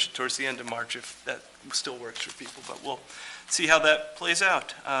to push it towards the end of March if that still works for people, but we'll see how that plays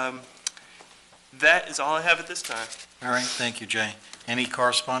out. That is all I have at this time. All right, thank you, Jay. Any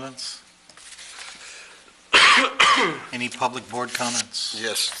correspondence? Any public board comments?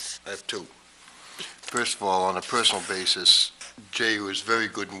 Yes, I have two. First of all, on a personal basis, Jay was very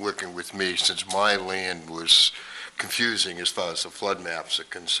good in working with me since my land was confusing as far as the flood maps are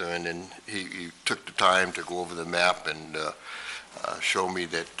concerned, and he took the time to go over the map and show me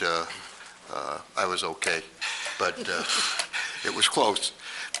that I was okay, but it was close.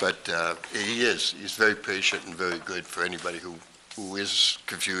 But he's very patient and very good for anybody who is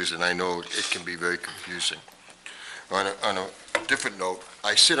confused, and I know it can be very confusing. On a different note,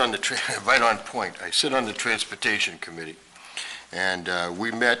 I sit on the, right on point, I sit on the Transportation Committee, and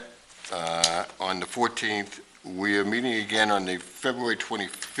we met on the 14th. We are meeting again on the February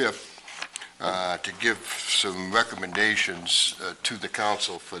 25th to give some recommendations to the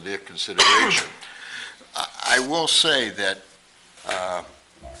council for their consideration. I will say that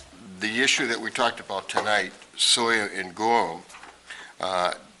the issue that we talked about tonight, Sawyer and Gorham,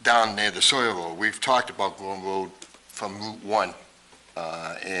 down near the Sawyer Road, we've talked about Gorham Road from Route 1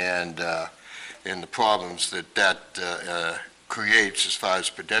 and the problems that creates as far as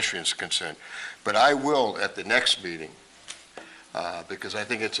pedestrians are concerned. But I will, at the next meeting, because I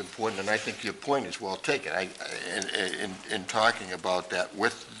think it's important, and I think your point is well taken, in talking about that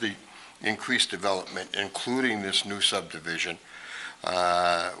with the increased development, including this new subdivision,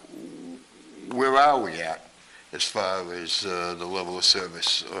 where are we at as far as the level of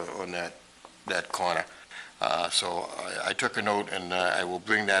service on that corner? So I took a note, and I will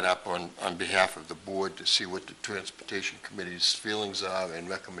bring that up on behalf of the board to see what the Transportation Committee's feelings are and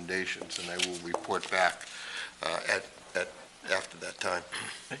recommendations, and I will report back after that time.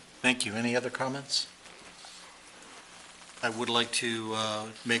 Okay, thank you. Any other comments? I would like to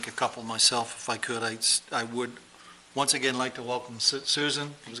make a couple myself, if I could. I would once again like to welcome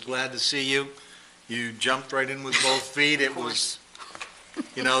Susan. I was glad to see you. You jumped right in with both feet. It was,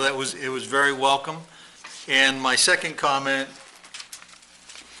 you know, it was very welcome. And my second comment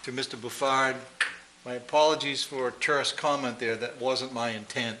to Mr. Buffard, my apologies for a terse comment there. That wasn't my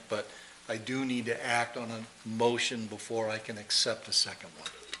intent, but I do need to act on a motion before I can accept a second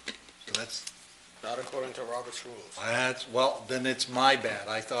one. So that's... Not according to Robert's rules. Well, then it's my bad.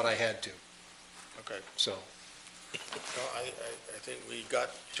 I thought I had to, Okay. so. No, I think we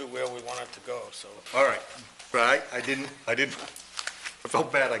got to where we wanted to go, so. All right. Right, I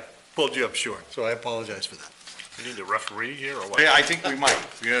felt bad. I pulled you up short, so I apologize for that. You need a referee here, or what? Yeah, I think we might.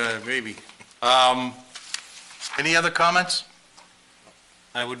 Yeah, maybe. Any other comments?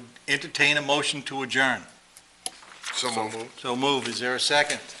 I would entertain a motion to adjourn. So moved. So moved. Is there a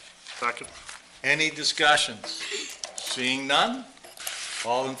second? Second. Any discussions? Seeing none?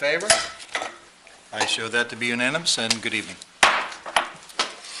 All in favor? I show that to be unanimous, and good evening.